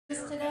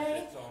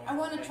Today, I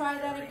want to try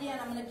that again.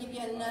 I'm going to give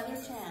you another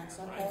chance,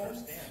 okay?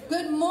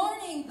 Good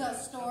morning, the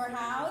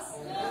Storehouse.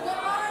 Good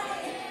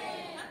morning.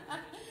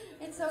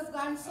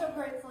 I'm so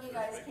grateful you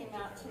guys came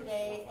out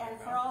today, and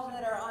for all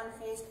that are on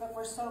Facebook,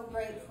 we're so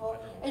grateful.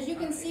 As you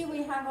can see,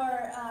 we have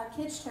our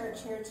kids'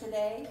 church here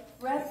today,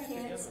 Rev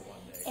Kids,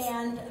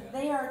 and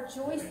they are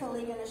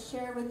joyfully going to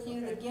share with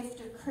you the gift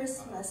of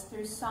Christmas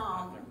through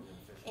song.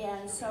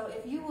 And so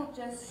if you will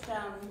just...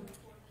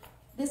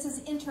 this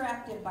is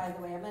interactive, by the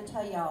way. I'm going to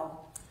tell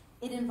y'all.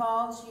 It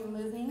involves you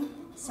moving,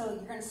 so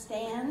you're going to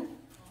stand.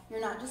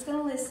 You're not just going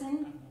to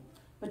listen,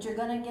 but you're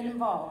going to get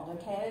involved,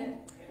 okay?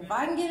 If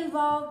I can get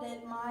involved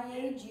at my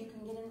age, you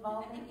can get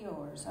involved at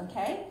yours,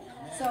 okay?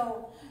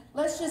 So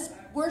let's just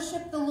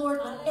worship the Lord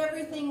with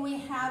everything we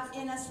have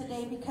in us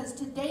today, because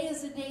today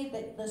is the day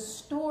that the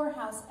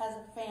Storehouse as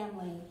a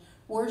family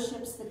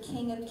worships the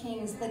King of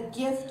Kings, the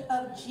gift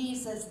of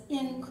Jesus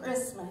in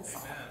Christmas.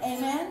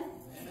 Amen?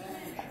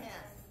 Amen.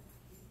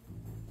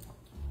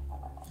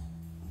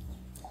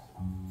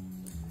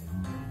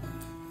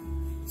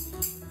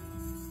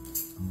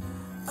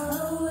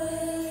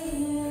 Away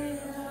in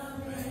a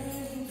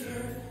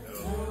manger,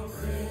 no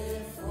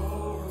bread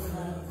for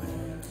the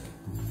bread.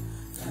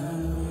 The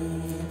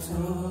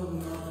little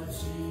Lord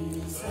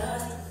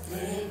Jesus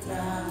laid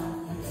down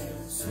his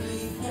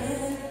sweet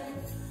head.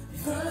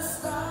 The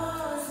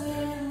stars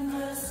in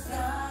the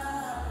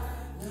sky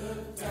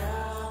looked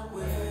down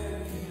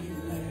where he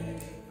lay.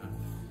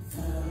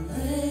 The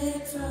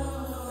little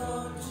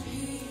Lord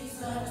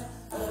Jesus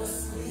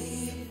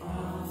asleep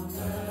on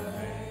the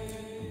hay.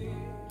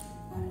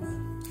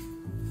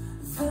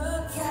 The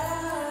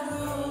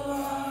cattle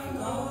are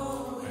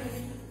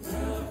lowing,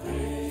 the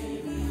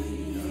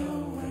baby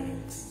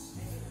awakes.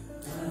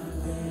 The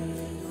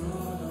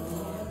little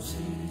Lord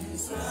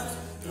Jesus,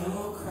 no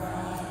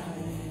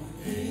crying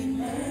he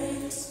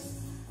makes.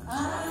 I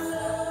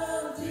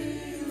love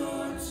thee,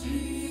 Lord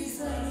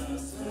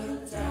Jesus,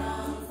 look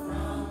down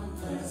from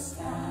the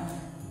sky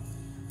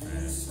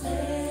and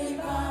stay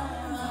by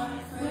my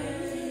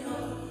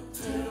cradle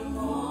till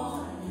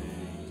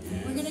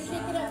morning. We're going to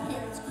kick it up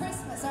here. It's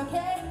Christmas,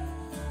 okay?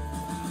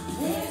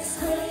 It's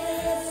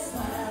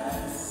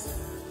Christmas,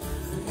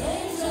 the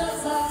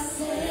angels are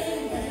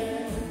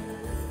singing,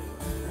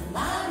 and I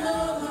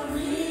know the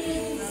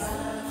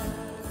reason,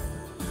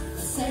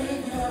 the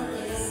Savior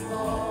is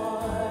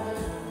born.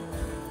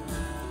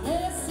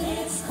 Yes,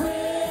 it's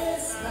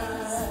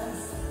Christmas,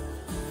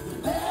 the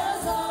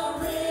bells are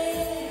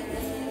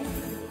ringing,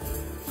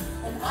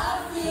 and I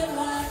feel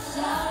like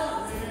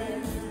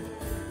shouting,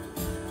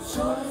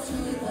 joy to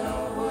the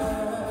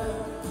world.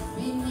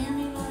 Be near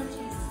me, Lord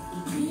Jesus.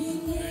 Be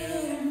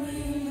near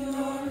me,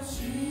 Lord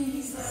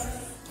Jesus.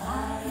 I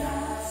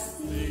ask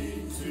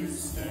thee to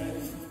stay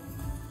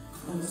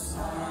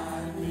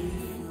beside me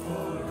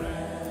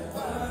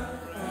forever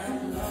and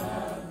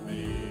love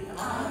me, I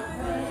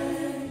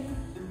pray.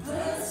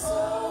 Bless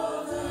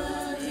all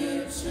the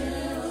dear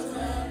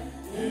children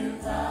in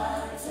thy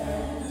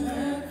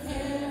tender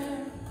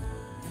care,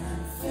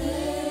 and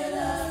fit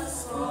us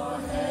for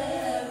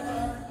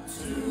heaven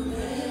to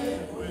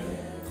live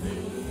with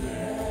thee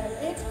there.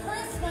 It's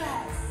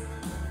Christmas!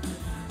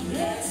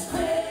 It's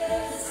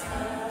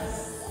Christmas!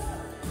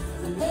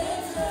 The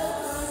angels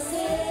are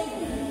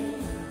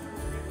singing,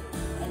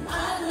 and I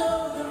know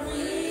the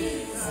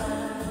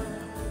reason,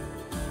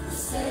 the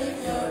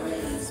Savior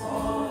is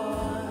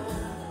born.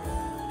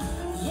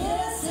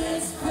 Yes,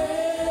 it's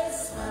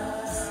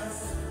Christmas,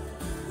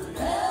 the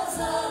bells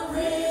are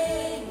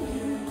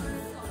ringing,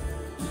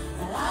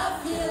 and I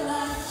feel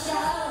like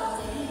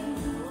shouting,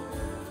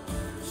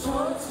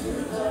 joy to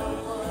the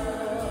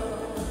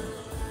world.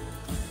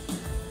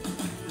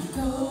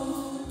 Go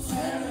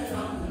tell it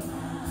on the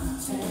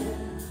mountain,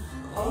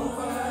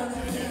 over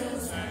the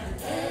hills and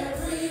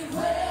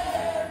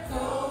everywhere.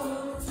 Go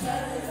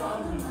tell it on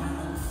the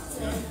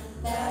mountain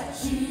that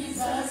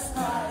Jesus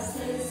Christ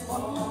is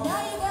born.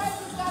 Now you guys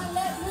just gotta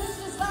let loose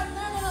just like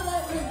they're gonna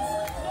let loose.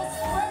 Just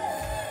spread it.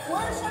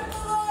 Worship the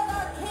Lord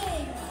our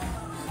King.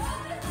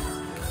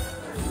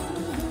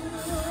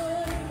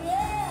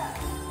 Yeah.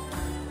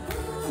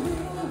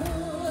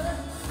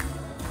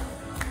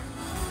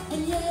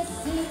 And yes,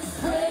 it's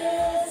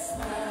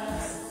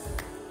Christmas.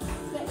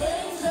 The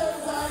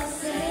angels are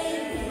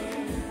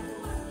singing,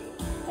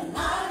 and I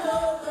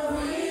know the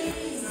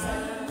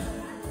reason,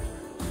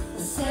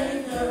 the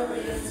Savior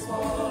is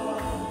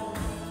born.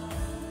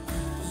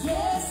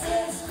 Yes,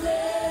 it's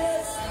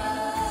Christmas,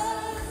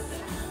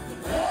 the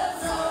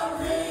bells are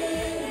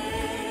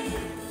ringing,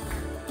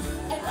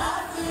 and I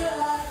feel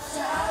like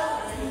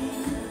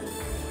shouting,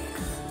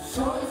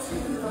 joy to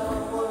the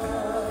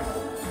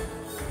world,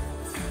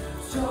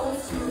 joy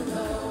to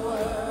the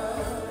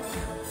world,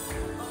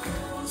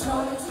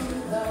 joy to the world, joy to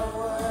the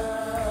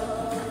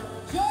world.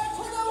 Can you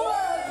give the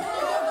Lord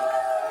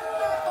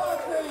your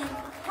offering?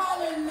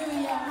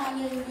 Hallelujah,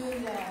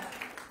 hallelujah.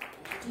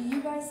 Do you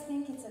guys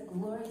think it's a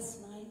glorious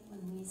night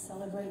when we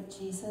celebrate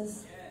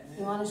Jesus?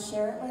 You want to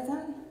share it with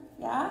him?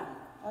 Yeah?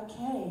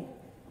 Okay.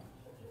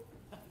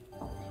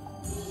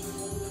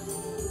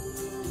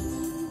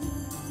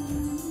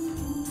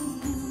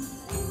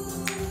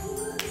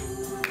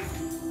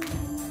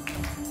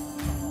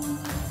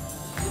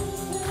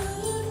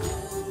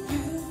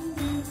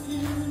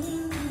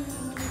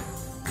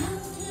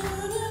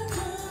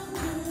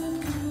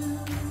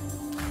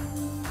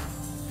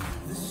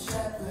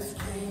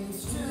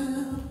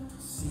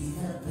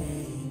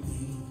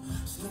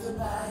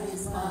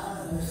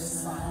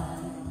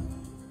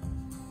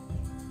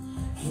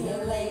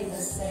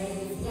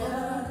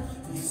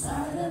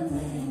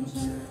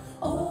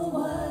 Oh,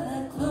 what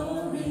a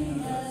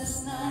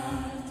glorious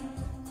night.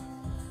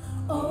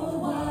 Oh,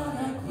 what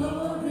a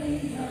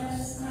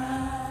glorious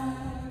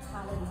night.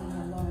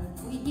 Hallelujah,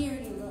 Lord. We hear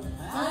you, Lord.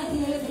 I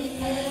hear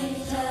the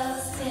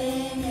angels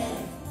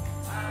singing.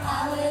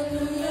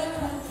 Hallelujah,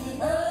 let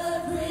the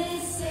earth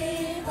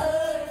receive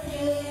her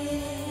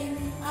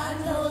King. I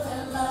know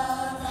that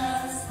love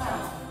has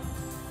come.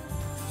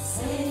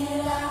 Sing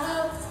it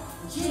out.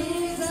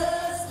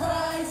 Jesus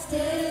Christ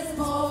is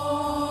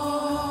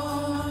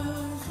born.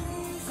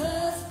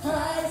 Jesus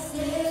Christ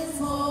is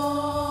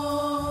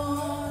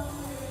born.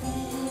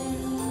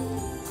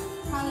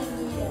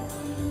 Hallelujah.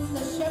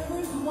 The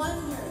shepherds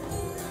wondered.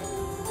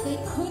 They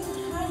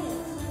couldn't hide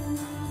it.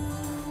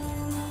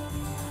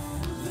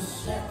 The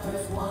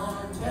shepherds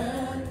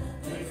wondered.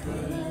 They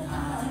couldn't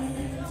hide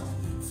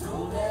it.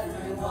 Told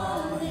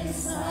everyone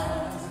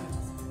inside.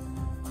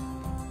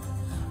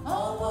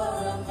 All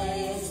were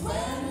amazed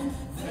when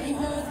they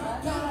heard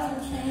that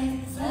God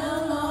came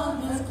down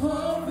on this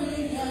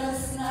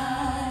glorious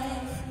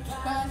night.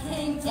 God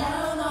came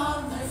down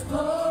on this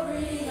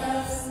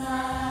glorious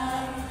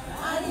night.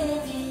 I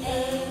hear the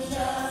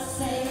angels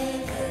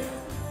singing.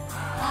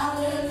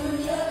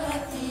 Hallelujah,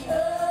 let the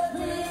earth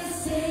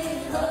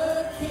receive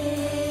her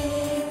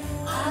King.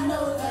 I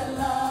know that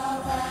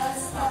love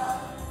has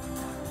come.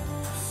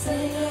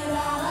 Sing it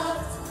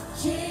out.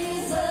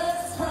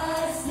 Jesus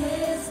Christ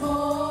is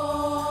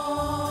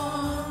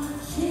born.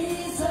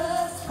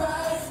 Jesus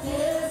Christ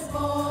is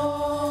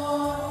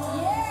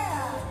born.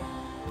 Yeah.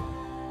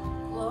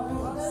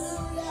 Glorious.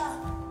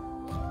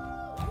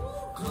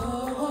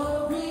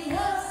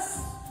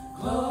 Glorious.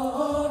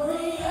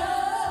 Glorious.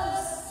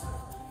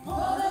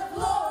 What a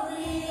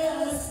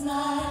glorious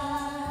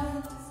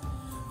night.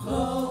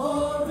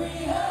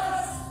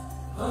 Glorious.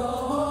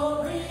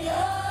 Glorious.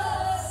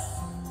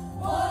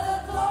 What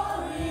a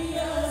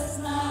glorious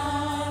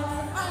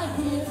night. I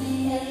hear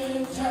the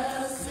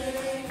angels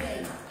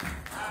singing.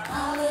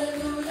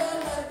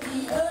 Hallelujah, let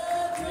the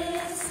earth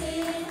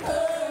receive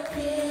her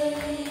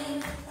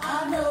King.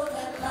 I know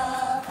that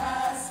love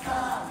has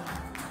come.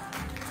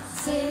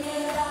 Sing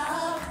it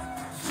out.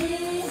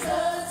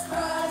 Jesus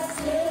Christ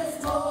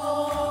is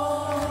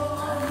born.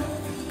 I hear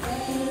the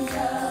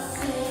angels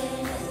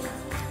singing.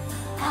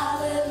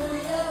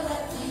 Hallelujah,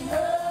 let the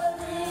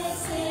earth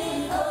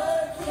receive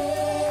her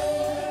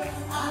King.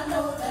 I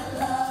know that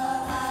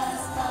love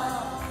has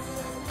come.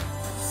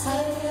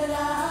 Sing it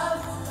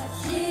out.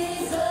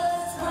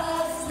 Jesus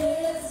Christ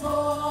is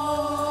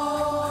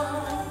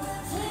born.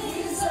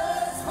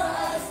 Jesus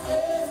Christ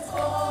is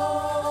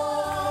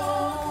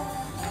born.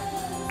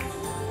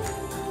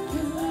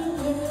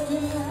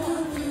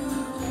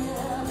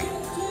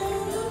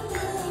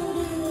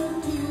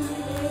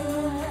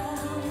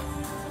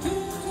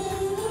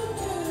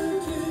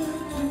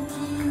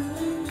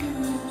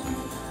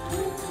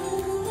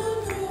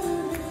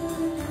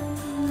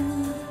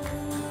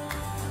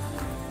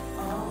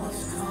 All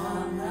is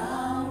calm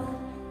now,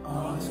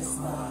 all is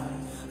quiet,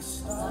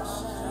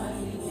 stars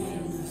shining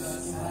in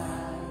the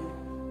sky.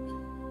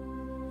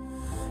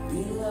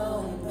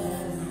 Below in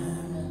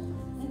Bethlehem,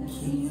 the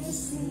King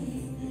is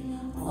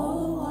sleeping.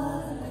 Oh,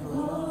 what a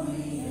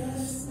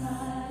glorious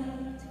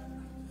night.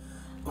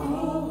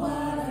 Oh,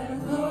 what a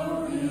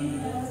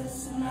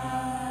glorious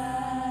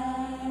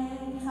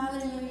night.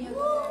 Hallelujah,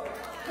 Lord.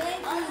 Thank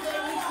you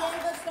that you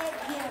gave us that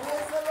gift.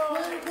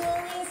 One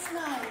glorious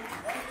night.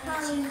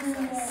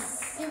 Hallelujah.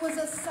 It was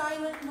a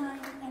silent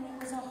night and it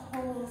was a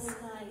holy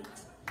night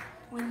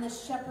when the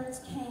shepherds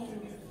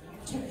came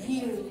to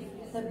view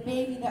the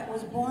baby that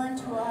was born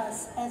to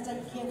us as a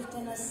gift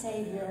and a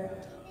Savior.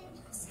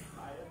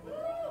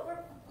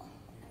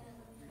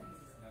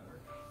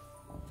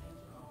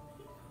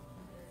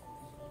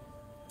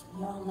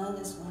 You all know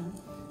this one.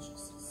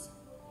 Jesus.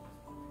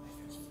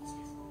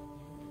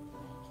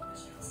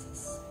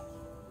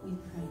 We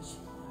praise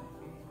you,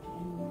 Lord,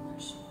 and we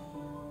worship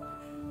you.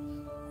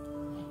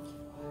 Thank you,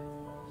 Lord.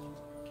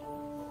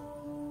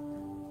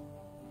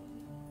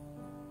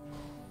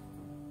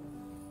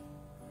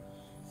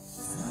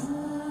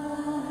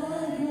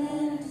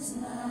 Silent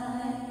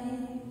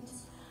night,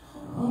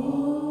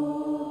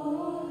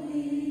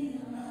 holy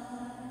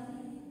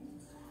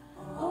night,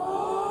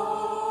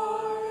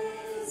 all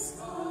is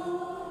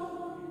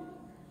calm.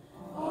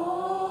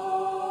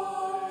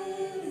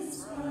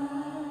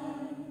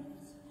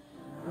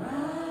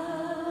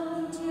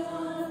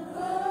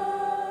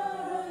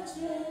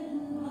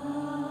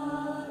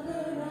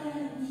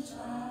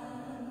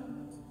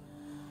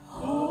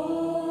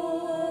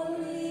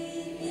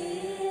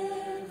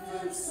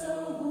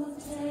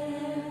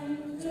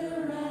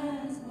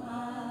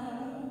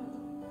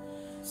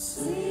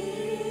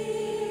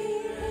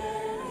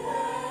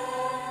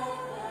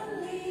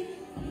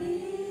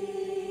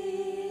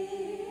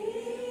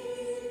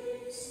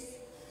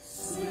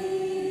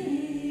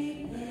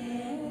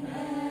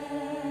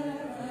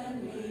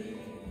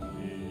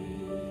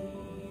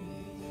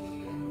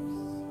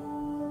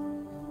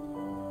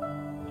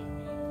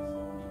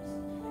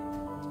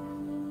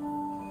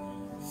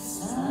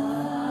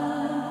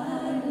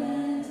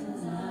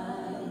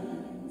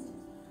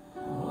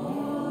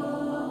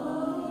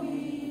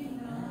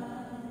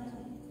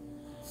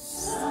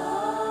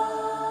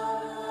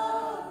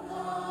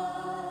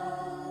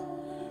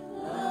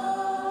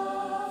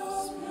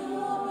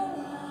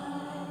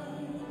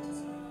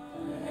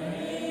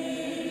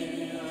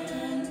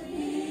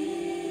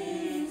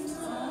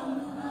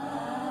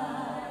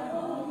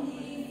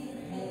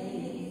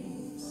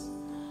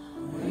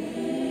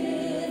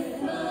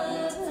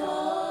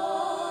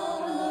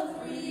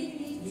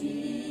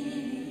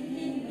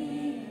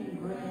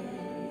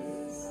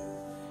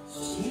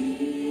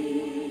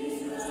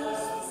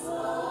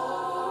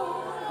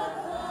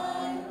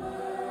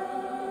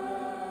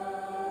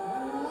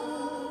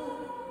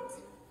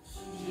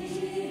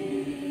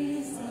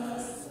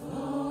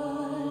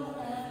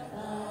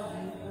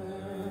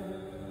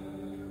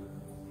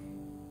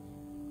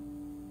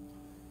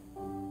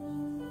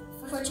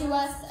 To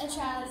us a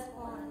child is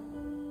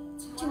born,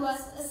 to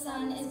us a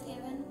son is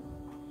given,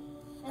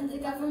 and the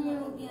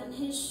government will be on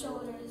his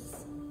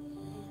shoulders,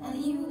 and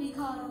he will be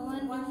called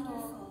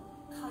Wonderful,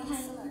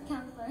 Counselor,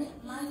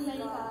 Mighty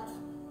God,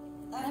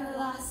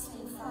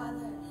 Everlasting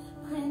Father,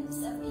 Prince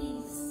of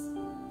Peace.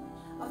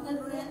 Of the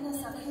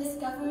greatness of his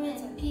government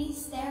and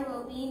peace there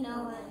will be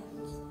no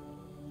end.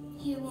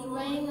 He will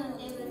reign on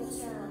David's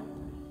throne,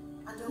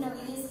 and over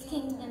his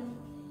kingdom,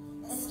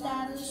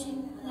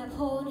 establishing and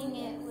upholding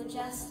it with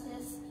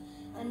justice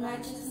and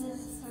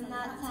righteousness from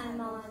that time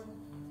on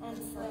and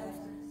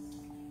forever.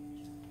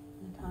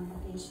 The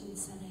congregation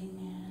said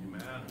amen.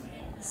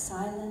 Amen.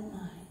 Silent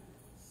night.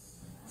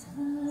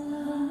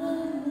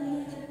 Silent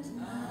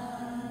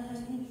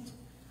night.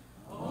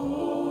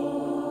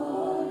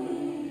 Holy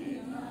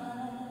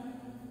night.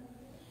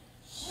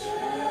 Shepherds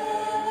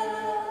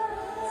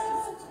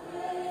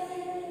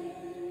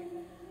pray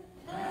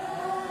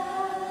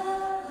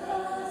at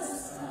the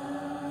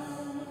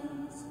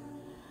signs.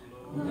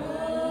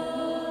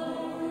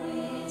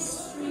 Glory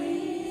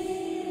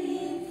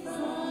stream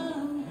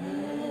from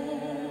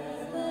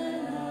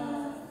heaven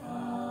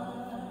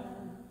afar.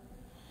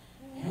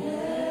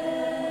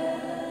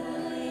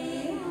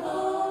 Heavenly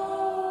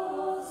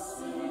hosts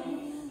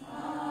sing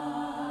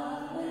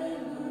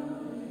hallelujah.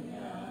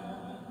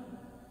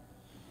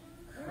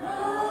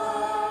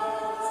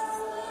 Christ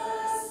the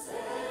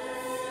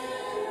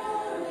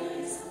Savior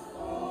is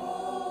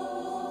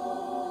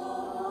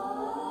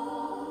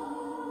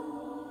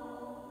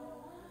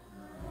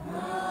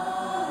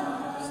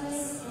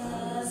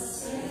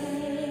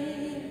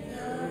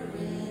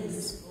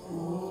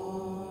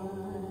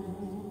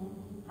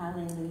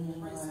Hallelujah,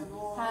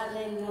 Lord.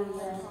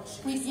 Hallelujah.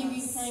 We give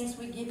you thanks.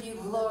 We give you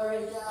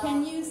glory.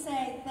 Can you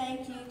say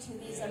thank you to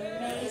these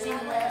amazing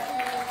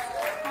referees?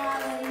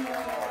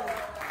 Hallelujah.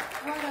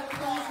 What a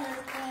pleasure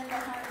it's been to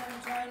have them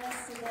join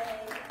us today.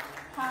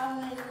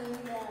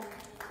 Hallelujah.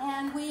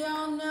 And we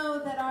all know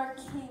that our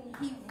King,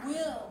 he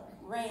will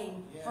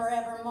reign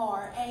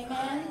forevermore.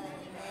 Amen.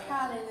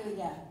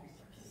 Hallelujah.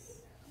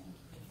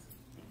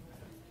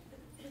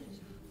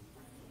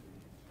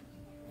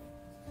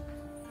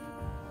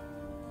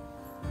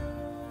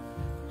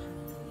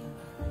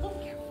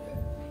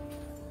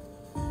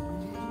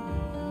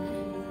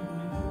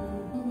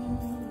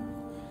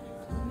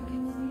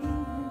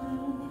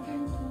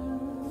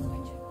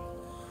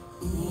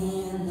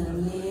 In the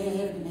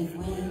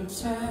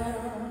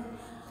midwinter,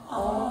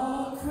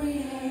 all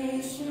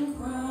creation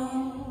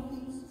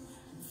groans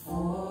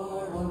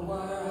for a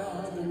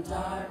world in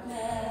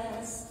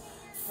darkness,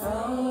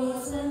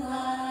 frozen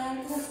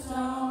like a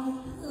stone.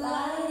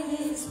 Light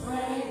is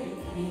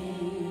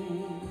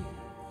breaking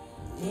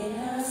in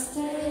a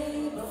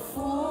state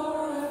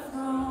before a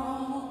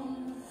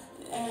throne,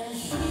 and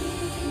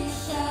he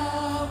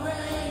shall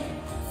reign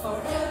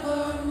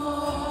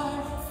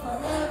forevermore,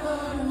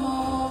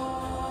 forevermore.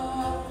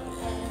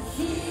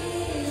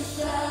 He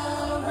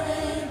shall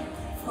reign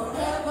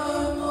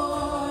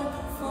forevermore,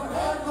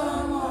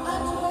 forevermore.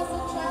 Unto us a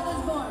child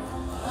is born.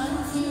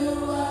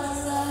 Unto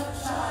us a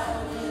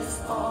child is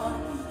born.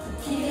 The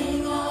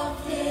King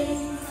of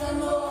kings, the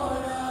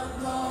Lord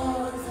of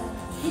lords.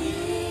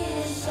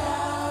 He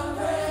shall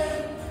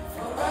reign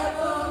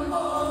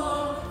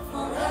forevermore,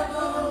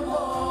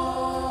 forevermore.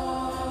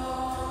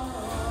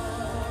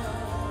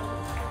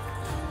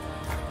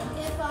 And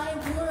if I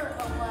were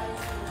a wise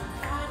man,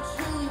 I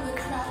truly would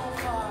travel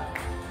far.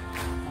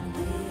 And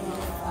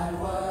if I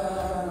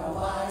were a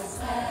wise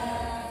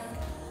man,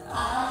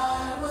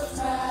 I would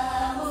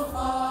travel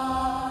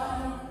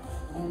far.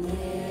 And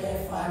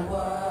if I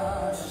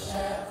were a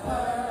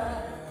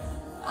shepherd,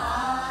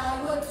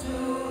 I would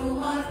do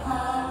my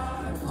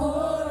part. And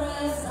poor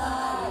as I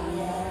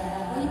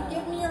am, will you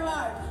give me your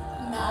heart?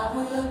 And I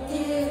will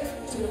give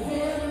to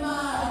him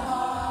my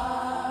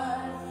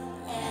heart.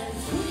 And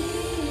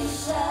he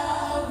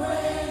shall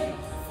reign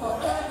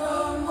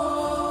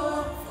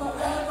forevermore,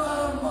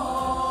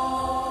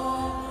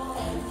 forevermore.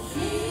 And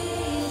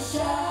he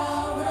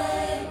shall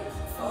reign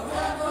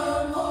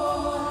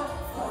forevermore,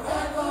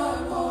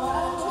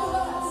 forevermore. Unto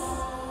us,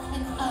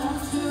 and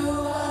unto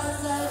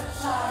us a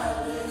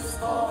child is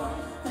born,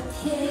 the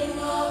King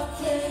of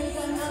kings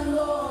and the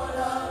Lord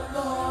of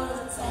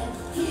lords. And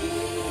he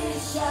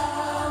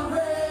shall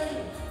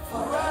reign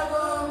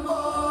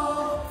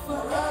forevermore,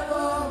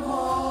 forevermore.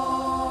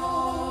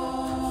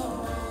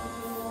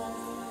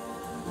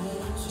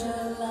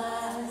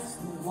 Angelize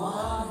the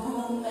one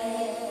who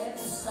made the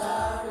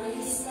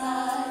starry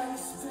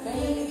skies,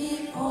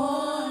 baby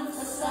born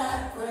for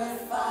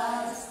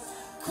sacrifice,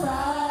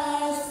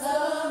 Christ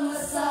the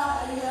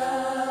Messiah.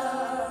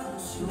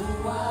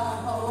 Into our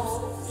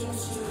hopes,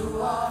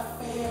 into our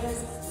fears,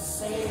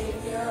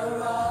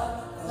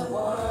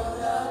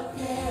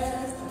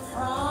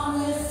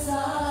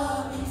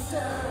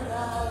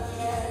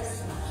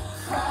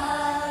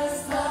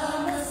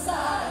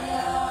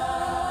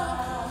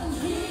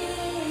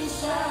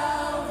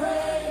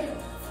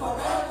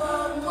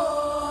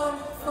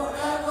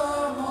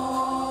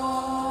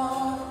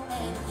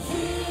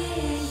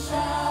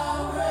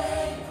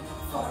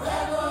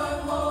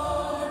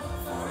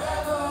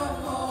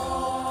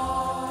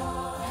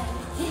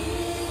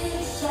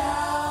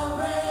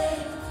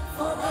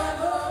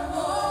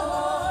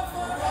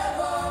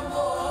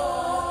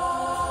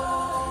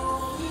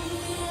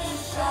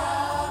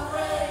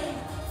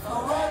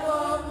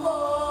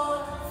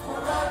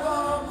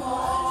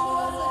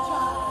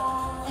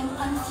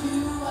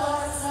 Unto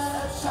us a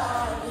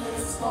child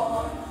is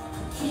born,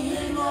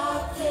 King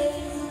of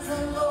kings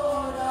and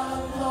Lord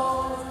of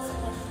lords.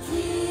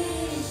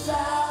 He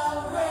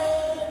shall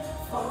reign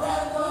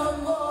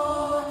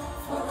forevermore,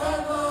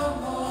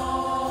 forevermore.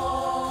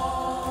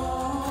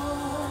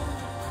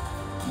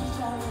 He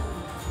shall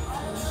reign,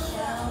 he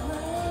shall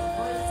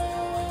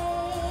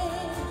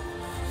reign,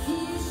 he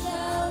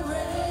shall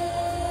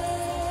reign,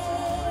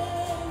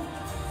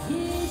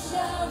 he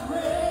shall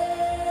reign.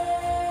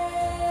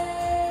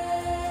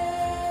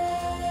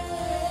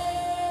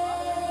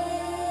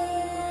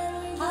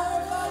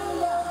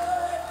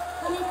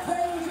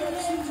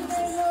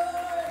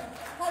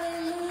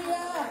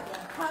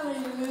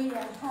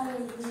 Hallelujah,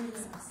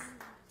 hallelujah.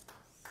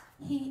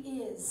 He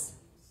is.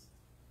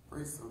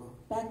 Praise the Lord.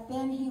 Back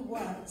then he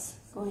was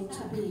going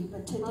to be,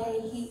 but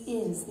today he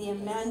is the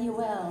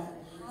Emmanuel,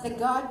 the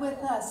God with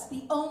us,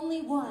 the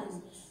only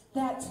one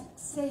that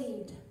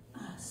saved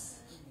us.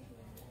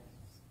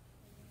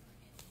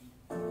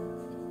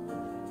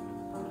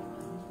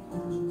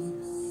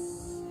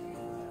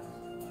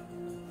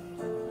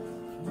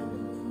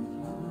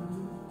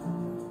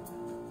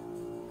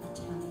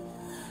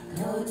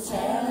 Go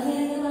tell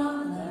it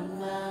on the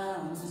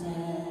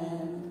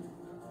mountain,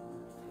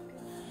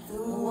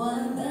 the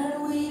one that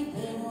we've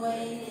been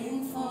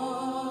waiting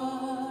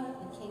for,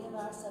 the King of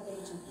our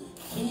salvation,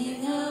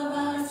 King of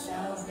our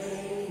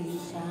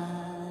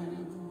salvation.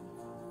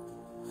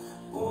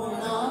 Born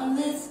on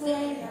this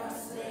day, our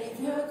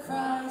Savior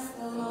Christ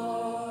the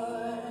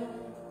Lord.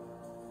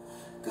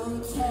 Go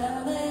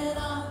tell it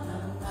on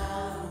the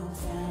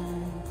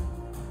mountain,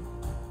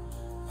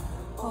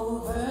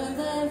 over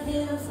the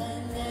hills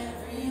and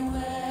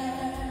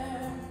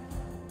everywhere,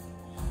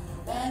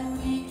 that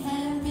we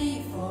can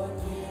be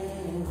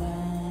forgiven.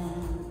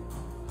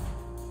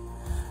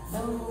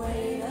 The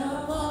weight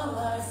of all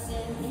our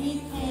sin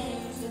he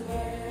came to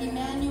bear.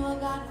 Emmanuel,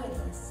 God with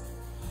us.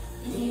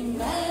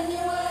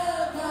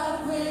 Emmanuel,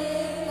 God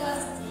with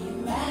us.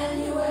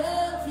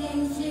 Emmanuel,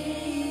 King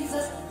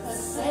Jesus, the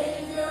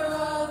Savior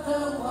of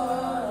the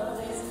world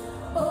is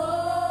born.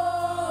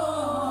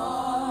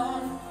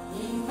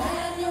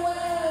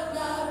 Emmanuel,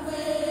 God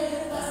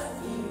with us.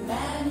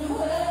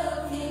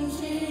 Emmanuel, King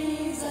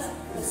Jesus,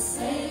 the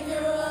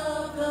Savior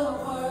of the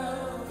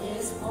world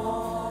is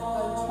born.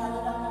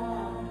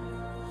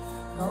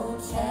 Go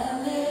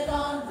tell it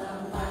on the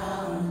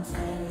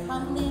mountain.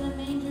 Humbly in a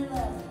manger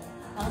lay.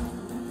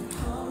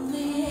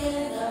 Humbly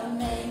in a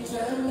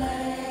manger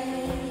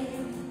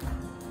lay.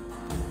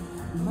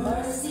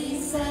 Mercy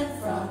sent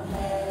from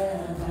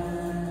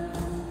heaven.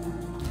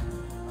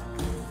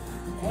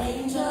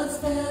 Angels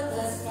fill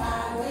the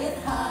sky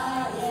with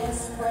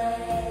highest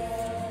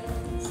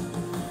praise.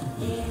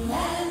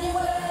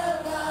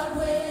 Emmanuel, God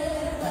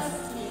with us.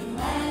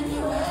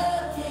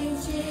 Emmanuel, King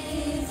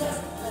Jesus,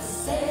 the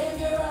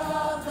Savior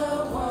of the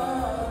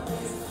world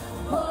is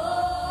born.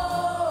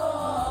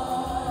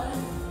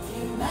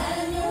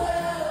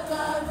 Emmanuel,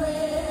 God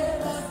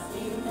with us.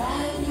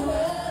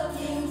 Emmanuel,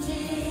 King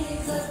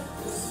Jesus,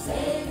 the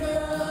Savior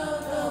of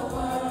the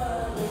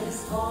world is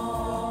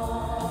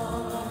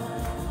born.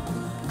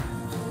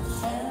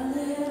 Tell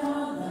it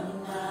on the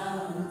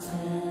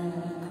mountain,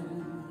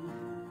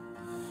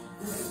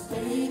 this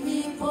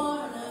baby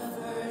born of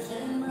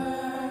virgin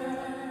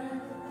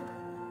birth,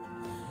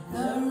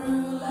 the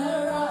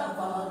ruler of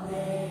all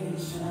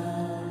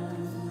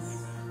nations,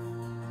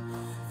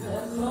 the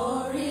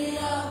glory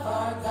of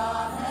our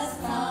God has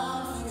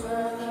come to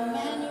earth.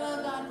 Emmanuel,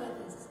 God with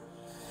us.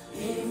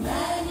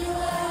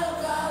 Emmanuel,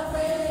 God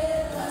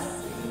with us.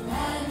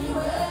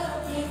 Emmanuel,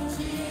 King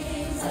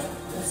Jesus,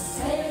 the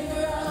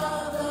Savior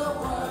of the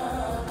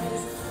world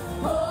is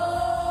born.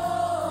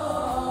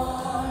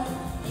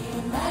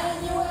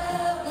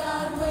 Emmanuel,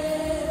 God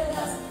with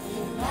us.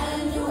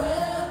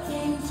 Emmanuel,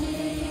 King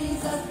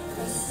Jesus,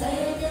 the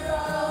Savior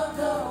of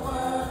the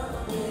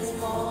world is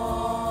born.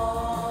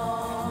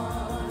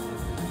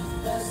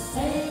 The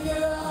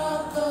Savior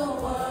of the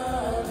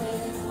world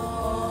is born.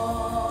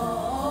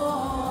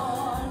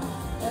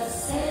 The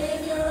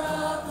Savior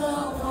of the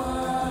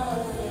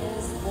world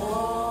is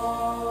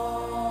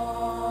born.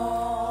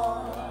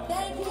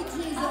 Thank you,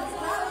 Jesus.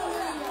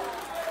 Hallelujah.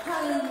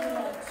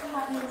 Hallelujah.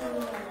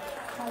 Hallelujah.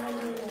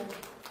 Hallelujah.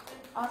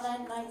 On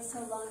that night so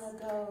long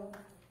ago,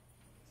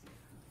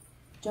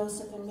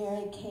 Joseph and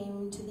Mary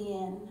came to the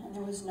inn and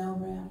there was no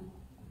room.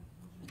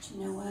 But you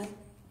know what?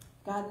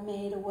 God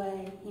made a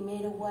way. He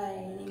made a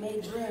way, and he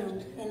made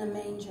room in a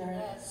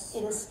manger,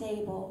 in a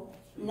stable.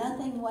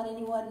 Nothing what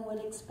anyone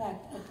would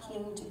expect a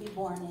king to be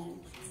born in,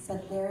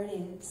 but there it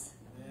is.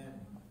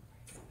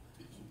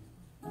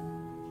 You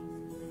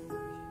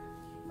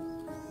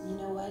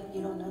know what?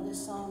 You don't know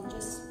this song,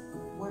 just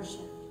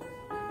worship.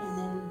 And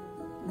then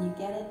when you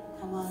get it,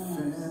 come on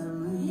in.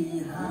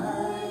 Family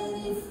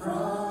hiding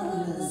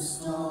from the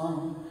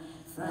storm,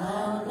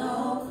 found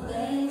no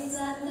place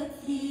at the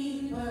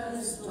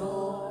keeper's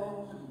door.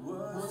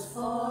 Was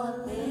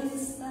for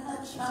this that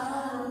a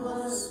child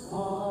was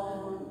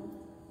born,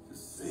 to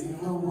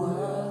save a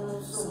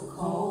world so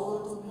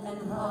cold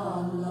and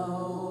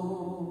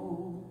hollow.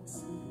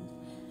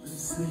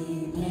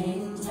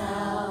 Sleeping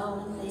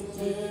down, they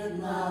did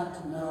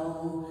not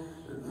know,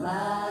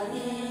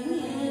 lying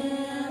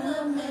in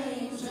a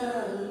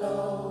manger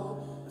low,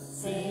 the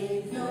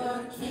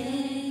Savior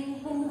King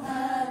who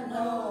had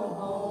no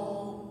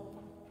home,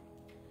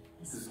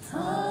 has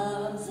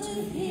come to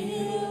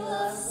heal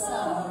our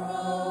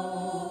sorrows.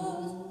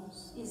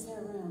 Is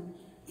there room?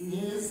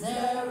 Is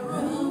there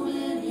room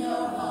in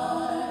your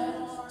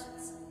heart?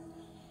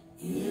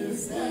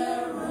 Is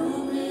there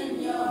room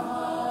in your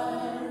heart?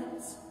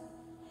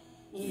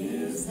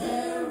 Is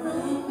there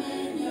room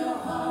in your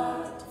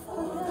heart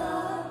for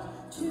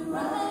God to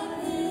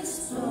write His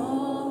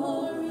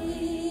story?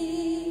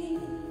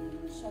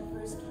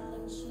 Shepherds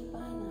counting sheep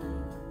by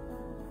night.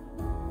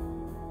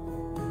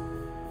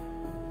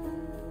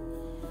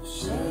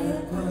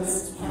 Shepherds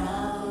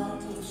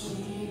counting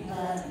sheep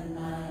at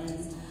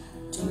night.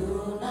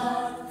 Do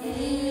not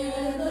fear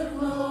the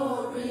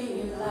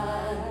glory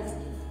light.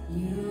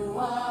 You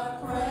are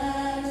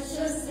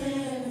precious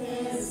in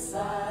His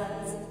sight.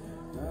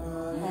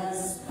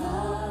 Has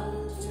come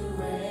to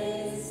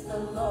raise the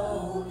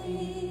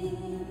lowly.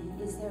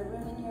 Is there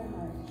room in your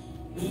heart?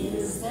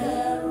 Is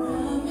there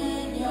room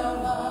in your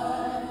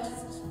heart?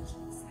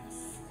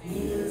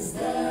 Is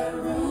there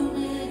room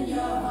in your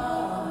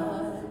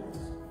heart?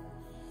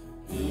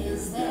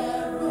 Is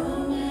there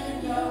room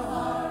in your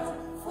heart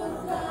for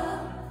God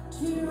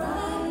to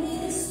write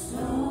His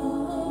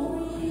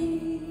story?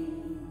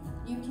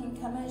 You can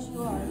come as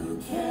you are. You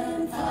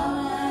can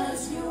come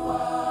as you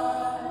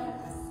are.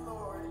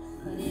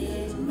 But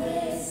it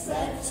may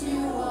set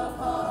you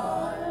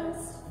apart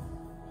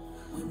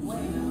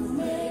when you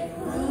make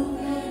room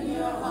in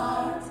your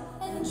heart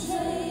and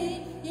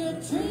trade your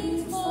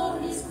dreams for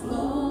His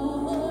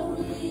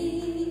glory.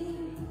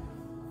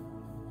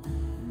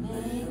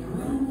 Make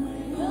room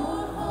in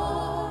your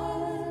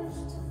heart.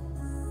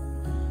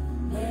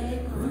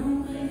 Make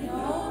room in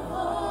your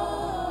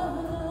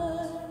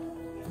heart.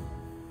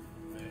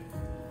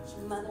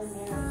 Mother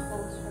Mary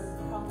holds her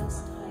promise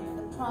tight,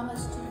 the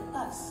promise to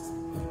us.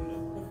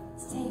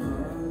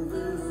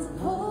 Savior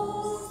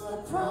holds the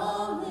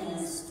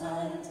promise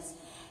tight.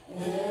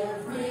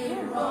 Every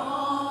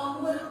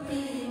wrong will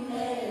be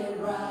made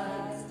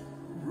right.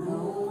 The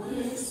road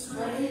is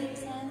straight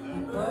and the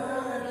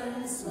burden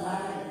is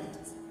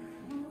light.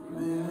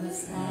 In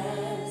His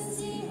hands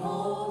He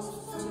holds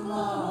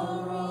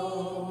tomorrow.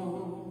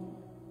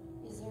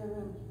 Is there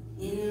room?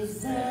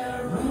 Is there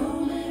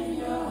room in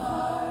your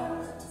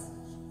heart?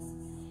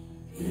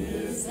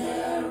 Is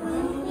there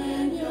room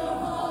in your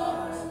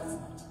heart?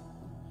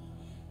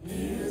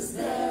 Is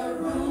there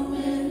room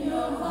in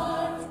your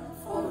heart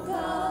for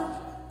God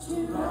to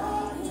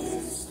write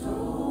His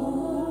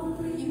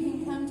story? You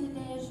can come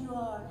today as you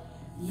are.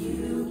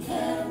 You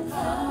can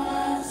come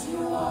as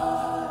you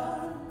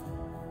are.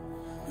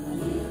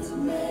 It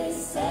may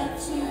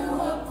set you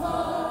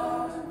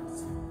apart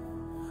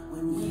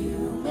when you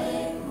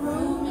make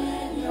room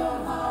in your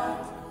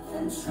heart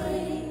and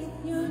trade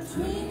your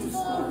dreams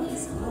for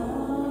His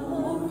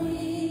glory.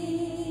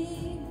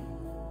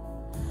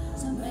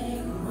 So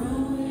make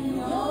room in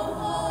your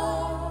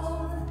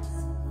heart.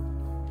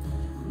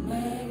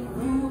 Make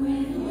room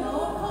in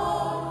your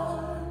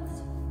heart.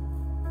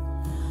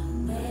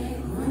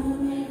 Make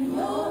room in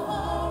your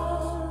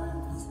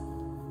heart.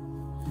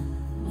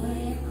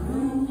 Make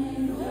room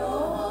in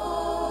your heart.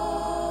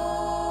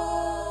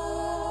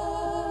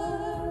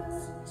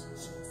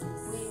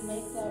 Will you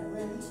make that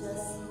room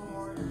today?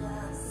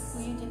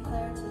 Will you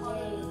declare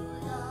today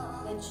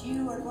that you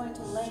are going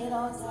to lay it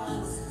all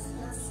down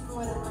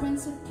for the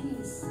Prince of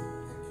Peace,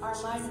 our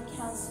mighty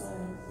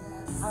counselor,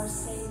 our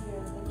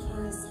Savior, the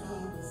King of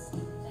Kings?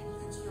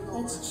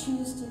 Let's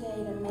choose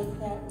today to make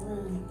that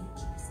room.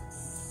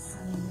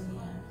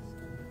 Hallelujah.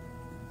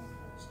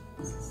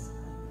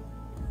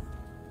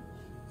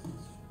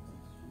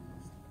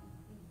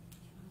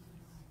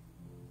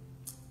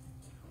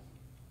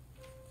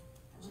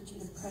 I want you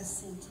to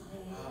press in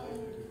today.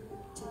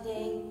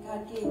 Today,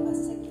 God gave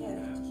us a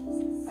gift.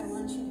 I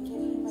want you to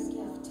give Him a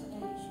gift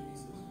today.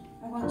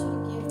 I want you to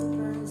give the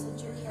burdens that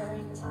you're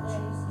carrying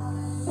today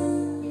for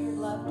your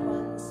loved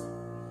ones,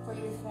 for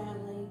your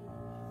family,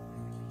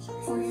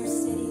 for your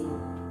city,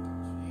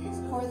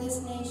 for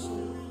this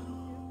nation.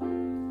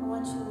 I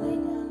want you to lay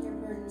down your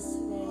burdens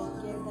today and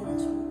give them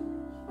to Him.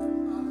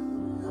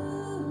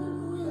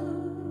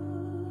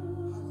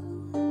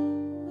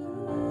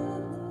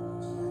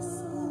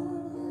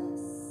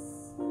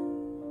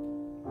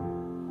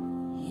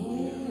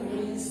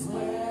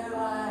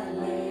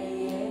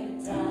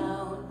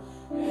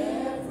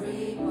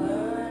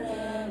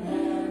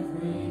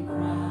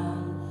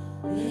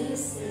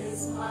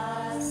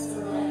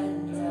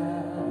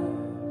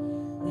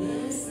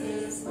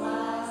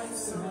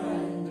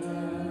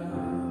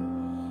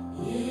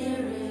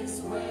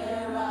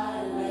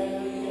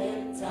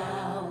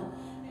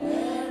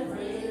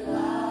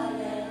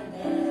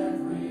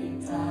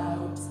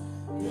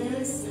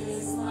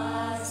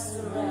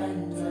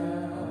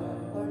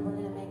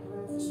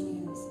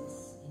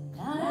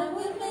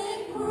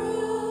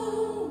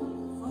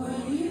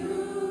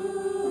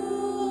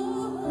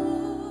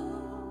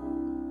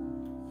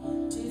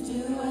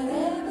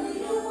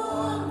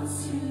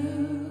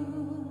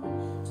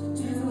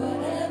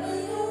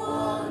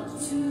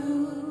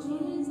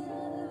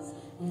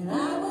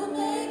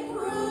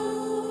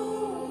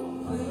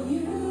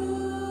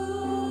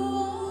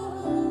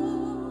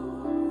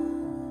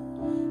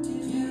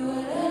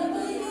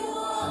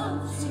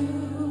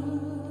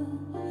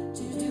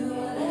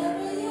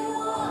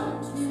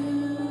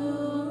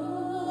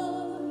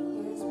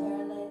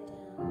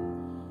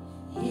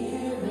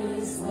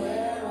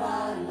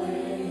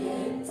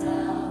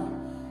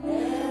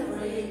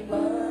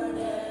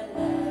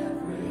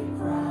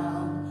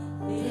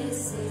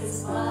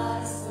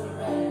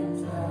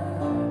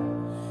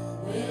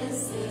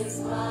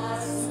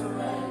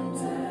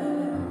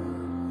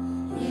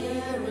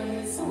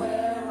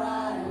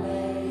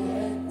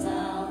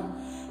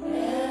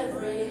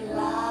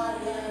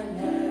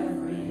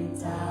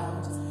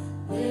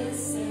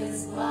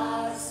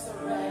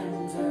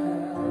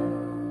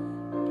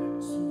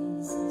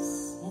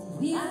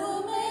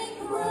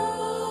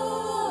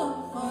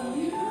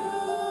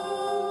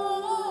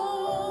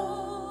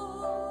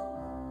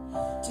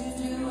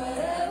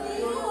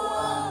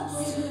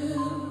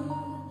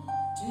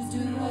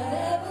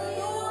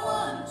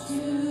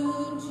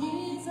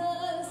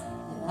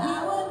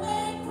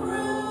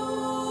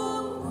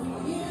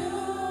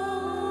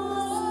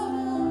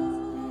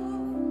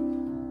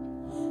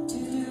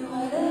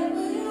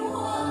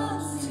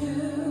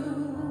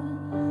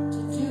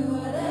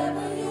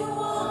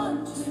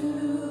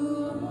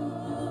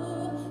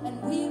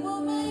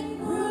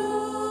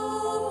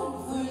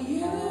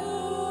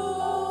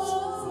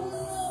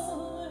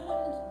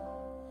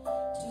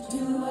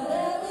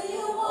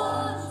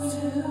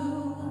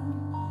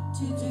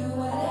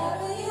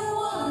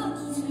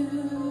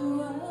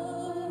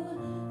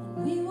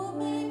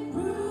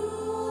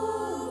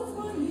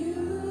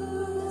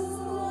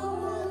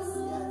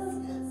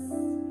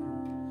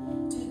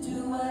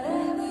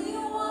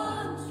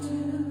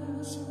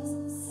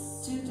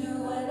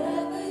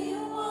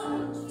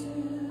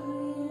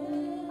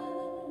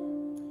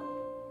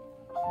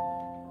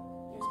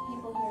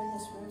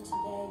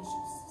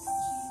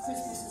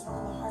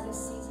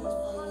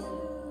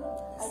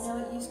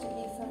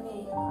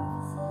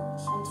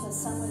 that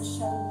someone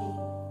showed me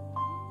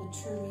the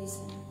true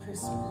reason of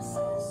Christmas.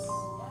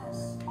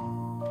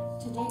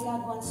 Today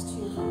God wants to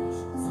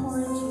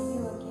pour into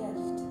you a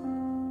gift.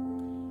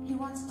 He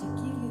wants to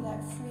give you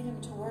that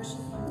freedom to worship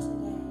Him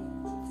today.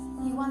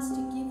 He wants to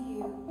give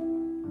you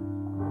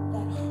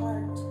that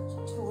heart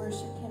to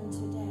worship Him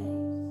today.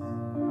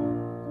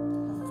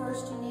 But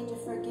first you need to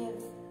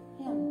forgive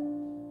Him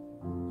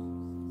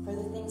for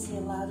the things He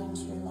allowed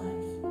into your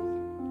life.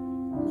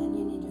 And then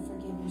you need to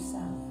forgive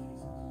yourself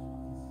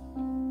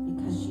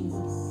because you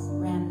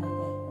ran with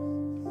it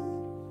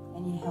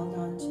and you held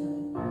on to it.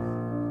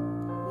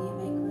 Will you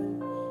make room?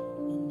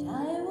 And I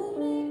will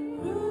make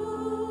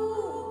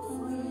room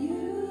for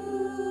you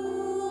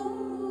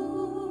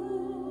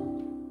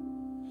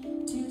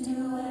to do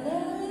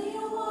whatever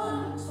you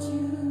want to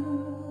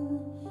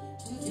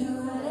do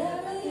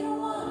whatever you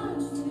want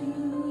to,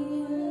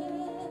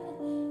 yeah.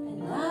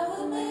 And I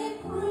will make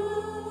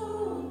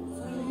room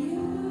for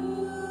you.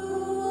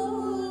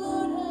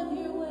 Lord, have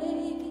your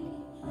way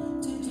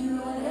to do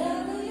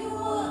whatever you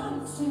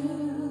want to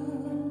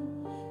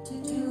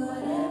do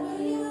whatever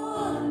you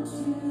want to,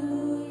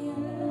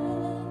 yeah.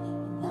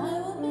 And I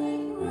will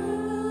make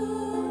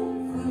room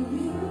for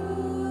you,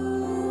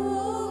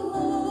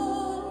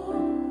 Lord,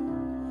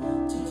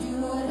 to do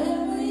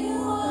whatever you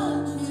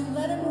want to.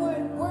 Let Him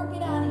work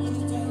it out of you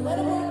today. Let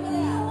Him work it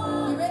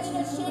out. You ready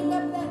to shake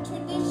up that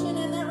tradition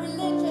and that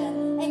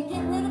religion and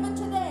get rid of it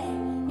today?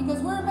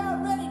 Because we're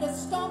about ready to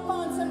stomp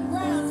on some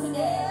ground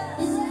today.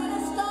 You ready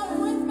to stomp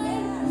with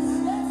me?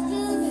 Let's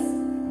do this.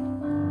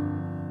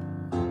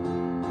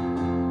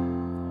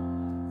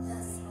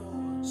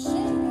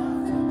 Shake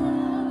up the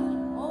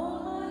ground, all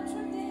my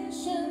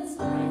traditions,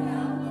 bring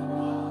out the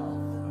wall.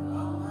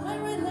 My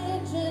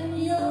religion,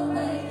 your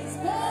way is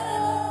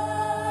better.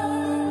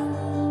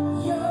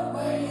 Your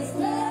way is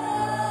better.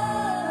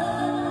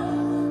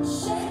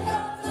 Shake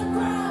up the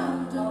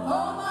ground of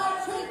all my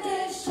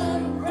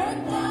tradition, break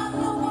down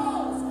the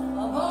walls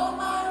of all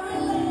my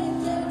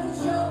religion.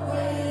 Your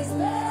way is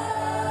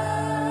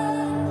better.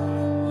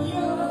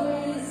 Your way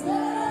is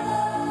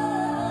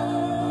better.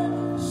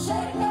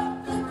 Shake up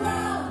the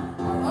ground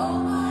of all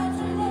my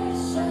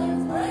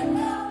traditions, break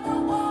down the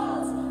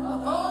walls of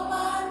all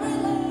my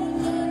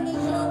religion.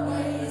 Your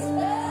way is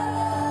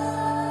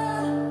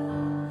better.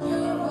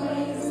 Your way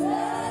is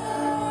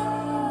better.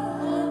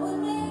 I will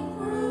make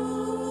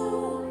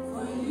room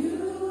for you.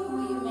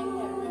 Will you make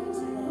that room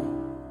today?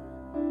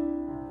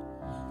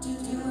 To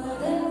do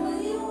whatever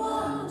you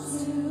want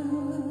to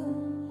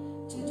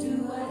do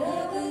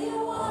whatever you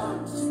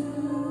want to,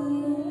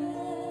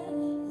 yeah.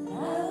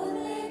 I will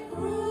make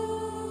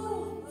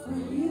room for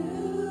you,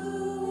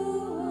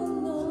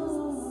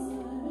 Lord,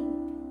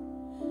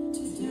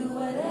 to do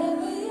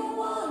whatever you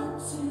want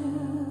to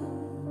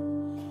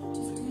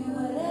do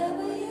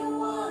whatever you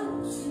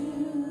want to,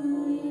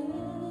 yeah.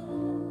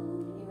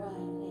 Here I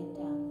lay it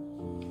down.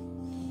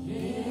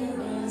 Here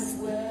is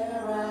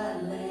where I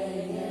lay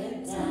it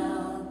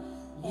down.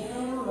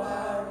 You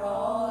are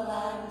all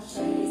I'm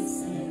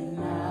chasing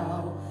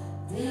now.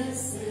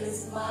 This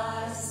is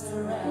my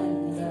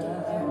surrender.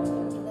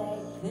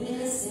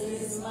 This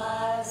is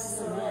my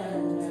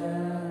surrender.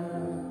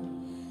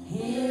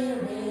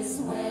 Here is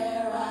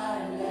where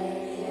I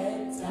lay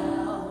it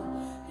down.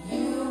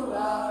 You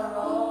are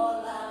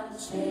all I'm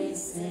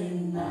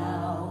chasing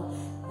now.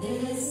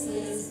 This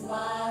is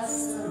my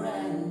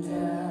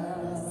surrender.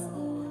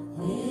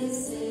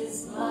 This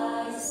is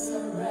my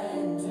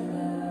surrender.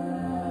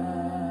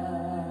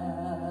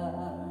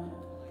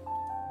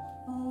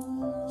 Oh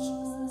Lord,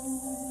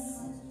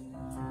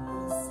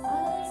 I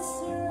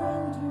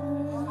surrender.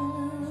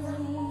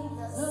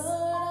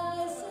 Lord,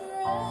 I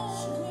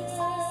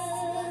surrender.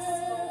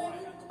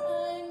 I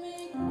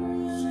make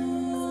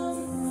room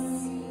for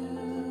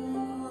you,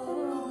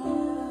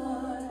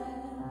 Lord,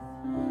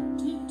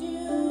 to do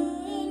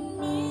in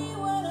me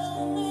what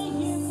only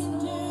you can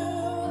do.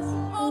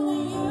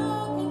 Only you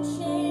can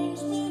change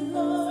me,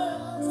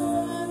 Lord. So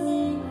I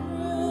make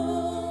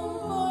room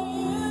for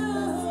you,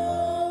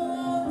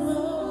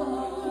 Lord.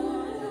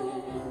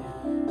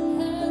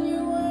 Have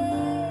your way.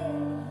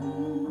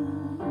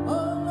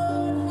 Oh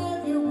Lord,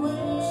 have your way.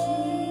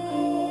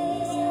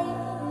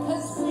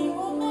 'Cause we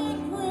will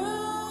make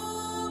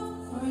room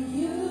for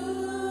you,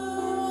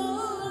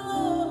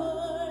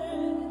 Lord,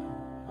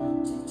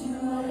 to do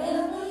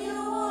whatever you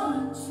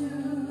want to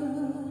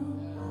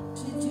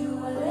do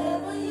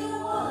whatever you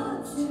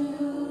want to,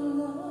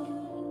 Lord.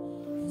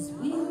 'Cause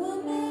we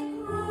will make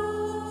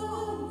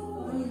room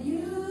for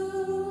you,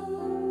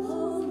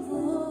 oh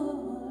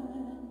Lord,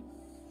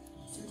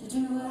 to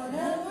do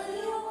whatever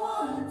you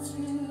want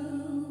to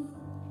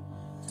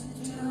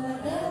do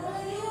whatever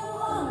you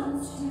want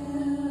to.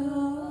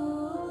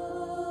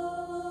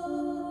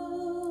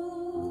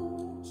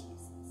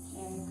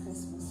 Merry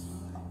Christmas,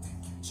 Lord.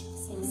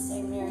 Can you say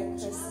Merry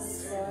Christmas,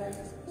 Lord?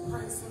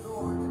 Praise the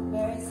Lord.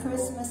 Merry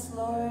Christmas,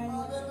 Lord.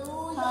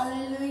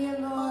 Hallelujah,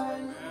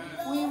 Lord.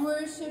 We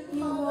worship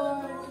you,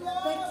 Lord,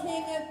 the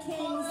King of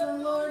Kings, the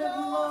Lord of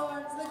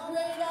Lords, the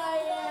great I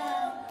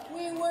am.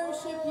 We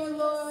worship you,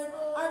 Lord.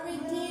 Our our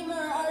Redeemer,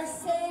 our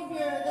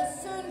Savior, the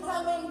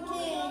soon-coming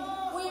King.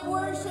 We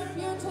worship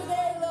you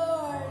today,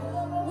 Lord.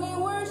 We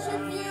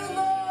worship you,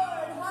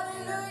 Lord.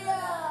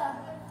 Hallelujah.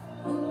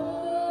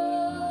 Oh,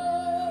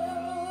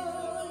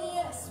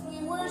 yes, we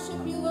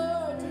worship you,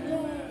 Lord,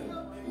 today.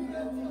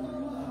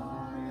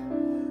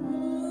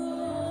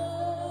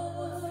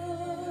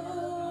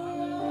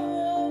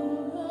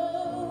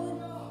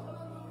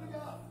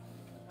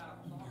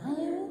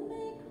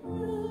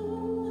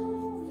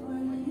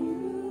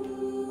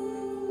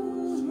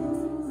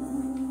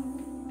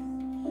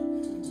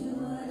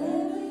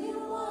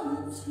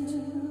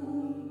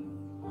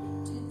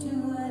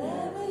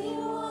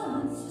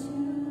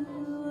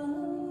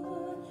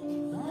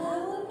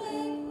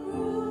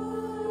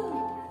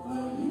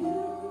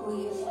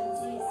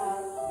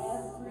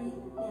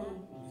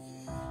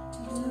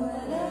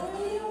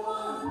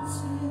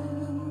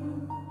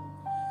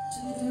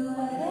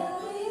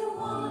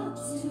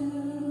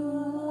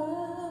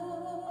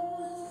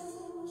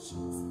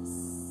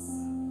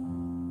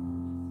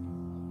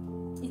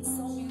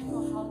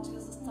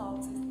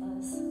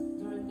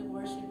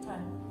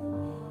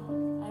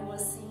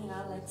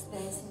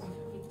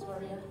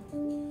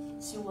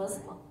 She was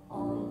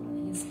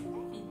on his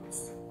feet,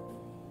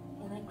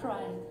 and I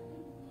cried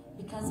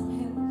because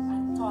when I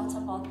thought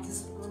about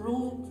this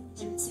room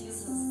with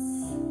Jesus,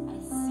 I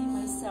see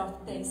myself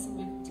dancing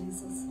with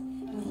Jesus,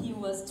 and he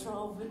was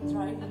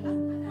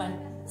driving my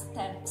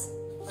steps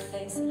for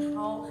dancing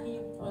how he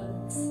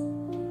wants,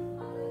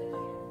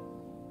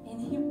 and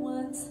he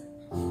wants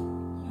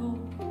you,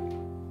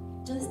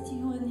 just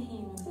you and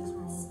him in this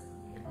room.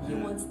 He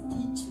wants to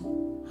teach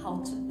you how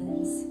to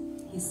dance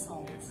his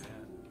songs.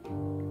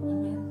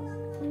 Amen.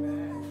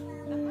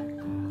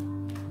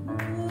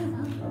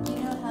 You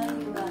know how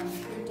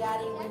your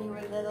daddy, when you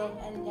were little,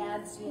 and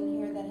dads in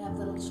here that have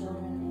little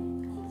children,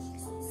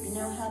 you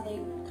know how they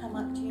come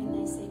up to you and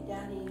they say,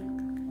 Daddy,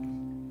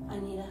 I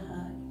need a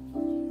hug.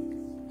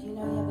 Do you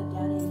know you have a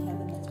daddy in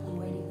heaven that's been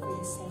waiting for you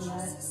to say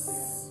that?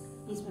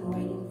 He's been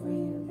waiting for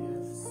you.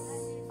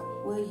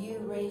 Will you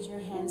raise your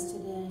hands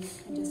today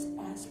and just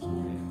ask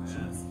him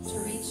to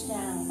reach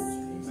down?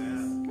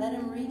 Let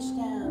him reach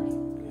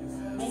down.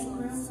 Make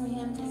room for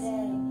him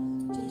today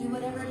to do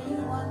whatever he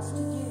wants to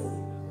do,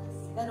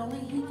 that only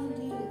he can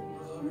do.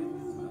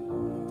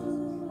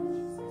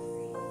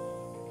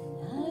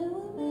 And I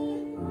will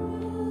make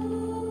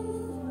room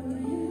for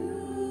you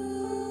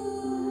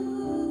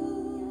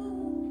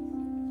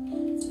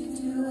to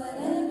do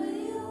whatever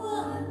you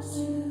want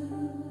to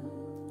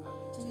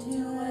do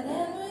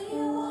whatever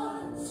you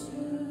want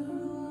to.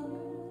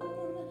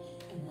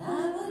 And I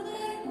will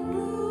make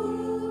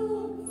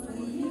room for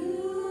you,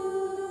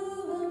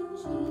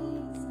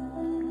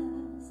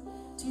 Jesus,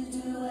 to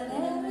do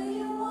whatever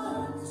you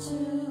want to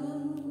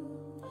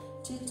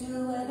do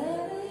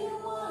whatever you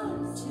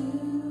want to.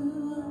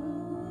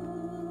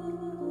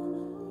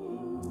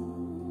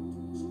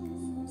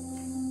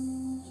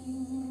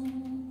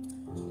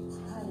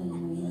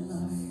 Hallelujah,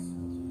 Lord.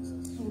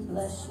 We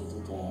bless you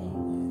today.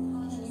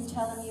 Can you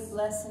tell him you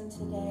bless him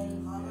today?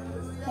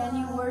 Can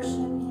you worship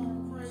him?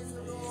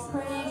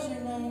 Praise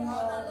your name,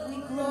 Lord. We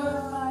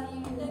glorify you.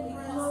 We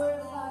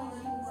glorify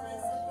you,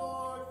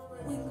 Lord.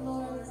 We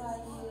glorify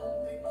you.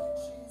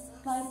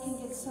 Life can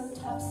get so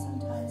tough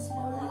sometimes,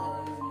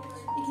 Lord.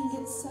 It can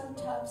get so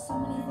tough, so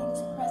many things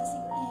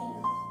pressing in.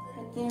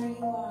 But there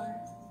you are,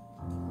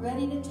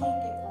 ready to take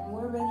it when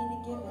we're ready to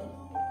give it.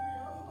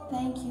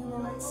 Thank you,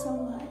 Lord, so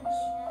much.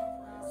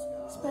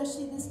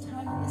 Especially this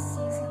time of the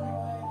season,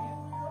 Lord.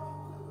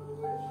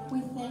 We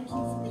thank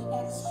you for the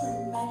extra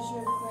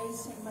measure of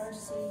grace and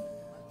mercy.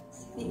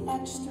 The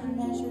extra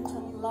measure to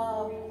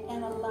love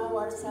and allow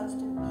ourselves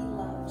to be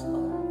loved,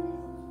 Lord.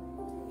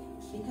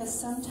 Because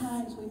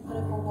sometimes we put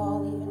up a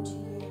wall even to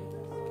you.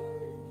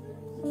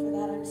 And for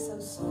that, I'm so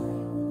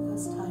sorry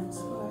those times,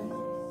 Lord.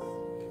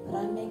 But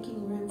I'm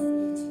making room for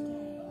you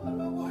today.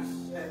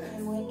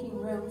 I'm making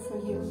room for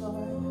you,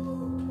 Lord.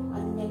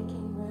 I'm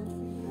making room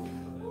for you.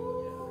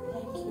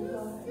 Thank you,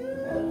 Lord.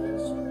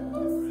 Praise you.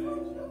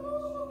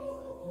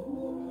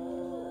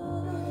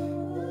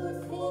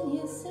 Can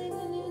you sing a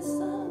new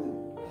song?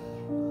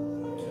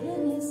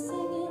 Can you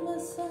sing him a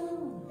song?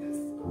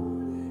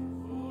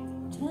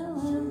 Tell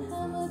him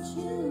how much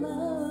you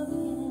love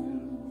him.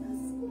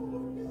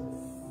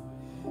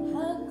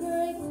 How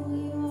great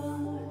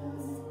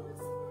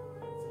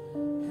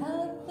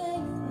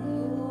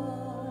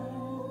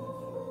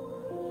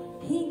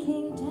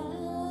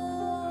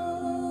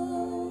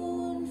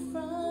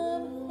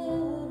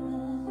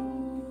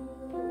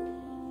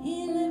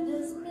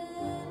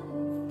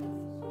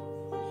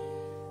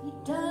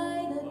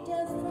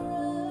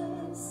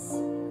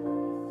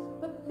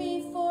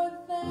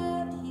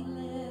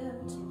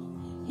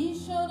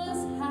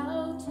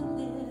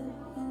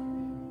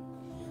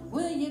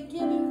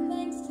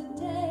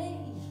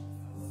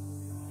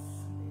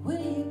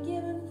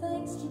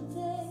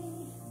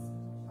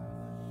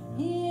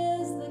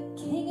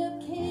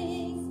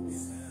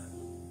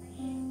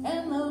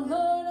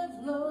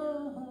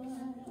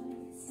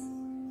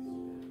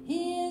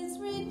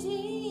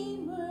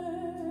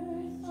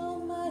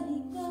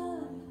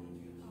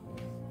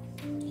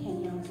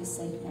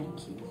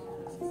thank you.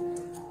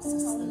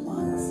 Sister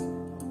Liza.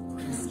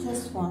 He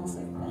just wants a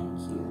thank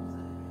you.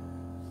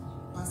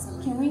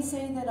 Pastor Can we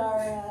say that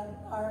our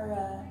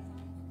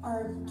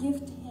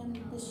gift to him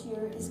this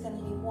year is going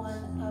to be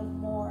one of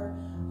more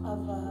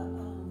of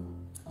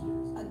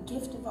a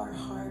gift of our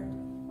heart,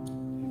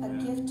 a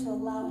gift to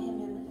allow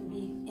him to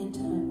be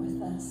intimate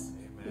with us,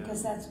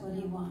 because that's what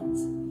he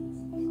wants.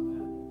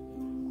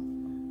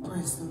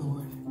 Praise the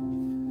Lord.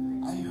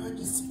 I heard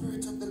the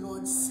Spirit of the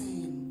Lord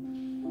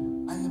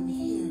saying, I am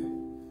here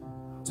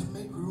to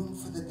make room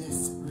for the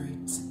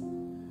desperate,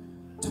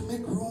 to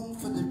make room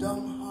for the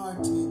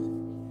downhearted.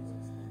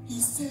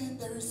 He's saying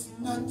there is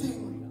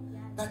nothing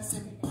that's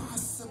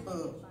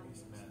impossible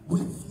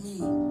with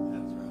me.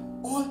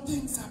 All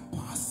things are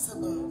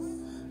possible.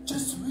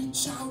 Just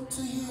reach out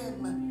to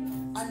him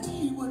and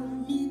he will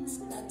meet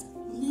that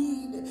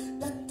need,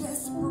 that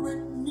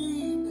desperate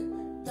need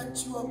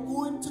that you are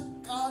going to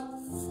God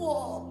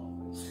for.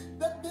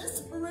 That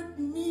desperate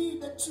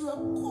need that you are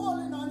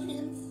calling on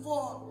him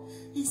for.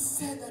 He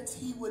said that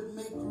he would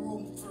make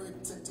room for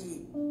it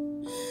today.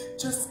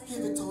 Just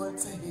give it all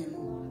to him.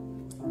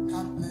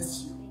 God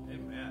bless you.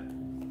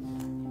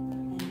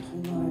 Amen.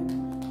 Thank you, Lord.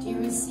 Do you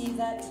receive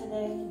that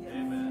today?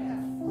 Amen.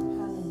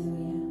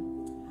 Hallelujah.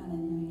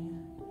 Hallelujah.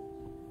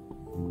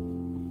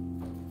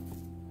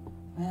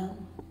 Well,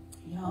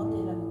 y'all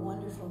did a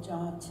wonderful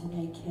job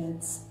today,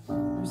 kids.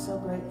 We're so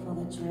grateful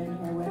that you're in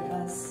here with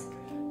us.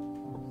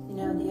 You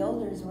know, the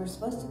elders were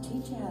supposed to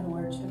teach you how to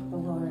worship the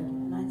Lord,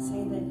 and I'd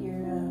say that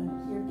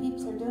your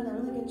peeps are doing a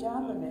really good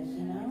job of it,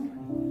 you know?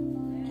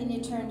 Can you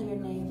turn to your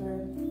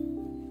neighbor,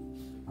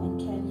 and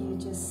can you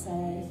just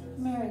say,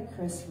 Merry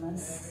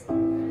Christmas.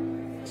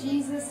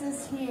 Jesus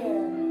is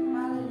here.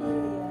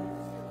 Hallelujah.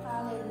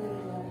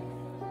 Hallelujah.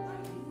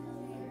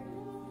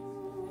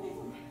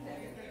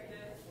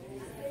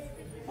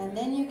 And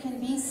then you can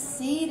be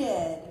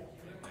seated.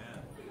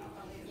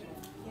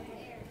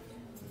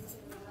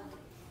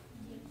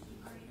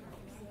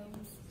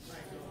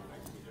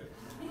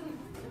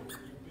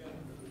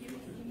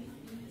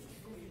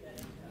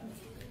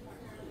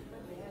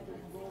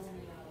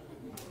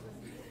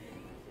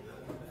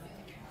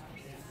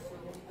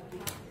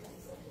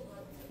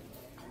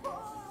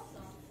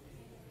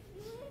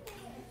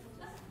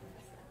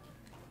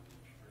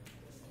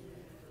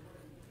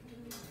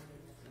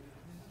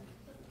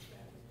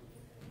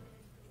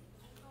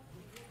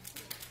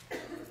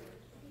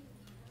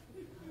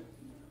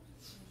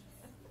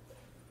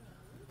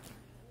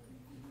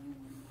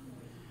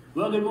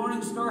 Well, good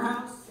morning,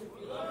 Storehouse.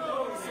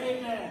 Say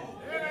amen.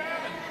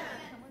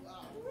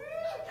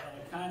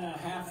 Kind of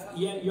half,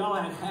 yeah, y'all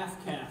had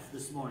half calf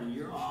this morning.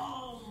 You're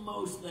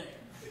almost there.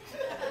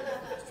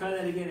 Let's try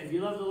that again. If you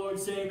love the Lord,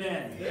 say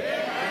amen. Give the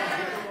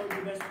Lord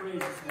your best praise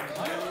this morning.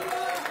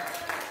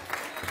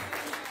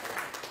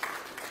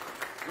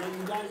 Well,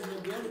 you guys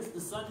look good. It's the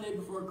Sunday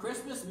before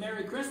Christmas.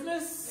 Merry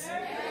Christmas.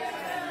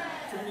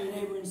 Turn to your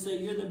neighbor and say,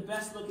 you're the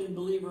best looking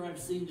believer I've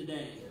seen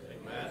today.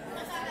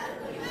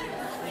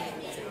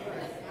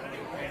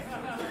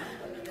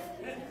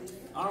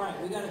 All right,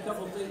 we got a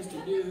couple things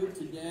to do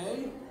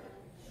today.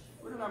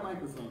 Where did our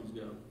microphones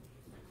go?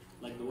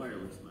 Like the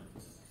wireless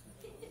mics.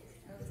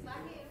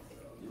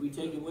 Did we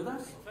take it with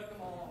us?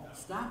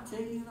 Stop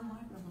taking the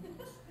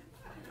microphones.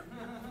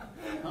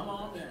 Come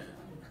on down.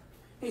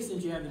 Hey,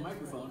 since you have the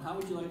microphone, how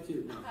would you like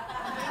to? No.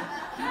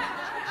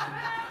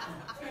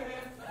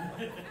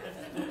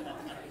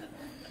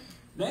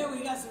 Man,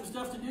 we got some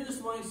stuff to do this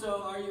morning,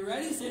 so are you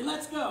ready? Say,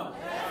 let's go.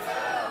 Let's go.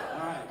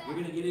 All right, we're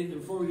going to get into,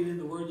 before we get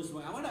into the Word this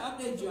morning, I want to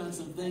update you on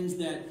some things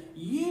that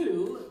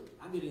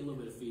I'm getting a little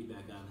bit of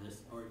feedback on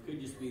this, or it could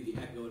just be the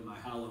echo in my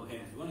hollow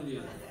head, one or the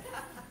other.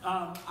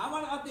 I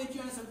want to update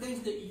you on some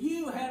things that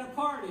you had a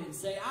part in.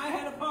 Say, I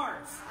had a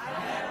part.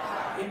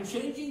 In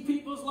changing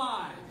people's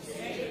lives.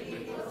 And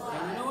you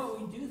know what?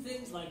 We do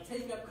things like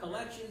take up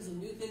collections and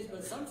do things,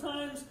 but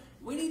sometimes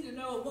we need to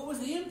know what was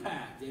the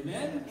impact.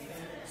 Amen?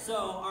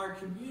 So our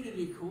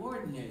community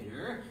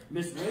coordinator,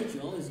 Miss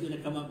Rachel, is going to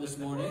come up this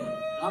morning,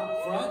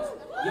 up front,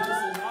 give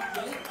us an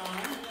update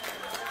on.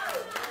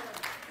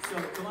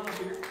 So come on up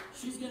here.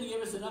 She's going to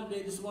give us an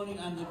update this morning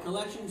on the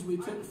collections we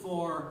took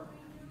for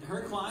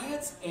her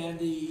clients and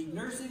the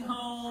nursing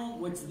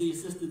home, which is the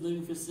assisted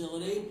living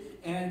facility,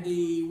 and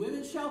the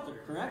women's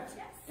shelter, correct?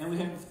 Yes. And we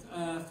have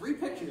 3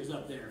 pictures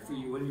up there for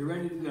you when you're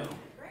ready to go.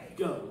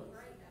 Go.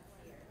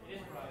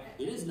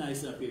 It is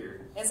nice up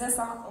here. Is this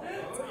on?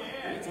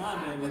 It's on,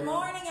 baby. Good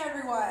morning,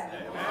 everyone.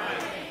 Good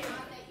morning.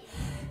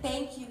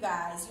 Thank you,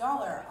 guys.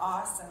 Y'all are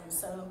awesome.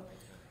 So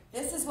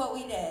this is what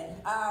we did.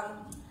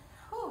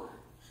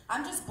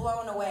 I'm just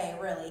blown away,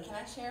 really. Can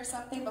I share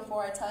something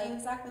before I tell you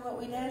exactly what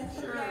we did?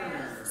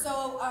 Sure.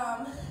 So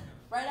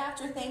right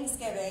after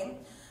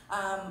Thanksgiving,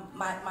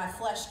 my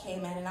flesh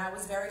came in, and I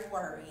was very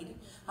worried.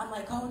 I'm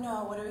like, oh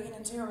no, what are we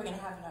going to do? Are we going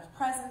to have enough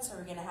presents? Are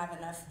we going to have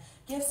enough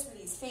gifts for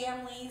these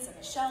families and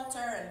the shelter?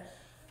 And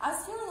I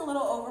was feeling a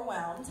little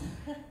overwhelmed.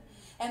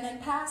 And then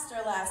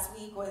Pastor last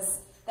week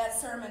was that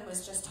sermon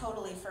was just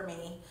totally for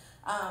me.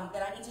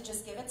 That I need to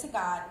just give it to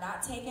God,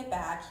 not take it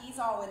back. He's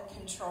all in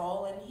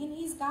control, and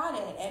He's got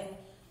it. And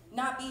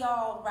not be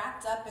all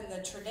wrapped up in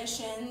the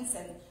traditions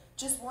and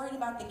just worried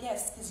about the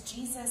gifts, because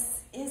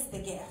Jesus is the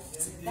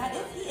gift. That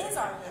is, He is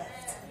our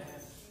gift.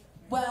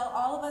 Well,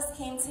 all of us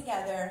came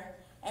together,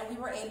 and we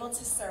were able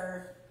to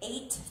serve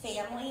 8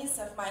 families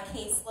of my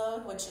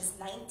caseload, which is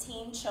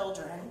 19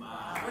 children,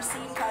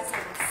 receive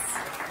presents.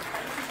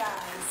 Thank you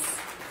guys.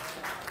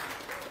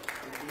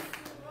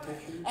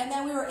 And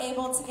then we were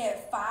able to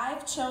get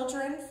 5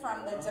 children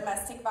from the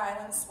domestic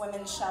violence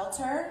women's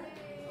shelter.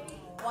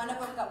 One of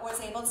them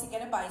was able to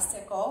get a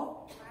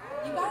bicycle.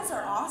 You guys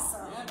are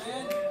awesome.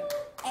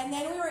 And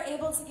then we were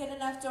able to get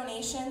enough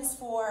donations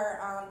for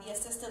the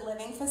assisted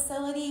living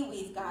facility.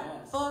 We've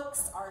got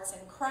books, arts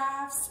and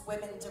crafts,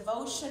 women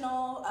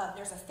devotional.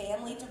 There's a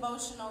family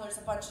devotional. There's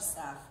a bunch of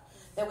stuff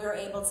that we were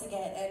able to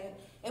get. And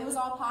it was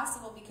all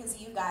possible because of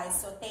you guys.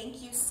 So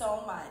thank you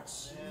so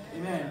much.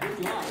 Amen.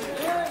 Good job.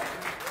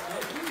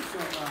 Thank you so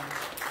much.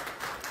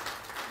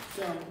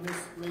 So, Miss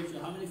Rachel,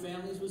 how many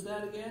families was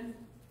that again?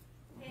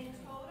 In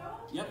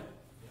total? Yep.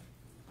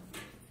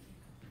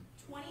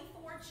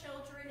 24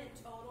 children in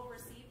total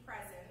received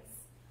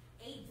presents,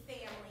 8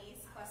 families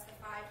plus the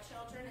 5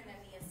 children, and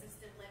then the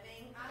assisted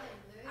living.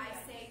 I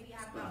say we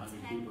have about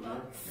 10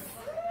 books.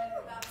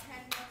 About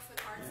 10 books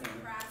with arts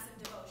and crafts and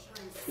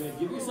devotionals. Good.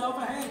 Give yourself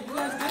a hand. You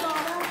guys did all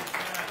that.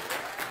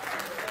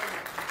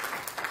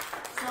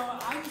 So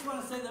I just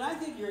want to say that I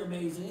think you're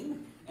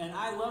amazing, and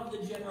I love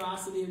the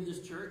generosity of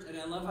this church, and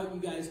I love how you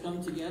guys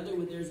come together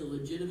when there's a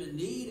legitimate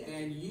need,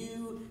 and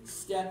you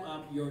step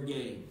up your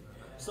game.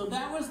 So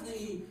that was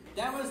the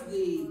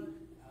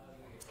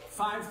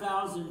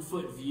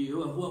 5,000-foot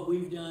view of what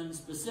we've done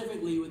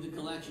specifically with the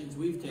collections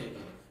we've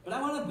taken. But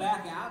I want to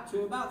back out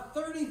to about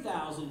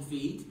 30,000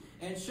 feet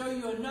and show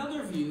you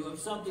another view of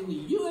something that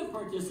you have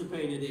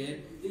participated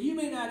in that you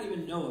may not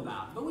even know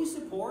about. But we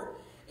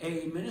support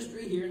a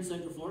ministry here in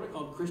Central Florida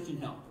called Christian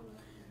Help.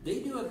 They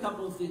do a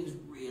couple of things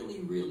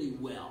really, really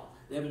well.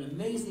 They have an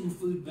amazing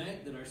food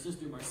bank that our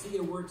sister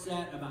Marcia works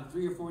at about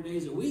 3 or 4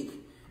 days a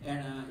week.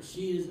 And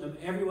she is,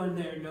 everyone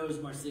there knows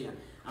Marcia.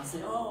 I'll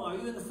say, oh, are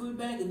you in the food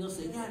bank? And they'll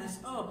say, yeah. And I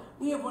say, oh,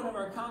 we have one of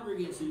our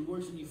congregants who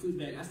works in the food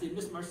bank. I say,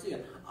 Miss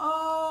Marcia.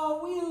 Oh,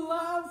 we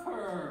love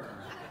her.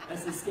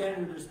 That's the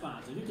standard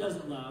response. And who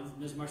doesn't love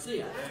Miss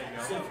Marcia?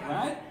 So,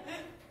 right?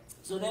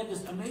 So they have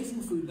this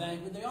amazing food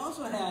bank, but they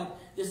also have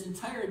this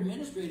entire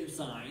administrative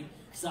side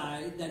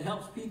that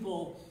helps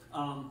people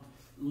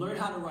learn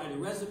how to write a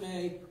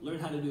resume, learn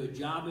how to do a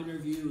job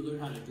interview, learn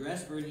how to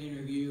dress for an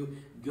interview,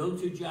 go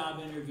to job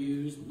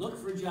interviews, look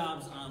for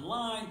jobs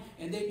online,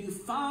 and they do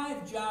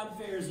 5 job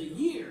fairs a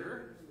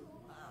year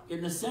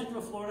in the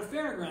Central Florida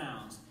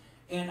Fairgrounds.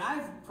 And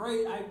I'm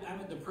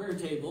at the prayer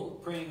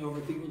table praying over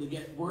people to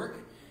get work,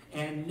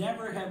 and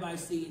never have I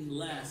seen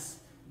less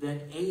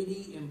than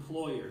 80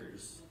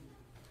 employers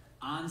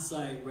on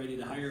site ready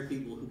to hire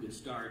people who could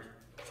start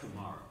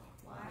tomorrow.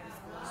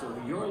 So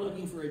if you're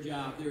looking for a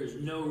job, there is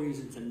no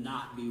reason to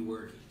not be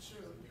working.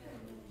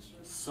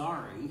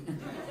 Sorry.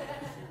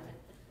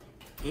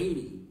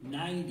 80,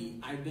 90.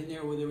 I've been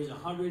there where there was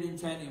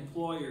 110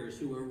 employers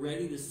who were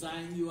ready to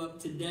sign you up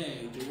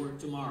today to work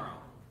tomorrow.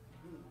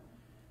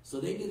 So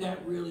they do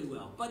that really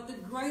well. But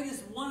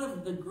one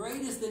of the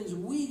greatest things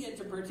we get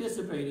to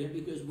participate in,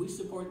 because we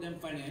support them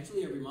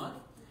financially every month,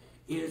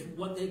 is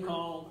what they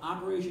call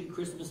Operation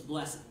Christmas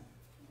Blessing.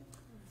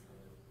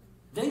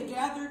 They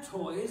gather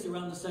toys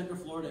around the Central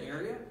Florida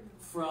area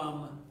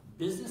from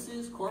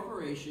businesses,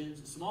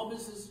 corporations, small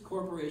business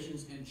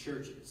corporations, and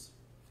churches.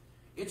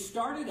 It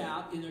started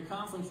out in their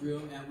conference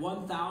room at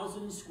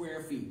 1,000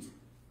 square feet.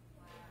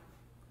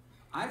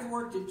 I've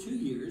worked it 2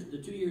 years. The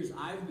 2 years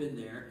I've been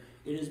there,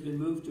 it has been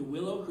moved to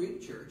Willow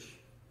Creek Church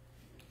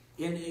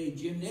in a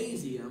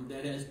gymnasium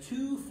that has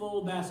 2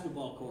 full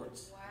basketball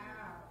courts. Wow.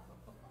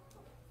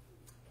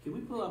 Can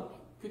we pull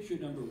up picture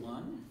number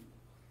 1?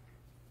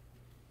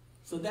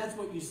 So that's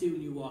what you see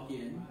when you walk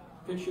in.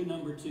 Picture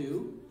number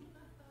 2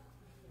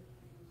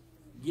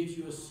 gives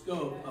you a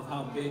scope of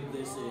how big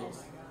this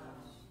is.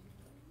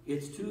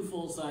 It's 2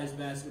 full-size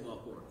basketball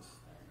courts.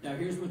 Now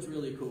here's what's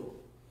really cool.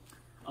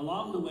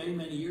 Along the way,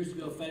 many years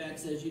ago, FedEx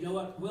says, you know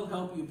what, we'll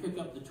help you pick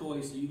up the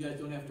toys so you guys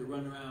don't have to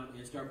run around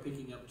and start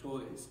picking up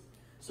toys.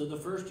 So the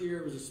first year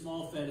it was a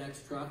small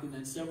FedEx truck, and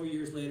then several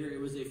years later it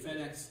was a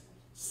FedEx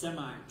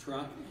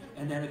semi-truck,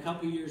 and then a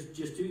couple years,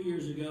 just 2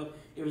 years ago,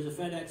 it was a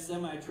FedEx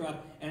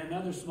semi-truck and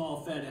another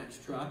small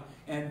FedEx truck,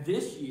 and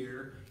this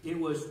year it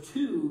was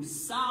 2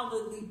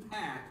 solidly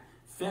packed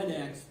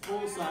FedEx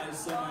full-size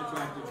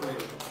semi-tractor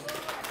trailers.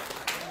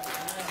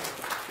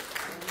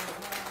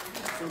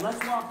 So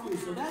let's walk through.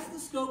 So that's the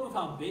scope of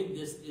how big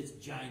this is.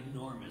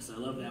 Ginormous. I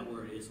love that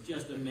word. It's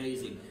just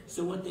amazing.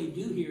 So what they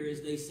do here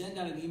is they send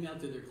out an email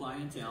to their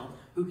clientele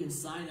who can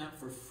sign up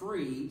for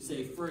free,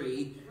 say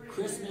free,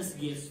 Christmas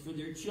gifts for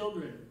their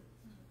children.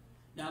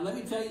 Now let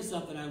me tell you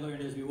something I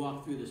learned as we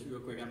walk through this real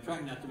quick. I'm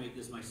trying not to make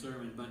this my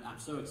sermon, but I'm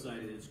so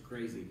excited. It's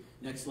crazy.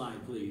 Next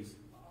slide, please.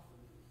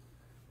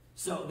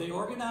 So they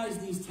organize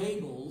these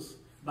tables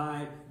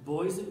by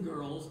boys and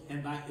girls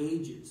and by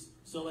ages.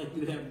 So like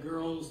you'd have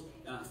girls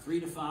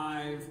 3 to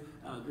 5,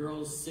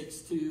 girls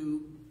 6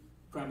 to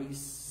probably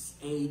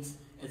 8,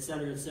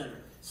 etc., etc.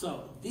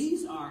 So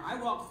these are,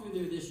 I walked through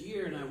there this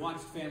year and I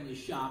watched families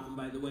shop. And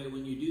by the way,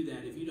 when you do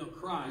that, if you don't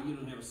cry, you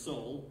don't have a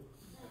soul.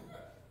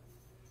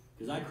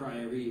 Because I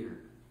cry every year.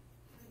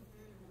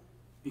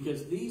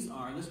 Because these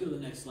are, let's go to the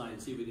next slide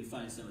and see if we can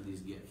find some of these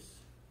gifts.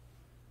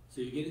 So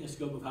you're getting a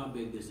scope of how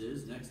big this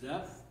is. Next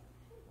up,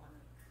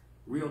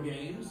 real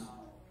games.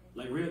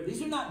 Like real,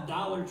 these are not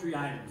Dollar Tree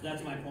items,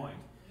 that's my point.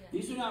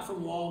 These are not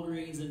from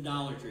Walgreens and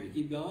Dollar Tree.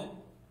 Keep going.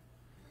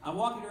 I'm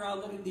walking around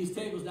looking at these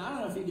tables. Now, I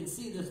don't know if you can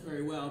see this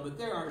very well, but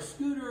there are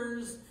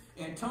scooters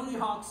and Tony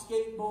Hawk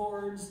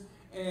skateboards,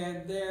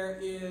 and there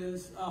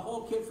is a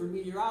whole kit for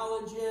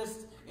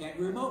meteorologists and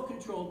remote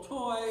control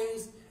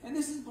toys. And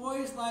this is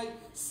boys like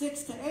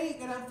 6 to 8,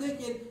 and I'm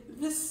thinking,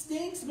 this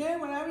stinks, man.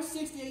 When I was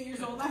 6 to 8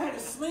 years old, I had a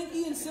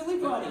Slinky and Silly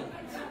Putty.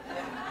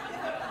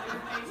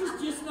 This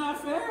is just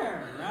not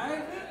fair,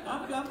 right?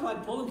 I'm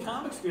like pulling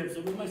comic strips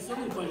with my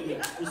Silly Putty.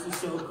 This is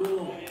so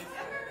cool.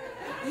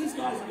 These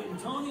guys are getting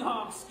Tony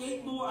Hawk,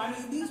 skateboard. I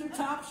mean, these are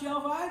top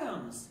shelf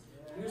items.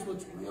 Here's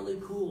what's really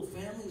cool.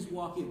 Families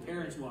walk in,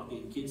 parents walk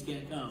in, kids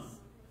can't come.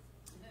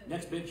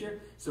 Next picture.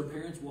 So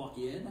parents walk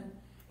in,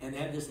 and they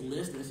have this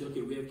list, and they say,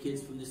 okay, we have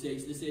kids from this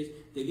age to this age.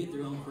 They get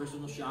their own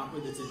personal shopper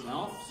that's an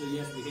elf, so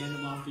yes, we hand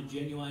them off to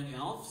genuine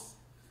elves.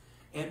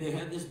 And they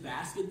have this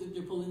basket that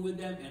they're pulling with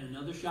them, and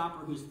another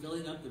shopper who's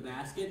filling up the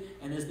basket.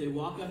 And as they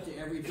walk up to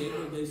every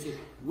table, they say,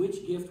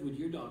 which gift would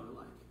your daughter like?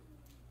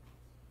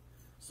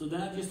 So they're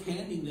not just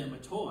handing them a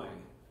toy.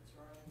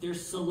 They're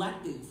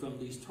selecting from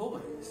these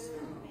toys.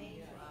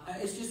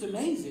 It's just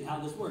amazing how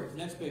this works.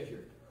 Next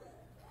picture.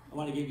 I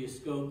want to give you a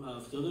scope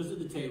of, so those are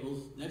the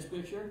tables. Next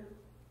picture.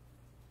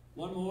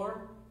 One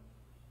more.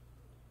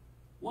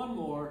 One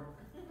more.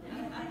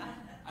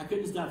 I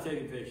couldn't stop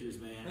taking pictures,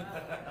 man.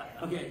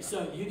 Okay,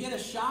 so you get a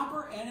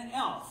shopper and an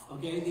elf.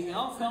 Okay, the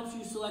elf helps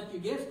you select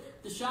your gifts.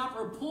 The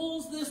shopper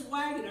pulls this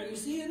wagon. Are you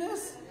seeing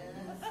this?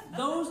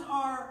 Those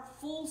are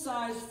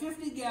full-size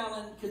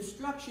 50-gallon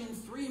construction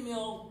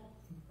 3-mil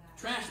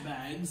trash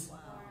bags.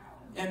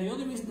 And the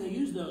only reason they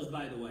use those,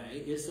 by the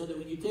way, is so that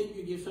when you take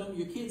your gifts home,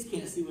 your kids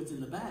can't see what's in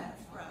the bag.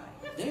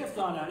 They have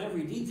thought out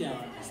every detail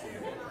on this thing.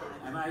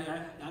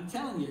 I'm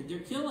telling you, they're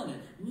killing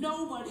it.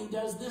 Nobody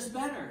does this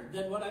better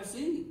than what I've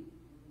seen.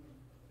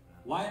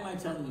 Why am I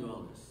telling you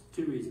all this?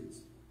 2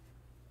 reasons.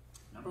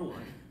 Number 1,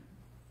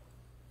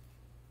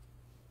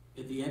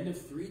 at the end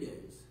of 3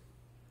 days,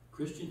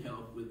 Christian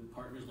Help, with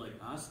partners like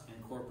us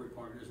and corporate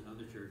partners and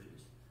other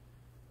churches,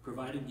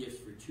 provided gifts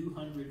for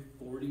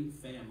 240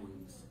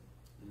 families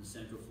in the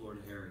Central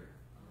Florida area.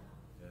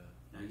 Yeah.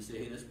 Now you say,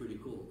 hey, that's pretty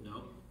cool.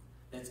 No,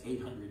 that's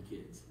 800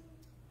 kids.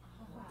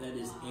 That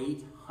is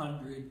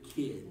 800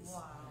 kids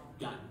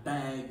got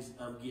bags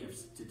of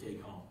gifts to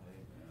take home.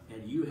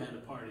 And you had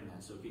a part in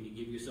that. So can you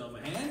give yourself a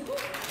hand?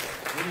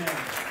 Amen.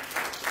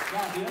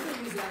 Now, the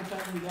other reason I'm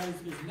telling you guys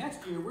is because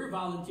next year we're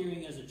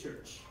volunteering as a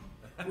church.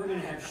 We're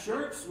going to have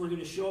shirts. We're going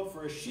to show up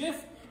for a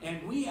shift.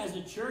 And we as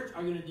a church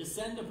are going to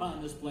descend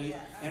upon this place.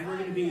 And we're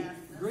going to be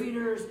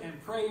greeters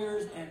and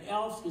prayers and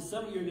elves, because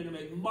some of you are going to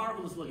make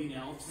marvelous looking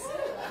elves.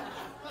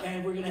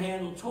 And we're going to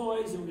handle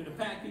toys, and we're going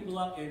to pack people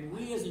up. And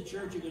we as a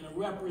church are going to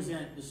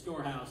represent the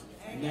storehouse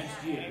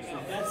next year. So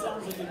if that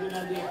sounds like a good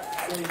idea,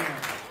 say amen.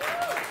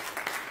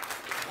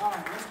 All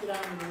right, let's get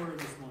on to the Word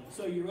this morning.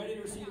 So you ready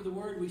to receive the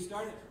Word? We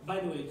started. By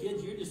the way,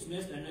 kids, you're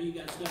dismissed. I know you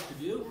got stuff to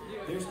do.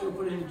 They're still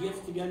putting the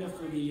gifts together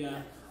for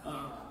the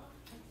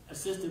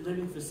assisted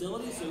living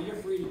facility, so you're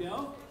free to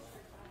go.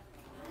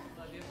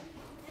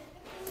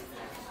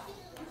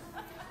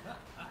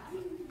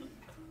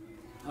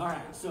 All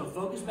right, so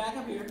focus back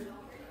up here.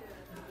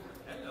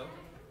 Hello.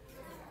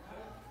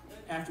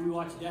 After we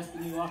watch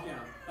Destiny walk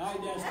out. Bye,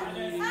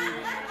 Destiny.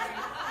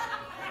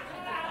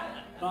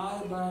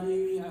 Bye,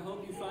 buddy. I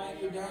hope you find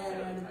your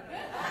dad.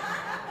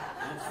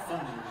 That's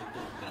funny right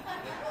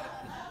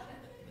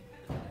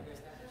there.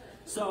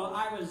 So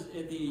I was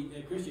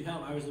at Christian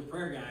Help. I was the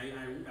prayer guy.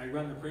 I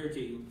run the prayer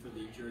team for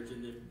the church,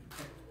 and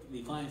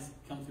the clients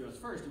come through us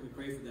first, and we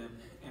pray for them.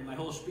 And my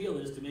whole spiel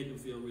is to make them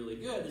feel really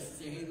good. Is to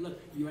say, hey,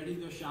 look, you ready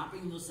to go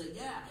shopping? And they'll say,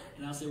 yeah.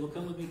 And I'll say, well,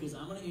 come with me, because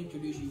I'm going to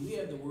introduce you. We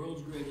have the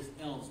world's greatest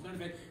elves. As a matter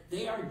of fact,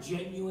 they are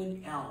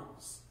genuine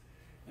elves.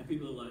 And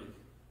people are like,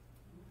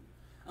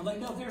 I'm like,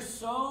 no, they're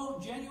so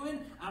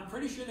genuine, I'm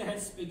pretty sure they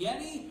had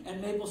spaghetti and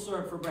maple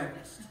syrup for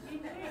breakfast.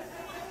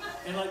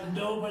 And like,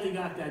 nobody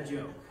got that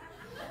joke.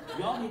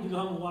 Y'all need to go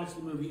home and watch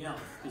the movie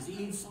Elf, because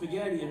he eats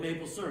spaghetti and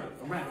maple syrup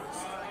for breakfast.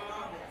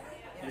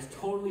 And it's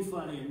totally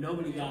funny, and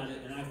nobody got it,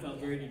 and I felt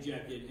very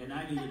dejected, and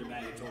I needed a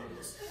bag of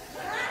toys.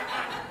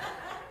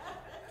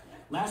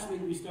 Last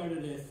week we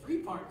started a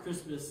 3-part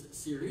Christmas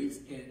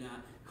series, and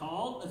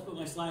called, let's put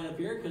my slide up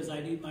here because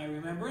I need my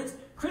remembrance,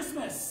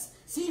 Christmas.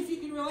 See if you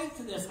can relate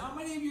to this. How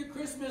many of your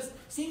Christmas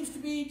seems to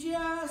be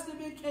just a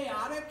bit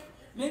chaotic?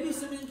 Maybe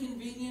some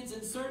inconvenience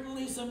and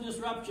certainly some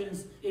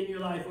disruptions in your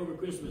life over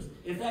Christmas.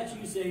 If that's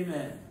you, say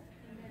amen.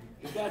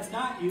 If that's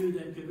not you,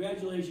 then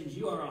congratulations,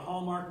 you are a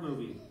Hallmark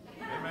movie.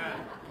 Amen.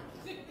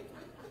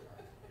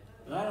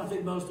 But I don't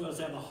think most of us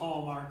have a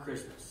Hallmark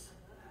Christmas.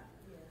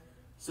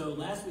 So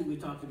last week we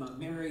talked about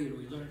Mary and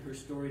we learned her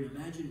story. And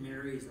imagine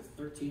Mary is a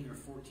 13 or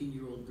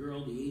 14-year-old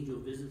girl. The angel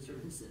visits her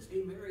and says,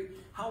 "Hey Mary,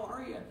 how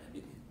are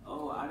you?"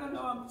 "Oh, I don't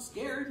know, I'm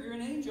scared. You're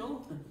an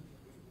angel."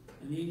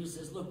 And the angel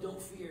says, "Look,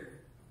 don't fear.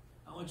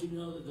 I want you to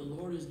know that the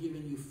Lord has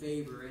given you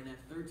favor. And at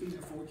 13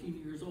 or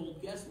 14 years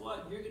old, guess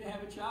what? You're going to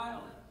have a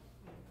child."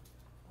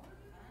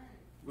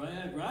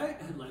 Right?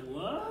 I'm like,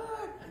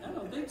 what? I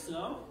don't think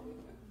so.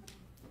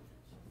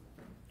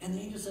 And the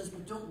angel says,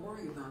 "But don't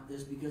worry about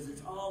this because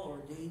it's all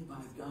ordained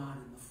by God,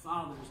 and the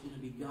Father is going to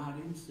be God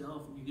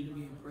himself, and you're going to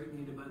be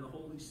impregnated by the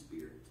Holy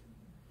Spirit."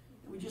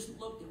 And we just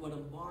looked at what a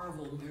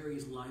marvel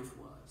Mary's life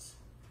was.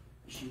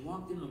 She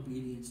walked in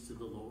obedience to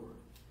the Lord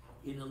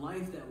in a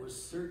life that was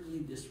certainly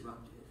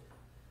disrupted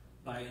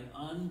by an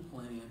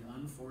unplanned,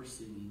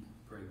 unforeseen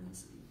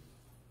pregnancy.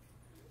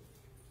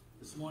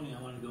 This morning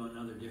I want to go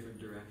another different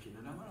direction,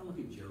 and I want to look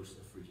at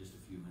Joseph for just a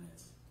few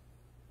minutes.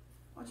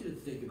 I want you to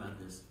think about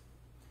this.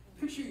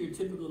 Picture your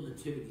typical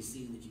nativity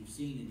scene that you've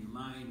seen in your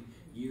mind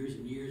years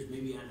and years,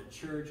 maybe at a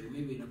church or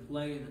maybe in a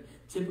play, and the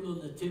typical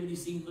nativity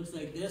scene looks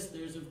like this.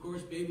 There's, of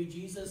course, baby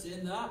Jesus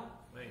in the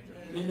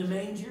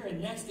manger,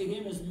 and next to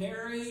him is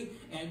Mary,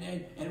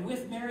 and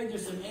with Mary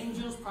there's some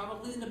angels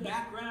probably in the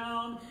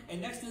background, and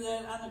next to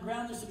that on the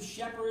ground there's some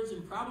shepherds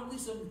and probably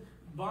some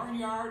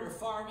barnyard or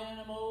farm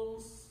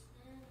animals.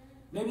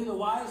 Maybe the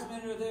wise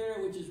men are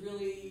there, which is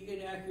really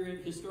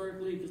inaccurate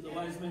historically because the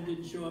wise men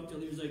didn't show up till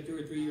he was like 2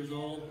 or 3 years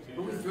old.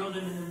 But we throw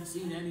them in the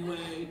scene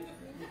anyway.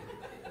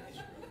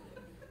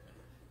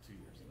 2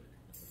 years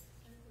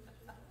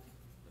later.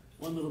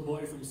 One little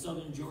boy from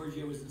southern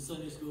Georgia was in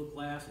Sunday school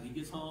class, and he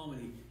gets home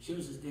and he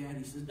shows his dad.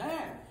 He says,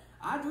 "Dad,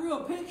 I drew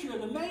a picture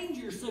of the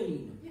manger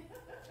scene."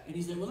 And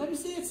he said, "Well, let me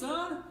see it,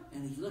 son."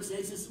 And he looks at it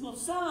and says, "Well,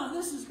 son,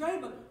 this is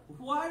great, but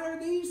why are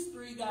these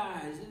 3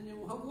 guys? And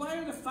why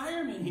are the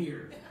firemen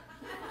here?"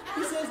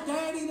 He says,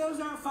 "Daddy,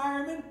 those aren't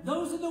firemen.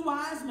 Those are the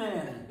wise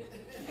men."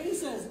 And he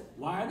says,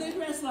 "Why are they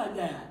dressed like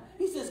that?"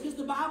 He says, "Because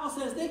the Bible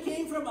says they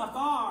came from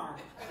afar."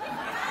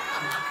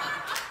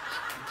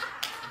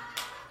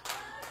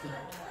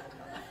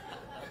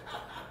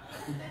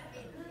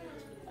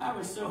 I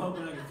was so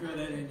hoping I could throw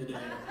that in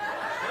today.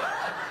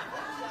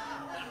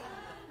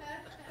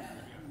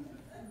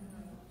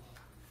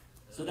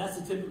 So that's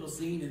the typical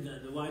scene,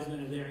 and the wise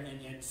men are there,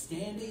 and yet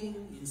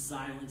standing in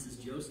silence is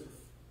Joseph.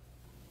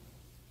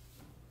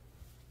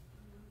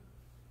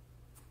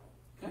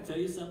 Can I tell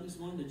you something this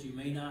morning that you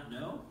may not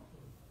know?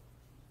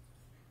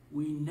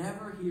 We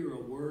never hear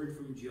a word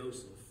from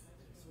Joseph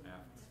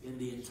in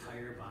the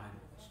entire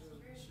Bible.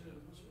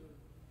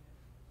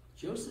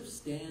 Joseph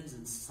stands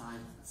in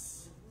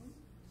silence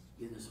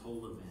in this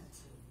whole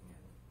event.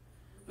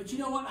 But you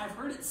know what? I've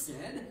heard it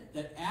said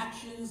that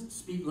actions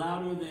speak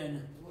louder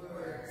than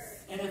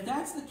words. And if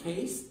that's the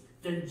case,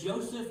 then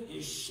Joseph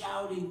is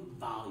shouting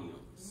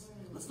volumes.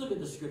 Let's look at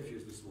the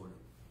scriptures this morning.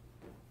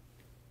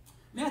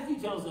 Matthew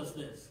tells us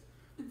this.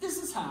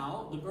 This is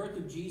how the birth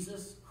of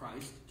Jesus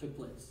Christ took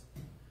place.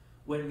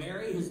 When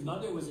Mary, his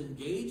mother, was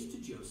engaged to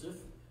Joseph,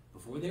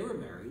 before they were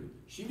married,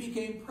 she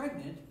became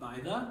pregnant by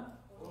the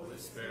Holy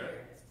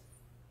Spirit.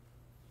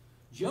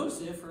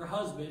 Joseph, her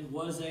husband,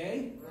 was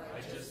a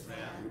Righteous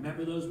man.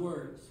 Remember those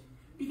words.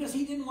 Because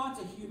he didn't want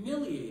to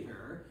humiliate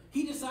her,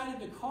 he decided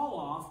to call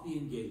off the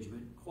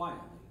engagement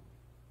quietly.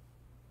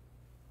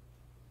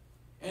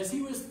 As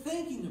he was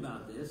thinking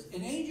about this,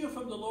 an angel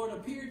from the Lord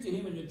appeared to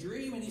him in a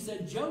dream, and he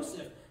said,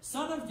 "Joseph,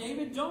 son of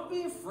David, don't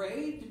be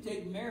afraid to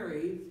take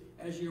Mary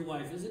as your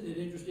wife." Isn't it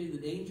interesting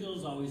that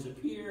angels always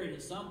appear, and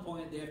at some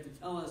point they have to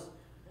tell us,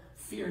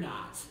 "Fear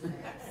not."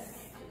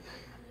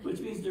 Which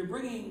means they're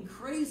bringing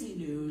crazy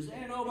news,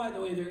 and oh, by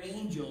the way, they're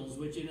angels,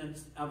 which in and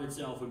of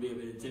itself would be a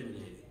bit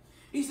intimidating.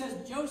 He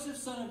says, "Joseph,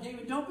 son of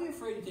David, don't be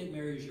afraid to take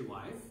Mary as your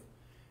wife,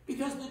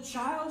 because the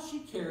child she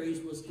carries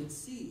was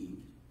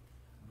conceived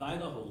by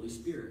the Holy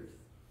Spirit.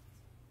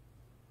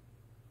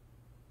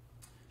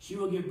 She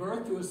will give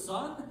birth to a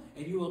son,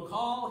 and you will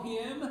call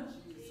him,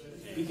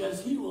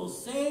 because he will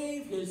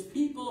save his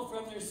people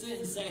from their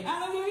sins." Say,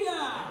 hallelujah!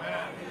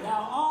 Amen.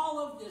 Now all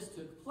of this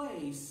took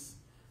place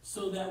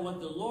so that what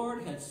the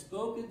Lord had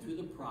spoken through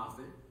the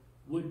prophet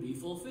would be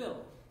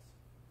fulfilled.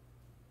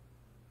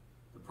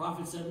 The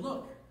prophet said,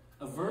 "Look,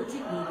 a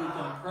virgin will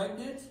become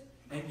pregnant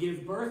and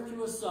give birth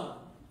to a son,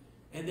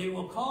 and they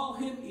will call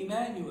him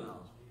Emmanuel."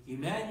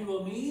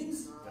 Emmanuel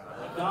means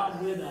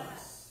God with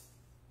us.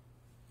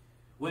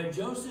 When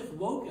Joseph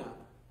woke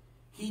up,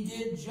 he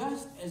did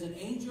just as an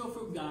angel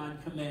from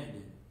God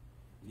commanded.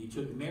 And he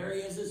took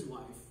Mary as his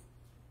wife.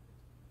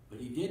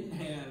 But he didn't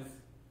have,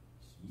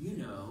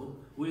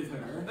 with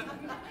her.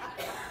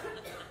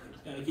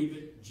 Got to keep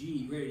it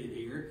G-rated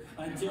here.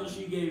 Until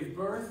she gave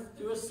birth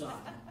to a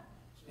son.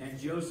 And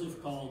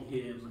Joseph called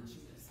him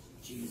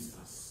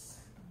Jesus.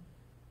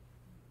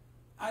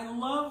 I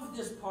love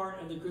this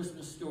part of the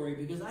Christmas story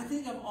because I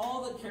think of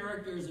all the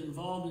characters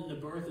involved in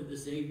the birth of the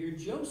Savior,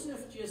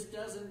 Joseph just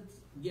doesn't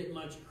get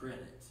much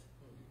credit.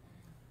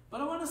 But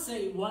I want to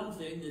say one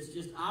thing that's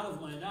just not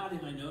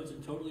in my notes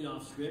and totally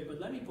off script, but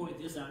let me point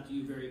this out to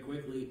you very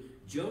quickly.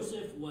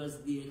 Joseph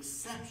was the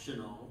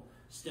exceptional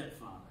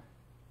stepfather.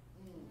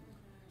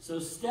 So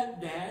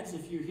stepdads,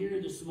 if you're here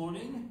this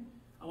morning,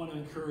 I want to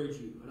encourage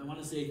you, and I want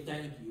to say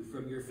thank you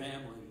from your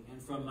family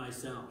and from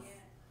myself.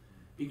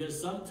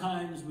 Because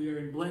sometimes we are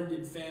in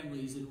blended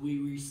families and we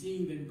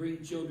receive and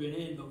bring children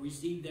in, but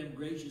receive them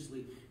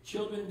graciously.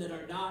 Children that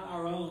are not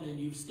our own, and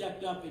you've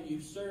stepped up and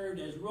you've served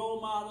as role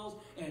models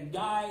and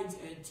guides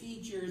and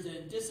teachers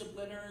and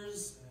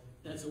discipliners.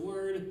 That's a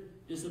word.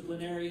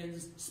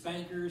 Disciplinarians,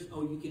 spankers.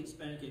 Oh, you can't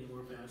spank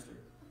anymore, Pastor.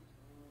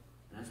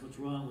 That's what's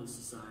wrong with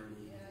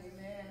society.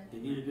 They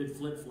need a good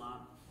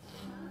flip-flop.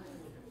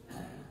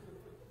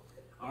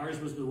 Ours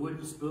was the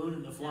wooden spoon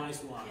and the fly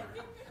swatter.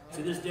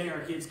 To this day,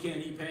 our kids can't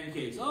eat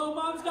pancakes. Oh,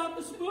 Mom's got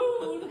the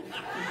spoon.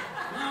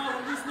 No,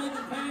 we're just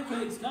making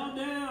pancakes. Calm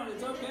down.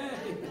 It's okay.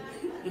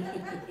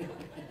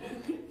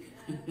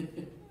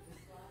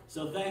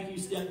 So thank you,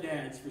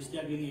 stepdads, for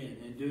stepping in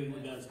and doing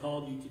what God's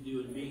called you to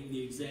do and being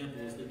the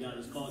examples that God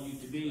has called you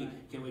to be.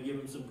 Can we give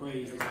him some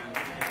praise?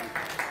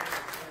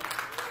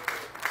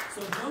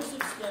 So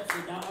Joseph steps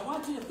in. Now, I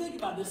want you to think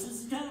about this.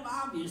 This is kind of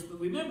obvious, but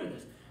remember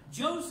this.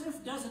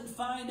 Joseph doesn't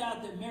find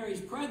out that Mary's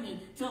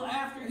pregnant till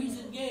after he's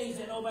engaged,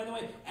 and oh, by the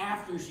way,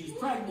 after she's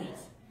pregnant.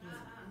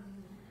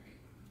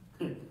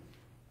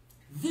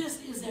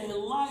 This is a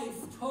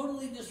life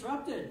totally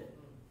disrupted.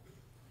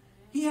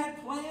 He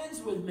had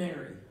plans with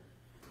Mary.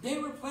 They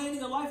were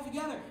planning a life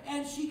together,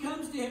 and she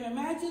comes to him.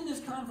 Imagine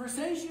this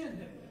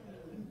conversation.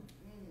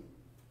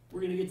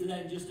 We're going to get to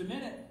that in just a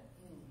minute.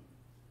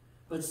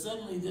 But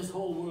suddenly this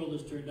whole world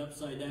is turned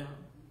upside down.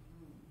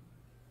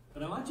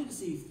 But I want you to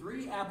see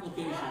 3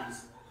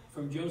 applications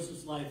from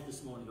Joseph's life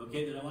this morning,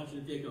 okay, that I want you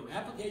to take home.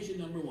 Application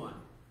number 1.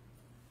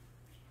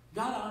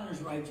 God honors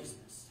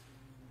righteousness.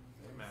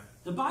 Amen.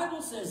 The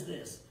Bible says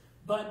this,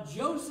 but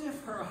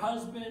Joseph, her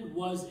husband,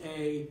 was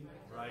a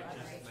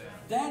Righteous man.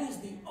 That is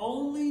the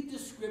only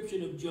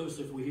description of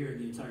Joseph we hear in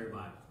the entire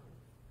Bible.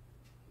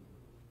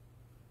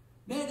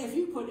 Man, if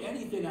you put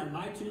anything on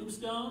my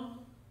tombstone,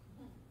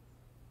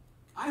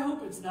 I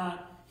hope it's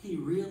not, he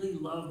really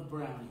loved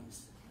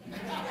brownies.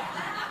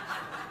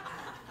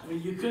 I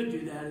mean, you could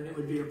do that and it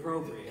would be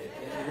appropriate.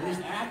 It is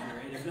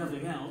accurate, if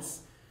nothing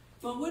else.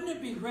 But wouldn't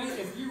it be great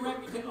if you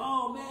reputation,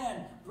 oh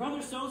man,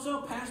 brother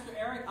so-and-so, Pastor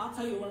Eric, I'll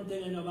tell you one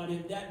thing I know about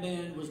him. That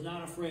man was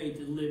not afraid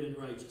to live in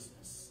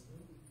righteousness.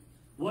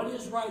 What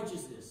is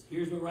righteousness?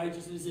 Here's what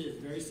righteousness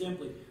is, very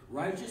simply.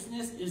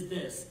 Righteousness is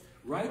this.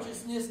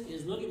 Righteousness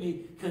is, look at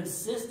me,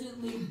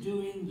 consistently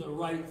doing the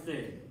right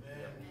thing.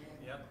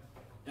 Yep.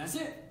 That's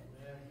it.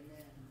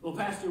 Well,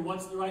 Pastor,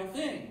 what's the right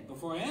thing?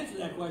 Before I answer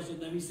that question,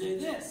 let me say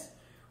this.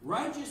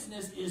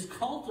 Righteousness is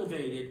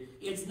cultivated.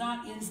 It's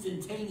not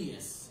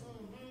instantaneous.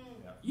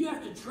 You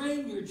have to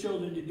train your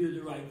children to do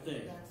the right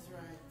thing. That's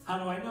right. How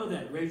do I know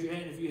that? Raise your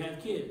hand if you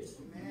have kids.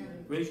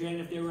 Amen. Raise your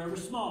hand if they were ever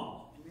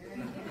small.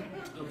 Amen.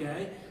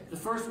 Okay? The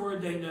first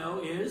word they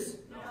know is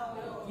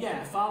no.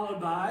 Yeah,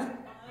 followed by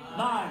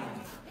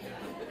mind.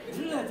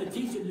 You don't have to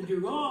teach them to do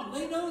wrong.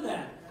 They know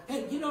that.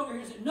 Hey, get over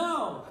here and say,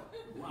 no.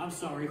 Well, I'm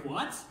sorry,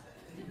 what?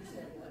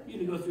 You're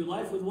going to go through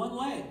life with one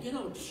leg. Get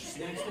over,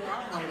 snatch their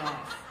arm right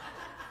off.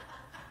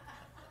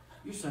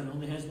 Your son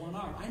only has one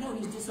arm. I know,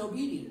 he's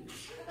disobedient.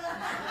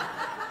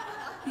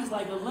 He's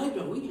like a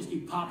Lego. We just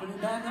keep popping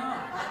it back on.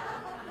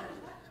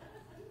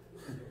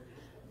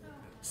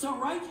 So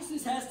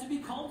righteousness has to be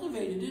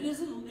cultivated. It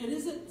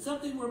isn't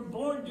something we're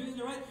born doing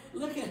the right.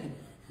 Look at it.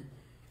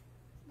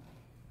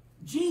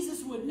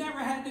 Jesus would never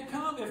have to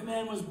come if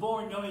man was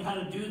born knowing how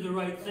to do the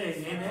right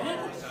thing.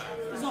 Amen?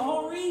 There's a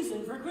whole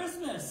reason for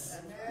Christmas.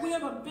 We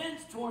have a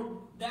bent toward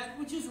that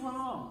which is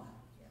wrong.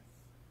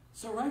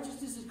 So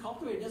righteousness is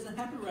cultivated. It doesn't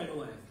happen right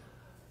away.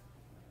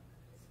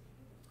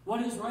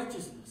 What is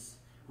righteousness?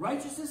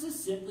 Righteousness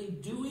is simply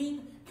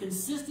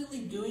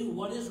consistently doing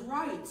what is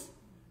right.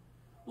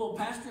 Well,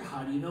 Pastor,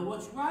 how do you know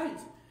what's right?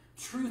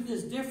 Truth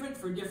is different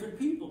for different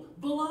people.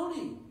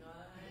 Baloney.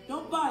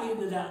 Don't buy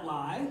into that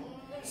lie.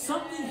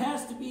 Something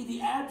has to be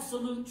the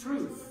absolute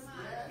truth.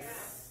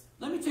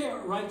 Let me tell you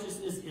what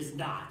righteousness is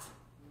not.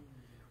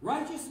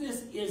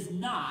 Righteousness is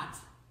not.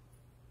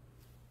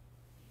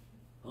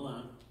 Hold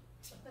on.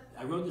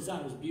 I wrote this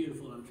out. It was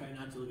beautiful. I'm trying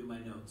not to look at my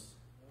notes.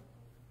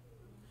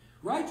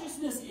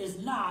 Righteousness is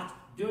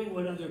not doing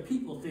what other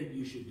people think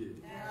you should do.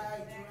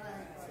 Right.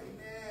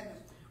 Amen.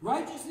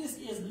 Righteousness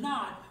is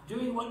not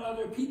doing what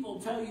other people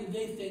tell you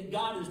they think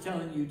God is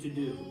telling you to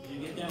do. Did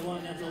you get that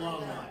one? That's a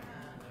long one.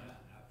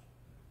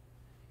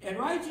 And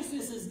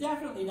righteousness is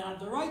definitely not,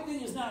 the right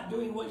thing is not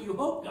doing what you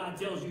hope God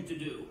tells you to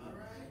do.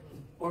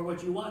 Or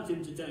what you want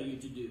him to tell you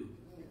to do.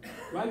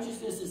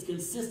 Righteousness is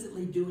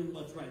consistently doing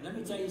what's right. Let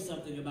me tell you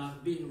something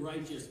about being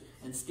righteous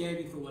and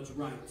standing for what's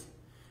right.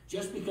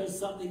 Just because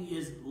something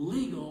is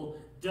legal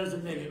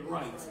doesn't make it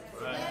right.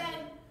 Right.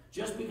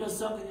 Just because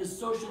something is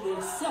socially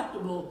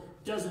acceptable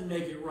doesn't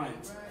make it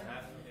right.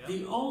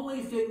 The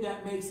only thing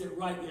that makes it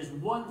right is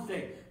one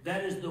thing.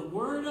 That is the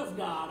Word of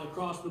God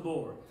across the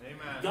board.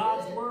 Amen.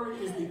 God's Word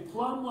is the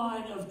plumb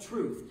line of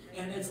truth.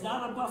 And it's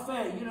not a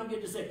buffet. You don't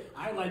get to say,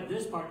 I like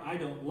this part, I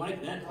don't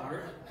like that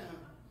part.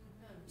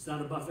 It's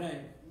not a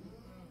buffet.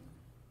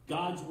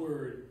 God's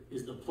Word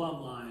is the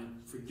plumb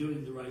line for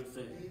doing the right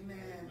thing.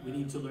 We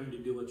need to learn to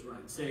do what's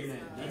right. Say amen.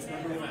 That's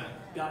number one.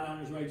 God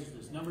honors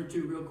righteousness. Number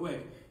two, real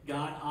quick.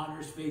 God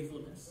honors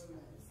faithfulness.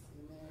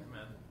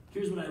 Amen.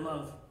 Here's what I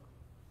love.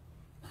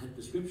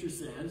 The scripture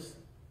says,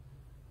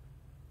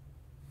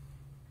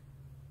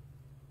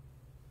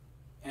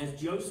 as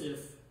Joseph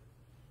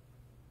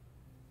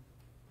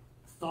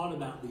thought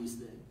about these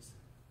things.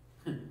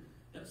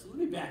 So let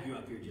me back you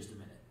up here just a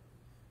minute.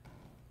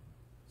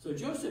 So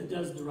Joseph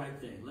does the right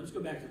thing. Let's go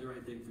back to the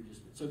right thing for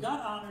just a minute. So God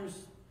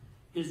honors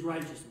his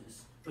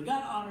righteousness, but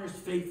God honors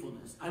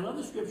faithfulness. I love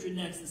the scripture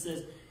next that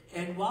says,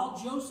 and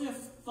while Joseph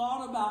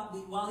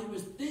while he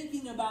was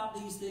thinking about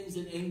these things,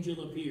 an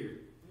angel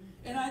appeared.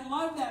 And I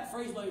love that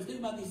phrase, while he was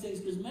thinking about these things,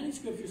 because many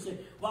scriptures say,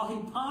 while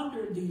he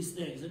pondered these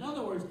things. In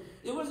other words,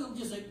 it wasn't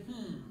just like,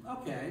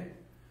 okay.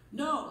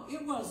 No,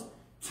 it was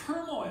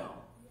turmoil.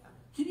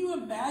 Can you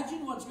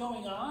imagine what's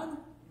going on?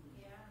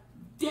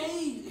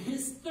 Dave,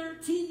 his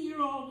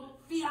 13-year-old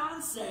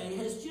fiance,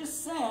 has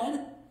just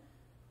said,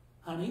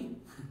 honey,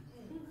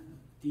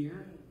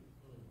 dear,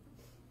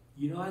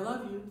 you know I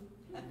love you.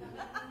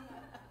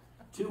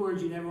 2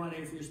 words you never want to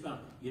hear from your spouse.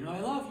 You know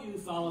I love you,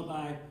 followed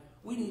by,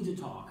 we need to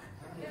talk.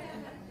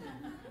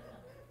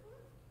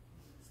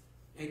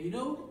 And you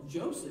know,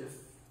 Joseph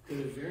could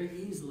have very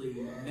easily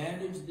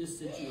managed this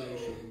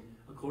situation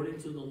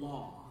according to the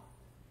law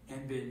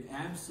and been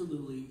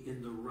absolutely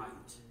in the right.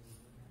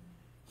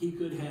 He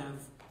could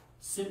have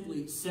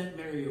simply sent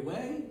Mary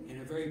away in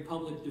a very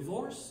public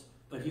divorce,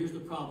 but here's the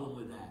problem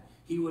with that.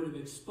 He would have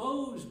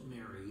exposed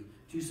Mary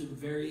to some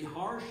very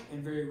harsh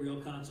and very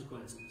real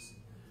consequences.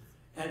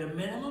 At a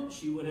minimum,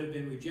 she would have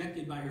been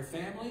rejected by her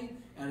family.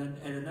 At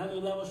another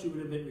level, she would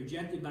have been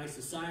rejected by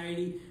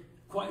society.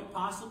 Quite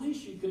possibly,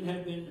 she could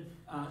have been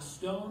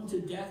stoned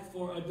to death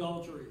for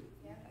adultery.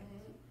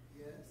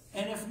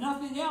 And if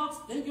nothing else,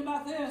 think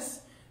about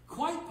this.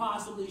 Quite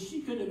possibly,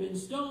 she could have been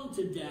stoned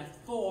to death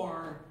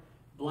for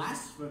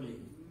blasphemy.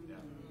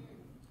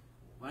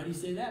 Why do you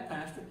say that,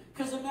 Pastor?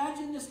 Because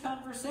imagine this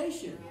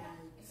conversation.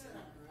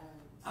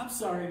 I'm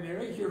sorry,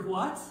 Mary, you're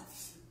what?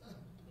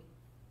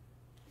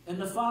 And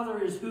the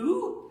father is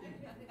who?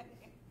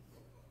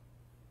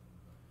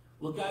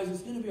 Well, guys,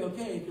 it's going to be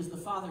okay because the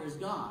Father is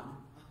God.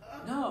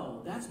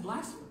 No, that's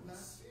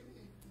blasphemous.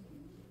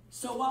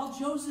 So while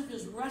Joseph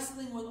is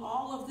wrestling with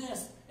all of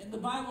this, in the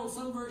Bible,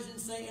 some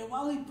versions say, and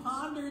while he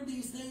pondered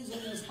these things in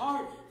his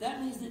heart,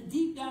 that means that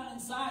deep down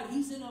inside,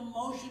 he's in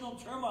emotional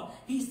turmoil.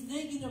 He's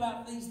thinking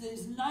about these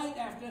things night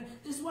after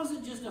night. This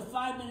wasn't just a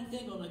 5-minute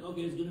thing going like,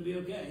 okay, it's going to be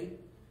okay.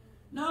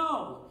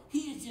 No,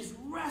 he is just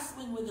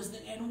wrestling with this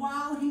thing. And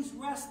while he's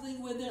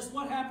wrestling with this,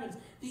 what happens?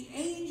 The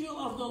angel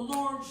of the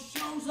Lord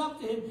shows up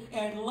to him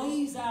and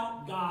lays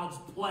out God's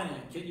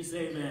plan. Can you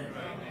say amen?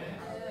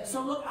 Amen.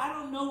 So look, I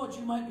don't know what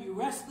you might be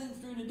wrestling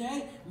through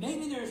today.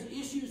 Maybe there's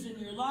issues in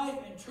your life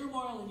and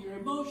turmoil in your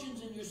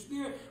emotions and your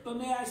spirit. But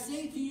may I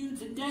say to you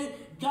today,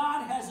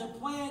 God has a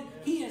plan.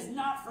 He has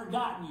not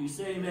forgotten you.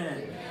 Say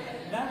amen.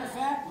 Amen. Matter of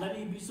fact, let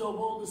me be so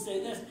bold to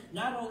say this.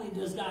 Not only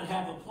does God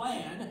have a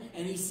plan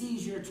and he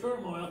sees your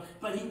turmoil,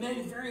 but he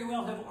may very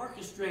well have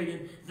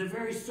orchestrated the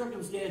very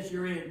circumstance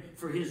you're in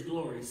for his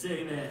glory. Say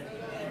amen.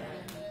 Amen.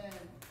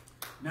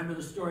 Remember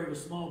the story of a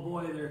small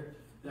boy there.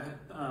 The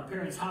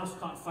parents' house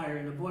caught fire,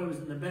 and the boy was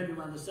in the bedroom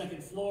on the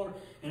 2nd floor.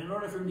 And in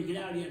order for him to get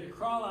out, he had to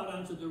crawl out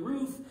onto the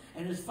roof.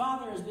 And his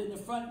father is in the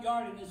front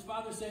yard, and his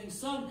father saying,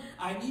 son,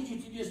 I need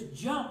you to just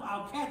jump.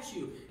 I'll catch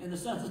you. And the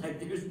son's like,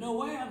 there's no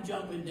way I'm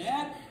jumping,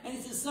 Dad. And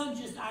he says, son,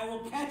 just, I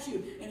will catch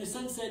you. And the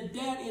son said,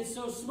 Dad, it's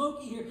so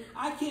smoky here,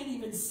 I can't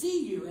even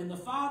see you. And the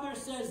father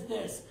says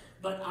this,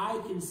 but I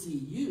can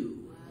see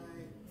you.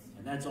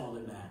 And that's all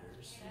that matters.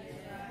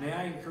 May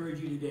I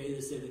encourage you today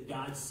to say that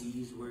God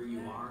sees where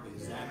you are,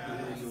 exactly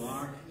where you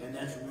are, and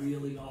that's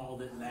really all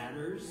that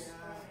matters.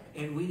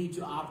 And we need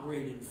to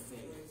operate in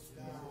faith.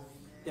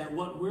 That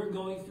what we're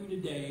going through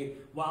today,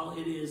 while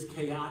it is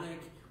chaotic,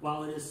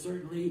 while it is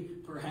certainly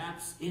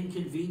perhaps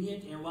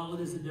inconvenient, and while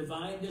it is a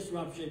divine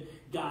disruption,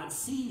 God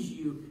sees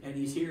you and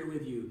he's here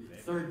with you.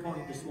 Third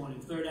point this morning,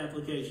 third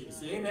application.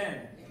 Say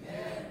amen.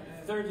 Amen.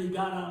 Thirdly,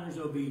 God honors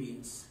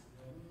obedience.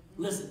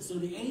 Listen, so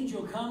the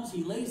angel comes,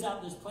 he lays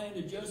out this plan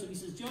to Joseph. He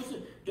says,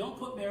 Joseph, don't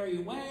put Mary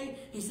away.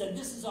 He said,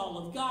 this is all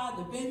of God.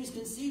 The baby's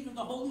conceived of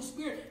the Holy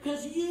Spirit.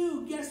 Because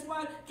you, guess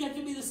what, get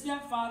to be the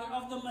stepfather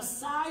of the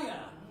Messiah.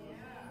 Yeah.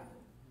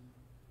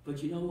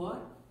 But you know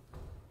what?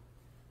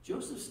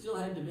 Joseph still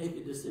had to make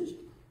a decision.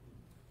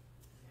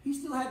 He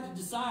still had to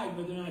decide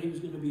whether or not he was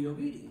going to be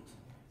obedient.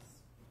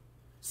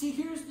 See,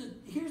 here's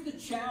the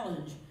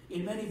challenge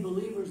in many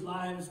believers'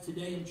 lives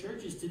today, in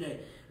churches today.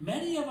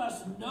 Many of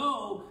us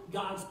know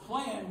God's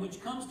plan,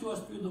 which comes to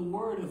us through the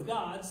Word of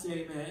God, say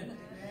amen,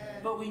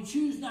 amen. But we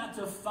choose not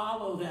to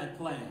follow that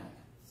plan.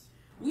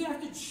 We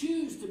have to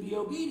choose to be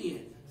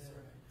obedient.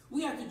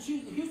 We have to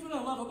choose. Here's what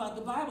I love about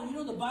the Bible. You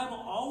know, the Bible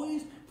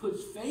always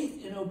puts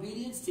faith and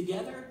obedience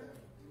together.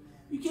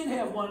 You can't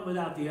have one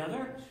without the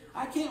other.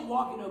 I can't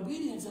walk in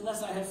obedience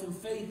unless I have some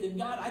faith in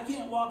God. I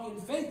can't walk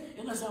in faith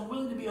unless I'm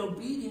willing to be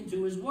obedient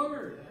to His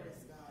Word.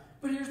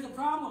 But here's the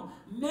problem.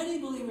 Many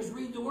believers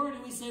read the Word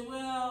and we say,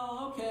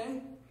 well,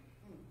 okay.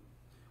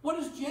 What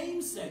does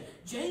James say?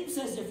 James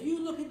says if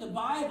you look at the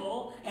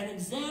Bible and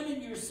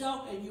examine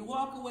yourself and you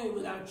walk away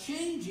without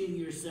changing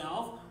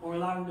yourself or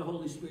allowing the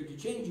Holy Spirit to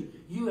change you,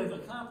 you have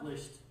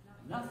accomplished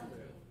nothing.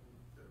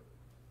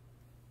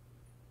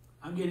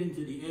 I'm getting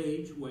to the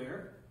age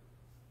where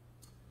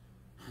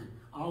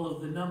all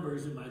of the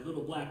numbers in my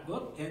little black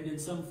book end in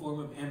some form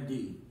of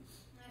MD.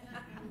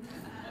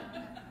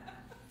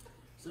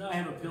 So now I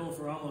have a pill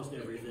for almost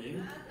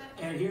everything.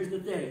 And here's the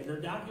thing. The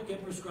doctor can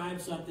prescribe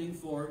something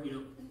for,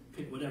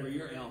 pick whatever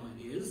your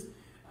ailment is.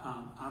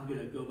 I'm going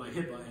to go by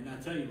HIPAA and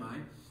not tell you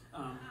mine.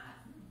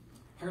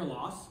 Hair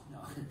loss. No.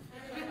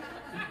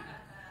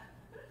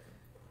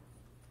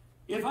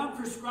 If I'm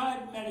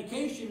prescribed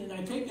medication and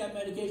I take that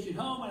medication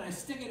home and I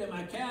stick it in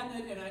my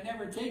cabinet and I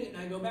never take it and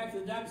I go back to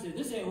the doctor and say,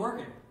 this ain't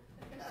working.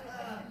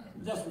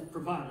 That's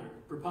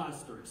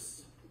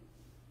preposterous.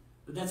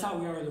 But that's how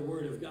we are in the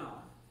Word of God.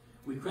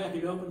 We crack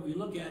it open, we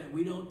look at it,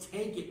 we don't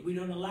take it, we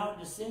don't allow it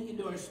to sink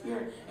into our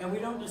spirit, and we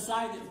don't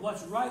decide that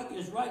what's right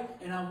is right,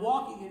 and I'm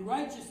walking in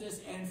righteousness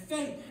and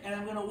faith, and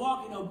I'm going to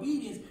walk in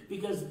obedience,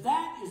 because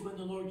that is when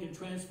the Lord can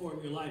transform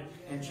your life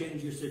and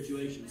change your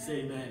situation.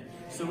 Say amen.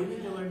 So we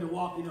need to learn to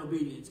walk in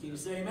obedience. Can you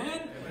say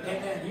amen?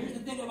 Amen. Here's the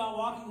thing about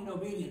walking in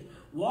obedience.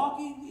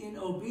 Walking in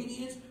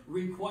obedience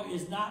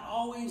is not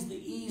always the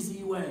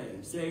easy way.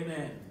 Say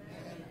amen.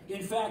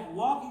 In fact,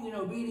 walking in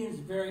obedience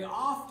very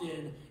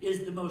often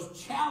is the most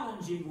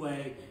challenging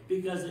way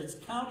because it's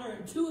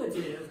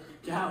counterintuitive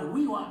to how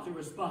we want to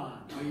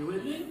respond. Are you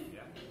with me? Yeah.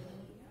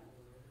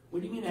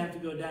 What do you mean I have to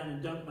go down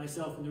and dunk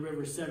myself in the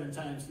river 7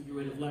 times to get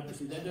rid of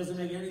leprosy? That doesn't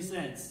make any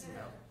sense.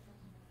 No.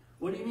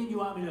 What do you mean you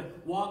want me to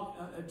walk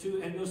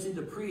and go see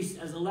the priest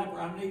as a leper?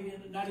 I'm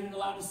not even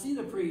allowed to see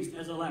the priest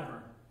as a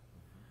leper.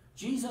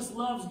 Jesus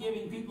loves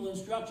giving people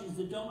instructions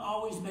that don't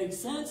always make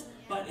sense,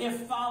 but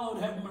if followed,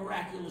 have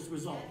miraculous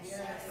results.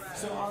 Yes.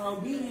 So our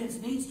obedience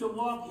needs to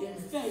walk in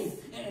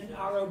faith, and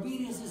our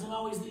obedience isn't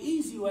always the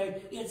easy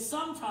way. It's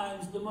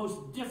sometimes the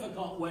most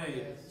difficult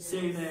way.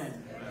 Say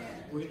amen.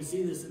 We're going to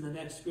see this in the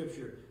next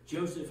scripture.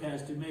 Joseph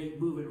has to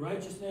move in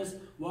righteousness,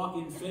 walk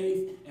in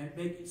faith, and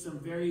make some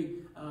very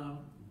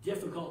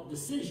difficult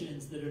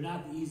decisions that are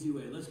not the easy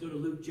way. Let's go to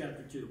Luke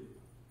chapter 2.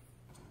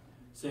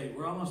 Say,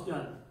 we're almost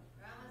done.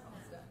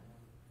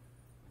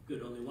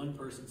 Good, only one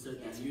person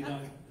said that. You know,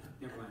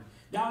 never mind.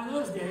 Now, in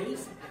those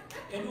days,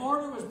 an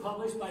order was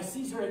published by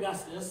Caesar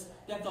Augustus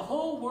that the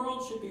whole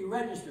world should be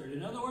registered.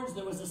 In other words,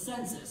 there was a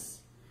census.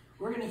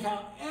 We're going to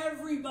count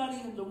everybody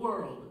in the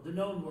world, the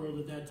known world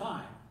at that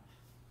time.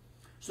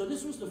 So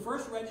this was the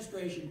first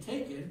registration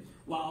taken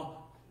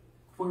while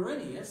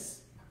Quirinius,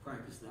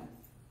 practice that,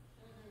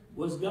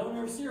 was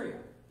governor of Syria.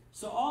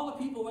 So all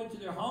the people went to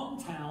their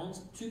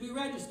hometowns to be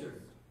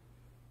registered.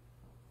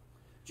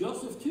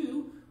 Joseph,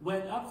 too,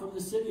 went up from the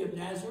city of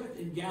Nazareth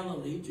in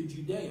Galilee to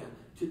Judea,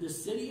 to the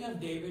city of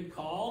David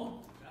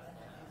called,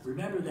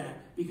 remember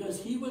that,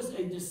 because he was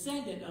a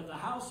descendant of the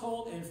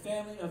household and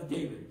family of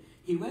David.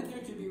 He went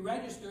there to be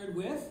registered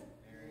with,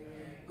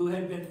 who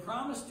had been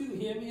promised to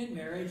him in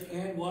marriage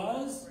and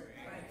was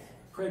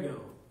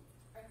prego.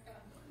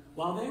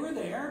 While they were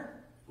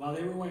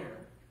where?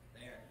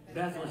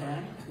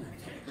 Bethlehem.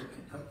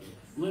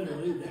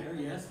 Literally there,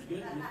 yes,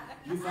 good.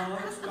 You follow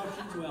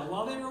instructions well.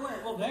 While they were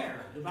where? Well,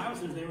 there. The Bible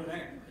says they were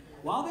there.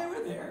 While they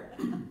were there,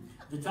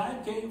 the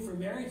time came for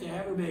Mary to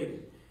have her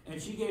baby,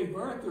 and she gave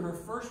birth to her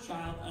first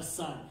child, a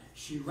son.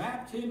 She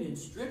wrapped him in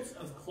strips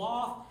of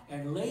cloth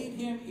and laid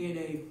him in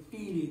a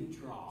feeding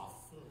trough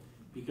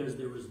because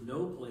there was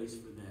no place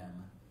for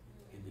them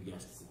in the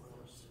guest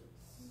quarters.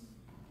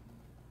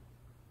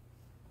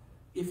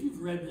 If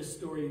you've read this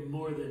story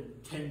more than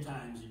 10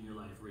 times in your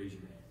life, raise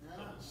your hand.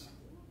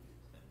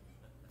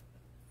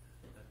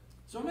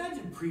 So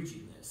imagine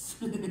preaching this.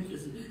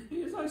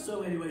 There's like so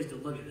many ways to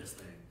look at this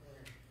thing.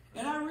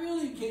 And I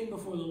really came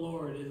before the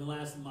Lord in the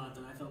last month,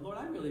 and I thought, Lord,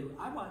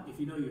 I want, if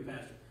you know your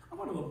pastor, I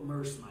want to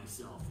immerse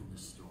myself in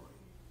this story.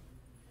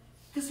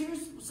 Because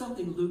here's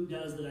something Luke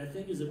does that I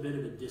think is a bit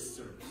of a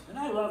disservice. And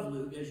I love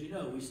Luke. As you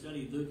know, we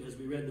studied Luke as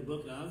we read the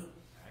book of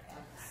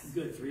Acts.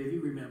 Good, 3 of you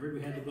remembered.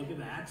 We had the book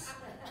of Acts.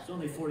 It's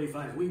only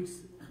 45 weeks.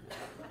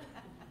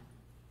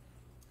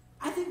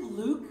 I think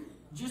Luke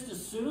just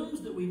assumes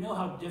that we know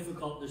how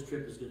difficult this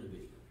trip is going to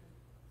be.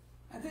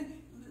 I think,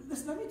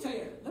 listen, let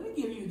me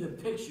give you the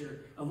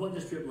picture of what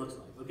this trip looks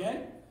like,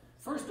 okay?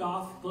 First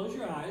off, close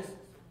your eyes.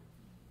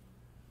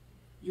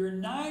 You're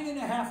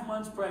 9.5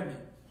 months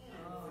pregnant.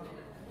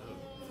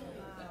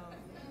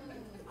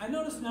 I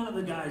noticed none of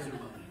the guys are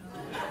moving.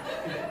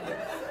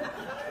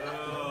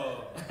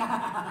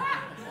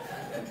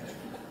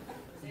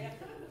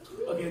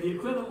 Okay, the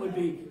equivalent would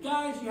be,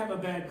 guys, you have a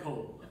bad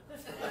cold.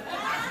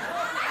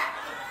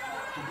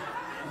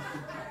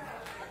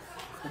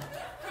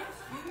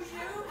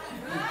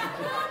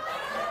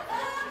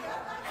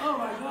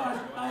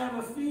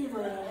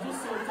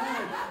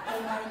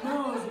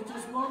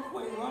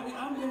 walkway running.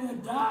 I'm going to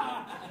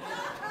die.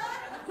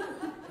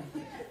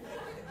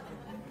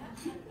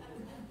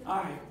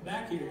 All right,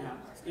 back here now.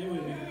 Stay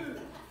with me.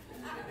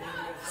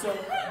 So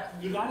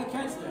you got to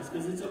catch this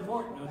because it's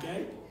important,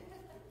 okay?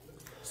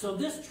 So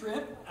this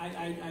trip,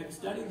 I've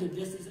studied the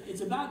distance.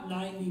 It's about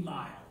 90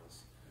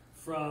 miles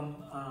from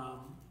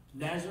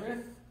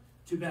Nazareth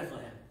to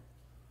Bethlehem.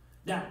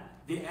 Now,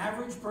 the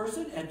average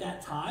person at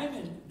that time,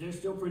 and they're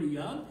still pretty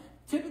young,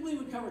 typically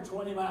would cover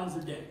 20 miles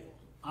a day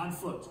on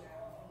foot.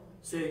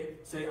 Say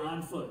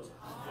on foot.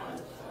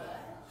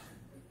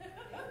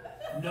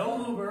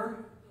 No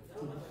Uber.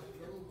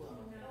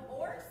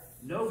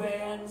 No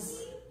vans.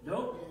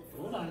 Nope.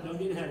 Hold on, don't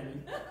get ahead of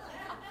me.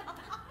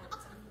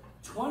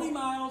 20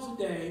 miles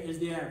a day is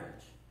the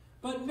average.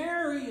 But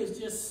Mary is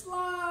just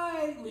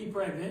slightly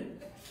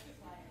pregnant.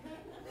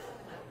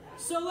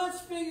 So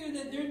let's figure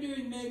that they're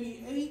doing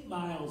maybe 8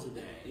 miles a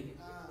day.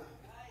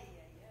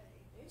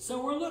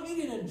 So we're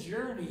looking at a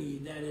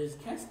journey that is,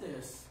 catch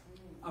this,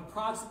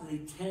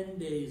 approximately 10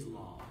 days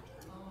long.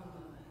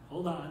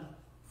 Hold on,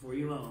 before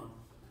you moan.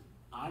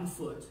 On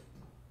foot,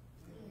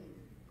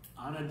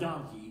 on a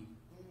donkey,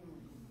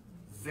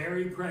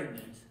 very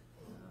pregnant,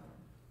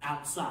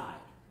 outside.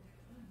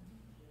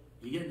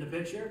 You getting the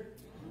picture?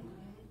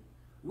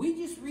 We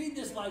just read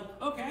this like,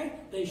 okay,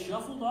 they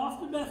shuffled off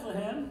to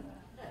Bethlehem.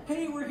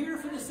 Hey, we're here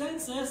for the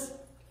census.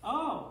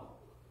 Oh,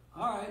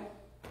 all right.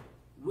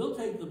 We'll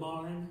take the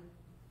barn.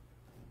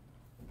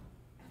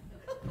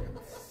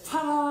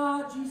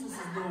 Ta-da! Jesus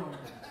is born.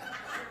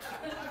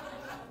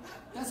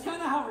 That's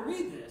kind of how we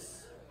read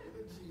this.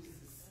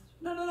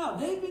 No.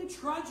 They've been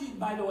trudging,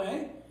 by the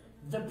way.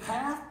 The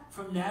path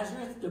from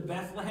Nazareth to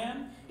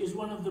Bethlehem is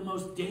one of the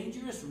most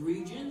dangerous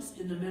regions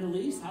in the Middle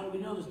East. How do we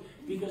know this?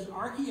 Because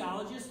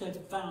archaeologists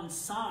have found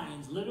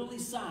signs, literally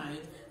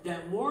signs,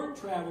 that warn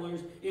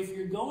travelers, if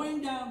you're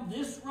going down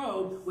this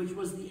road, which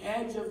was the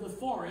edge of the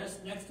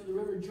forest next to the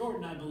River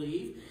Jordan, I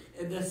believe,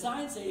 and the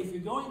signs say if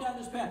you're going down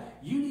this path,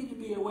 you need to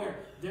be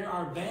aware. There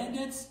are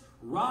bandits,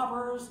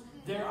 robbers,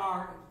 there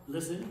are,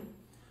 listen,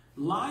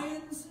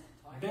 lions,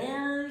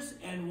 bears,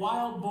 and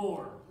wild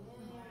boar.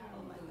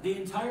 The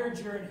entire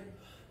journey.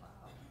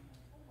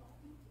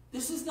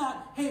 This is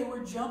not, hey,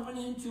 we're jumping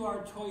into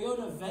our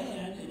Toyota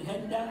van and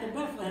heading down to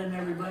Bethlehem,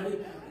 everybody.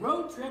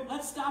 Road trip,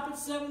 let's stop at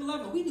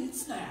 7-Eleven. We need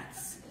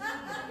snacks.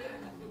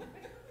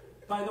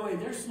 By the way,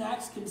 their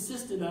snacks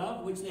consisted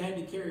of, which they had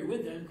to carry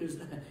with them, because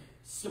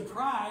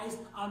surprise,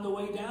 on the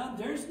way down,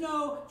 there's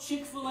no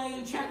Chick-fil-A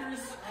and Checkers.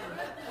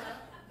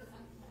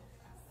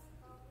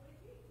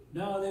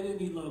 No, they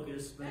didn't eat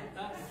locusts, but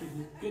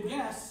good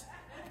guess.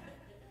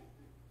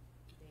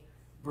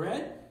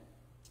 Bread,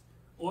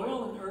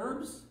 oil and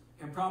herbs,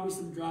 and probably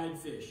some dried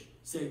fish.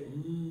 Say,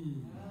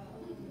 mmm.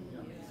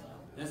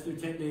 That's their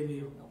 10-day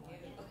meal.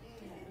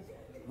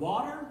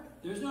 Water,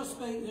 there's no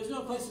space, there's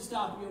no place to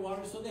stop and get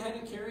water, so they had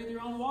to carry their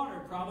own water,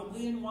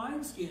 probably in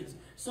wineskins.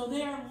 So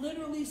they are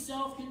literally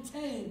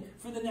self-contained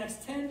for the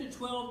next 10 to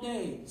 12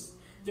 days.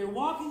 They're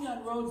walking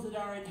on roads that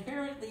are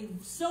inherently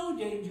so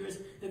dangerous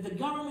that the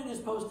government has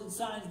posted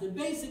signs that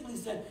basically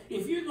said,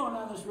 if you're going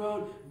on this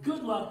road,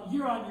 good luck,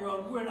 you're on your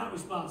own, we're not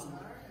responsible.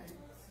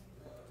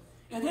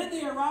 And then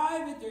they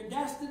arrive at their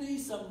destiny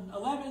some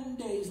 11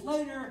 days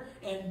later,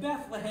 and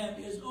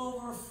Bethlehem is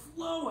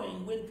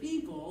overflowing with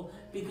people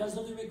because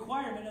of the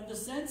requirement of the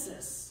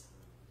census.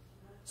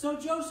 So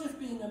Joseph,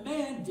 being a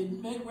man,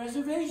 didn't make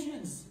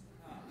reservations.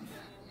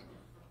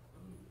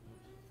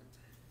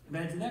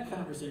 Imagine that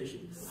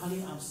conversation.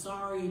 Honey, I'm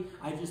sorry.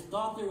 I just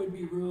thought there would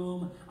be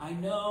room. I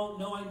know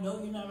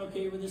you're not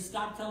okay with this.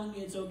 Stop telling me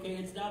it's okay.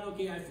 It's not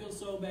okay. I feel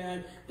so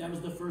bad. That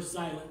was the first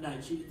silent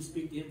night. She didn't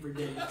speak to him for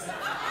days.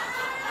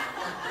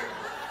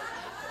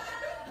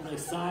 Like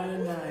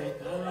silent night.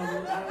 I don't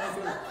know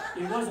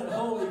if it wasn't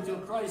holy till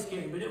Christ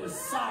came, but it was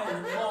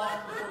silent long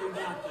before he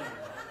got there.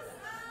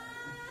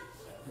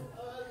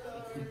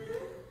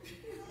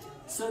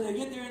 So they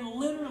get there, and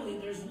literally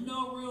there's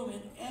no room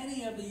in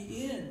any of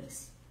the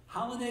inns.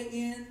 Holiday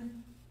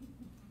Inn,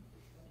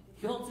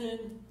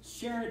 Hilton,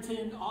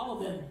 Sheraton, all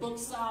of them,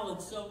 booked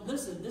solid. So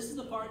listen, this is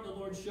the part the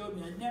Lord showed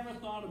me. I never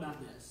thought about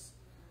this.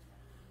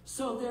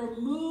 So they're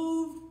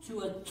moved to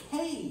a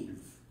cave,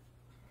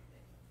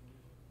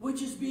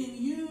 which is being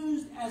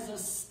used as a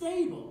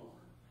stable.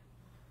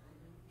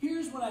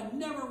 Here's what I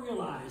never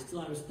realized till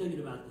I was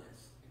thinking about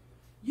this.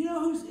 You know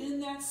who's in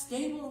that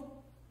stable?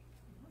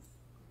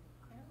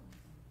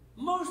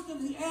 Most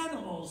of the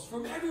animals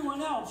from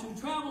everyone else who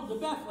traveled to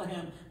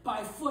Bethlehem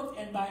by foot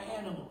and by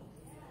animal.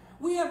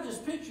 We have this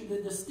picture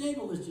that the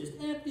stable is just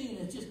empty, and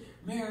it's just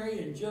Mary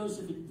and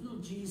Joseph and little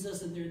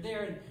Jesus, and they're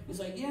there, and it's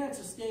like, yeah, it's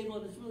a stable,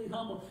 and it's really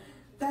humble.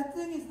 That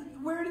thing is,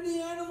 where did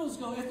the animals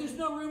go? If there's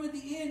no room at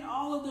the inn,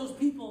 all of those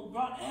people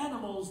brought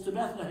animals to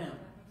Bethlehem.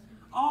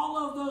 All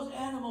of those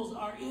animals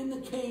are in the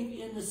cave,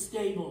 in the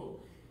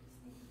stable.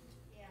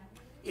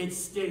 It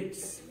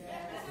stinks.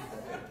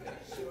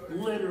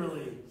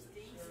 Literally.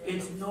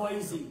 It's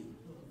noisy.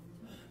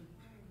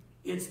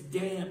 It's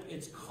damp.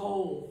 It's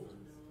cold.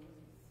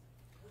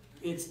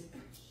 It's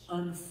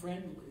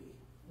unfriendly.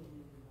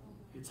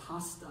 It's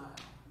hostile.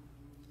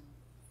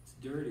 It's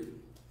dirty.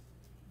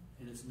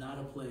 And it's not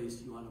a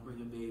place you want to bring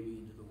a baby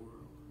into the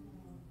world.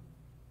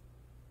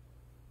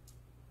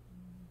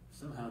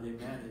 Somehow they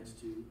managed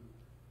to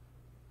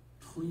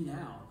clean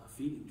out a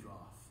feeding trough.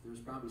 There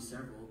was probably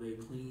several. They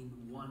cleaned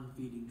one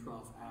feeding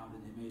trough out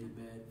and they made a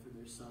bed for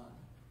their son.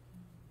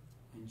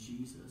 And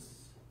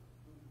Jesus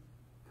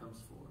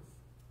comes forth.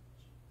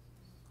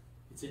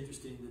 It's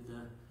interesting that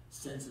the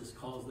census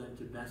calls them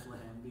to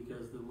Bethlehem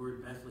because the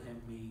word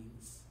Bethlehem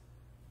means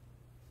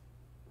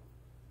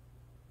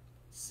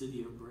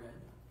city of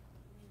bread.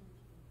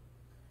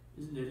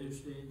 Isn't it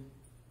interesting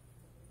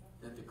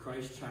that the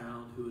Christ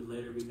child who would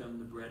later become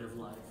the bread of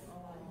life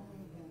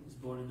is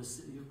born in the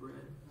city of bread?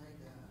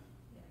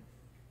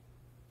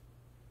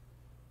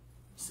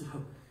 So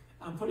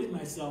I'm putting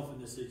myself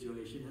in this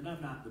situation, and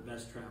I'm not the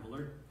best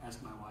traveler.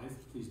 Ask my wife.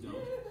 Please don't.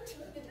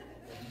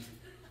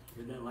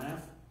 Heard that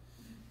laugh?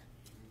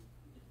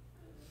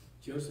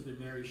 Joseph and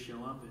Mary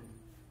show up, and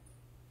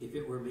if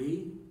it were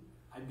me,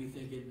 I'd be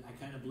thinking,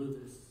 I kind of blew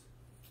this.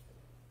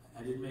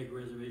 I didn't make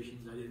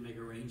reservations. I didn't make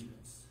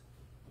arrangements.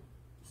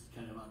 This is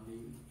kind of on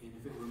me. And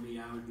if it were me,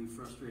 I would be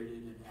frustrated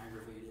and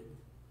aggravated.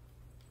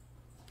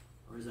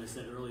 Or as I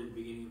said earlier at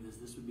the beginning of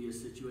this would be a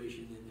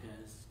situation that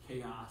has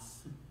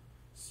chaos,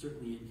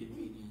 certainly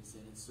inconvenience,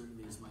 and it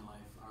certainly is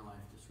our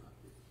life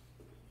disrupted.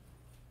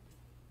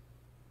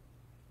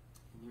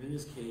 And they're in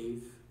this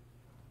cave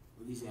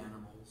with these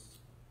animals,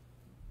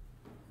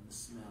 and the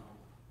smell,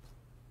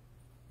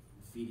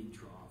 and feeding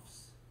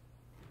troughs.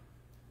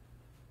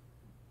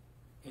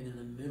 And in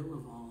the middle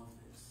of all of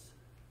this,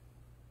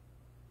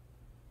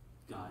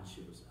 God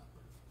shows up.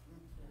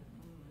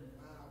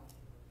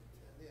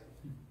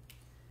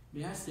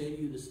 May I say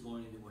to you this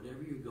morning that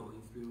whatever you're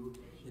going through,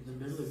 in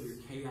the middle of your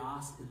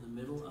chaos, in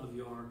the middle of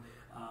your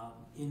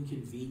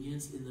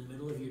inconvenience, in the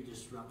middle of your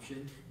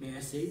disruption, may I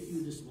say to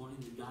you this morning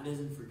that God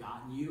hasn't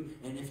forgotten you,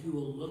 and if you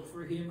will look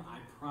for him, I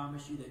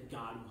promise you that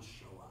God will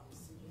show up.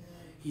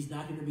 He's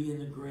not going to be in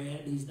the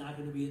grand. He's not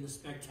going to be in the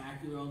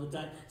spectacular all the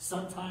time.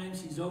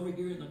 Sometimes he's over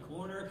here in the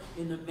corner,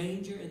 in the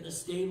manger, in the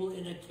stable,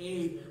 in a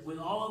cave with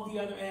all of the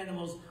other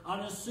animals,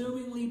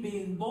 unassumingly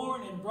being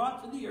born and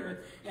brought to the earth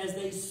as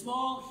a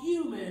small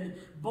human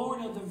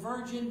born of the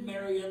Virgin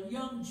Mary, a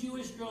young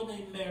Jewish girl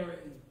named Mary.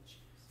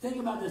 Think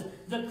about this.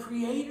 The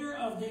creator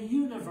of the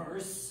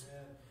universe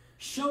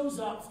shows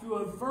up through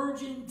a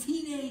virgin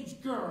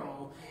teenage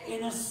girl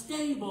in a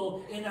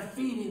stable in a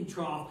feeding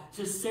trough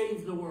to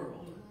save the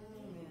world.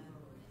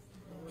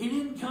 He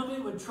didn't come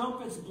in with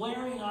trumpets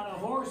blaring on a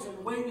horse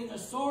and waving a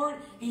sword.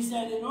 He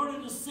said, in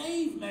order to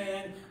save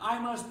man, I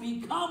must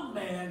become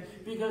man,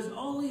 because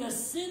only a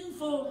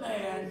sinful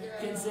man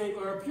can save,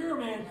 or a pure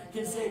man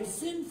can save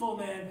sinful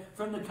man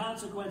from the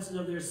consequences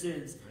of their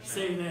sins.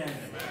 Say amen.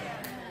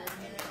 Amen.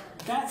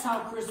 That's how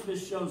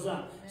Christmas shows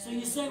up. So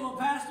you say, well,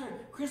 Pastor,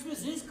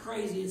 Christmas is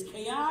crazy. It's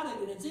chaotic,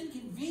 and it's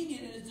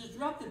inconvenient, and it's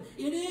disruptive.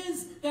 It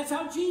is. That's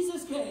how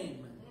Jesus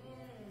came.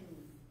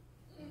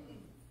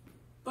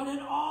 But in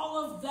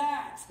all of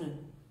that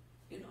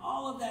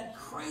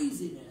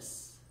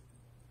craziness,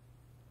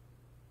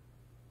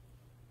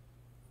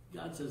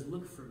 God says,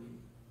 look for me.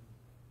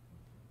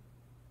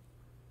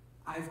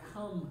 I've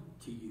come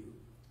to you.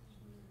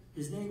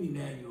 His name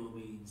Emmanuel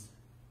means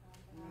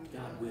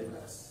God with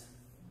us.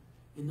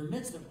 In the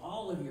midst of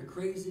all of your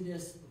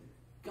craziness,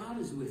 God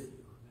is with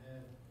you.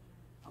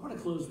 I want to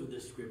close with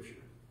this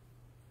scripture.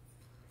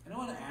 And I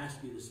want to ask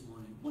you this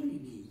morning, what do you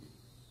need?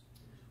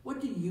 What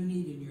do you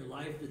need in your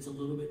life that's a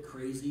little bit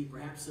crazy,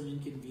 perhaps some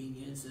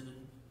inconvenience, and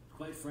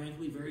quite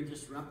frankly, very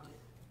disruptive?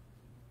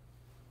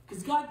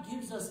 Because God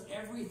gives us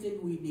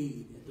everything we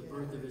need at the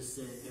birth of his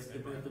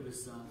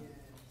Son.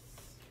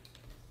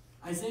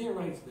 Isaiah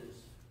writes this: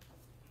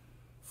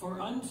 For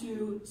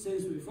unto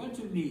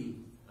me,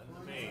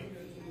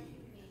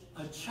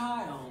 a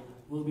child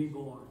will be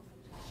born.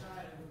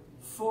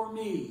 For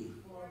me,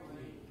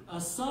 a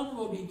son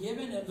will be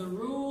given, and the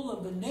rule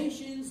of the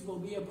nations will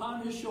be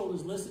upon his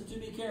shoulders. Listen to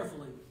me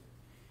carefully.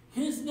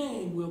 His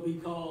name will be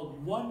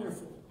called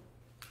Wonderful,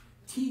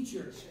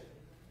 Teacher,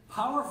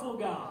 Powerful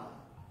God,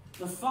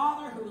 the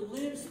Father who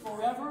lives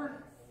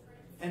forever,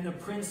 and the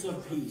Prince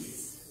of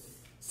Peace.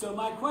 So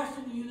my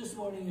question to you this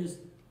morning is,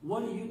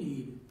 what do you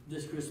need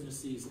this Christmas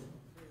season?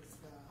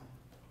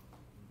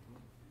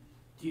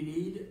 Do you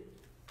need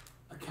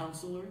a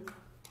counselor?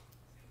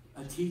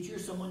 A teacher,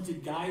 someone to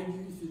guide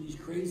you through these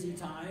crazy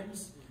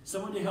times,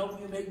 someone to help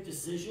you make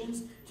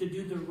decisions, to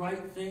do the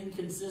right thing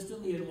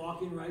consistently and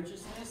walk in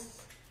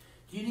righteousness?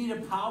 Do you need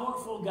a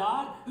powerful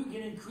God who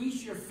can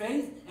increase your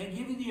faith and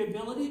give you the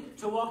ability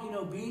to walk in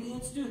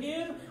obedience to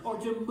him, or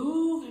to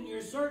move in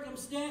your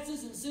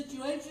circumstances and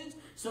situations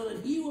so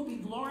that he will be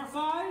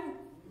glorified?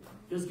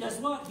 Because guess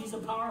what? He's a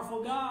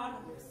powerful God.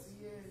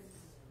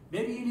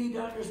 Maybe you need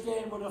to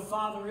understand what a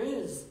father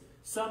is.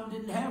 Some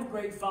didn't have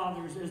great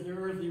fathers as their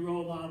earthly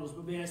role models.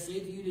 But may I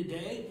say to you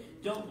today,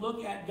 don't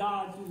look at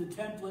God through the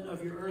template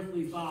of your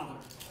earthly father.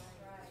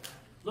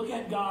 Look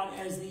at God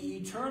as the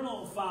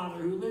eternal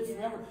Father who lives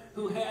forever,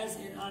 who has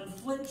an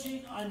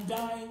unflinching,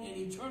 undying, and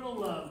eternal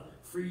love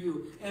for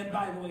you. And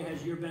by the way,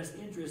 has your best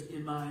interest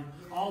in mind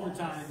all the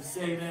time.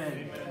 Say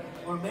amen. Amen.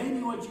 Or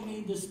maybe what you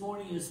need this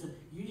morning is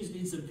you just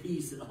need some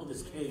peace in all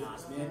this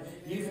chaos, man.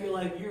 You feel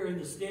like you're in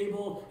the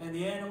stable and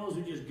the animals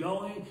are just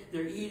going.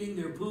 They're eating,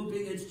 they're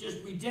pooping. It's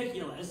just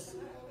ridiculous.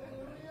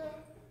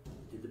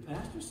 Did the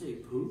pastor say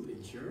poop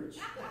in church?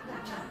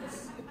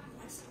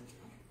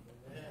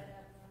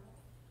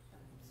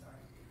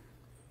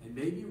 And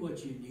maybe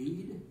what you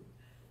need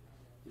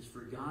is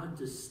for God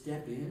to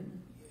step in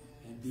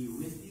and be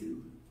with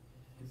you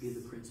and be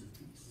the Prince of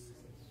Peace.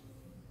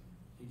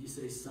 And you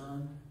say,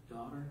 son,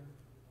 daughter,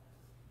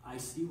 I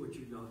see what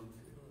you're going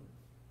through.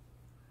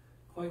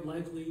 Quite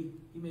likely,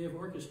 he may have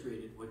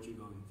orchestrated what you're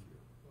going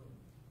through.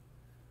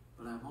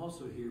 But I'm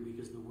also here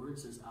because the word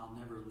says, I'll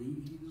never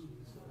leave you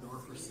nor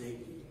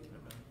forsake you.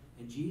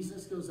 And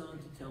Jesus goes on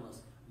to tell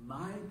us,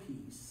 my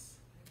peace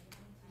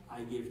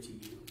I give to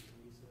you.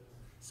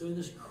 So in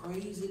this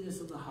craziness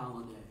of the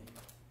holiday,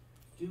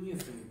 do me a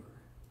favor.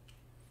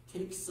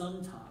 Take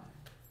some time.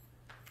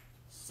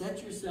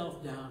 Set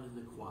yourself down in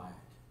the quiet.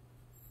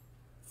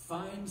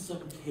 Find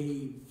some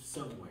cave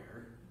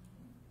somewhere,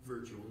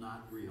 virtual,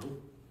 not real,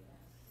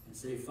 and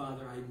say,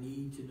 Father, I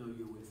need to know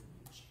you're with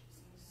me.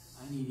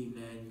 I need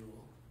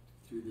Emmanuel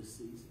through this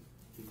season.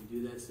 Can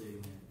you do that? Say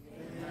amen.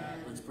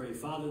 Amen. Let's pray.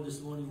 Father,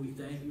 this morning we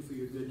thank you for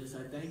your goodness.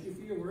 I thank you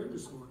for your word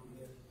this morning.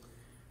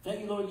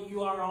 Thank you, Lord, that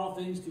you are all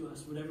things to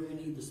us, whatever we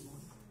need this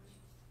morning.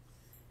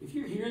 If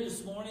you're here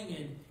this morning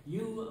and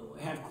you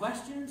have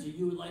questions, or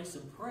you would like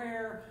some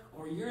prayer,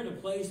 or you're in a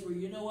place where,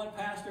 you know what,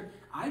 Pastor,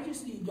 I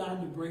just need God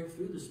to break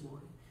through this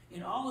morning.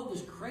 In all of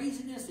this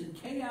craziness and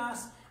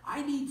chaos,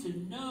 I need to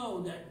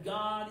know that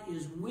God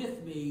is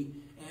with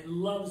me and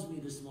loves me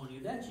this morning.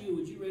 If that's you,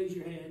 would you raise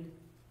your hand?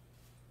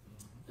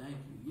 Thank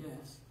you.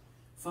 Yes.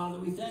 Father,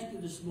 we thank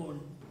you this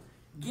morning.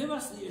 Give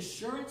us the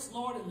assurance,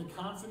 Lord, and the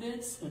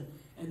confidence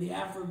and the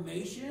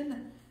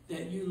affirmation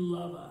that you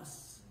love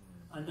us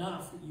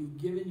enough that you've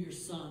given your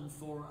Son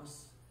for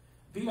us.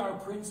 Be our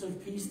Prince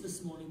of Peace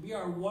this morning. Be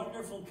our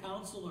wonderful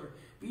counselor.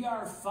 Be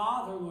our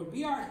Father, Lord.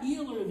 Be our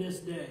healer this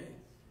day.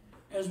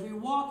 As we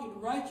walk in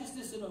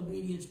righteousness and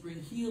obedience,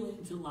 bring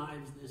healing to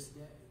lives this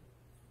day.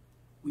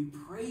 We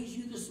praise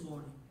you this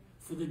morning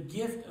for the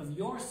gift of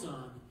your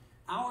Son,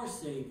 our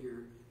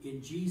Savior,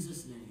 in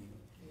Jesus' name.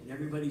 And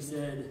everybody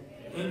said,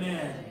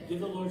 amen.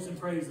 Give the Lord some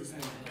praise this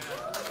morning.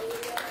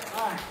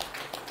 All right.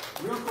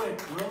 Real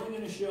quick, we're only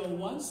going to show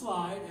one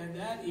slide, and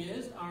that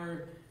is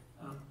our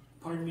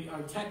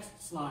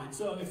text slide.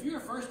 So if you're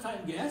a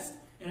first-time guest,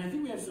 and I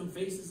think we have some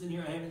faces in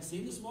here I haven't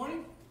seen this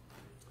morning,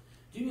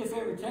 do me a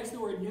favor, text the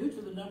word new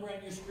to the number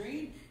on your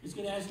screen. It's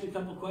going to ask you a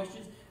couple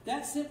questions.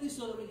 That's simply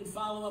so that we can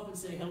follow up and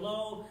say,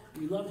 hello,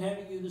 we loved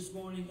having you this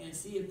morning, and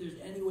see if there's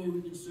any way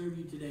we can serve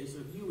you today. So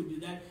if you would do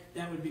that,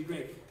 that would be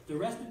great. The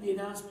rest of the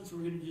announcements,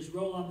 we're going to just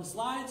roll on the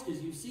slides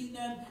because you've seen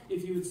them.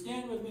 If you would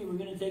stand with me, we're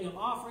going to take up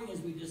offering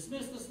as we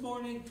dismiss this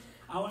morning.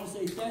 I want to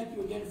say thank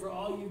you again for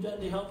all you've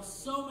done to help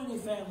so many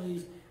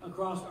families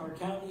across our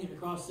county and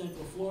across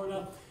Central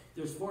Florida.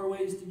 There's 4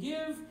 ways to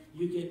give.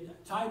 You can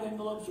tithe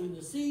envelopes are in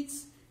the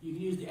seats. You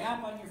can use the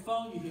app on your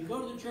phone. You can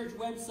go to the church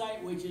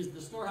website, which is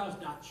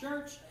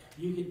thestorehouse.church.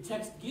 You can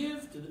text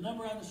GIVE to the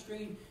number on the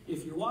screen.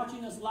 If you're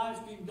watching us live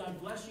stream, God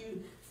bless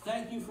you.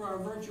 Thank you for our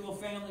virtual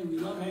family. We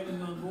love having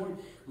you on board.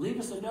 Leave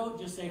us a note.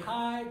 Just say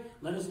hi.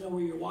 Let us know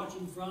where you're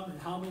watching from and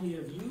how many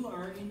of you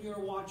are in your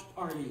watch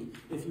party.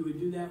 If you would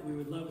do that, we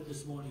would love it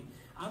this morning.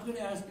 I'm going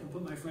to ask and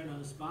put my friend on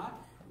the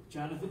spot.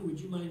 Jonathan, would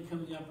you mind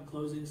coming up and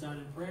closing us out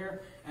in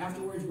prayer?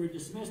 Afterwards, we're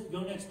dismissed. Go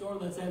next door.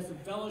 Let's have some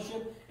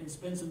fellowship and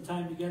spend some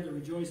time together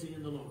rejoicing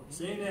in the Lord.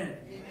 Say amen.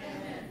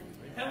 Amen.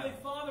 Heavenly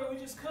Father, we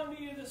just come to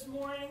you this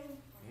morning.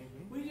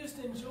 We just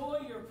enjoy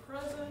your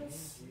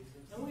presence.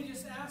 And we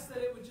just ask that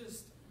it would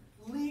just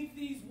leave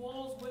these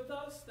walls with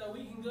us, that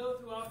we can go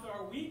throughout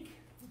our week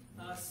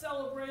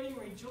celebrating,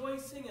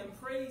 rejoicing, and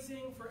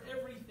praising for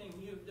everything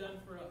you have done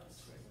for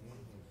us.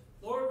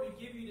 Lord,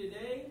 we give you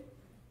today,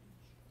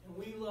 and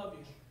we love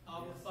you.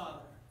 Abba,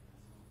 Father.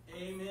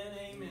 Amen,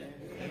 amen.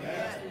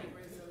 Amen.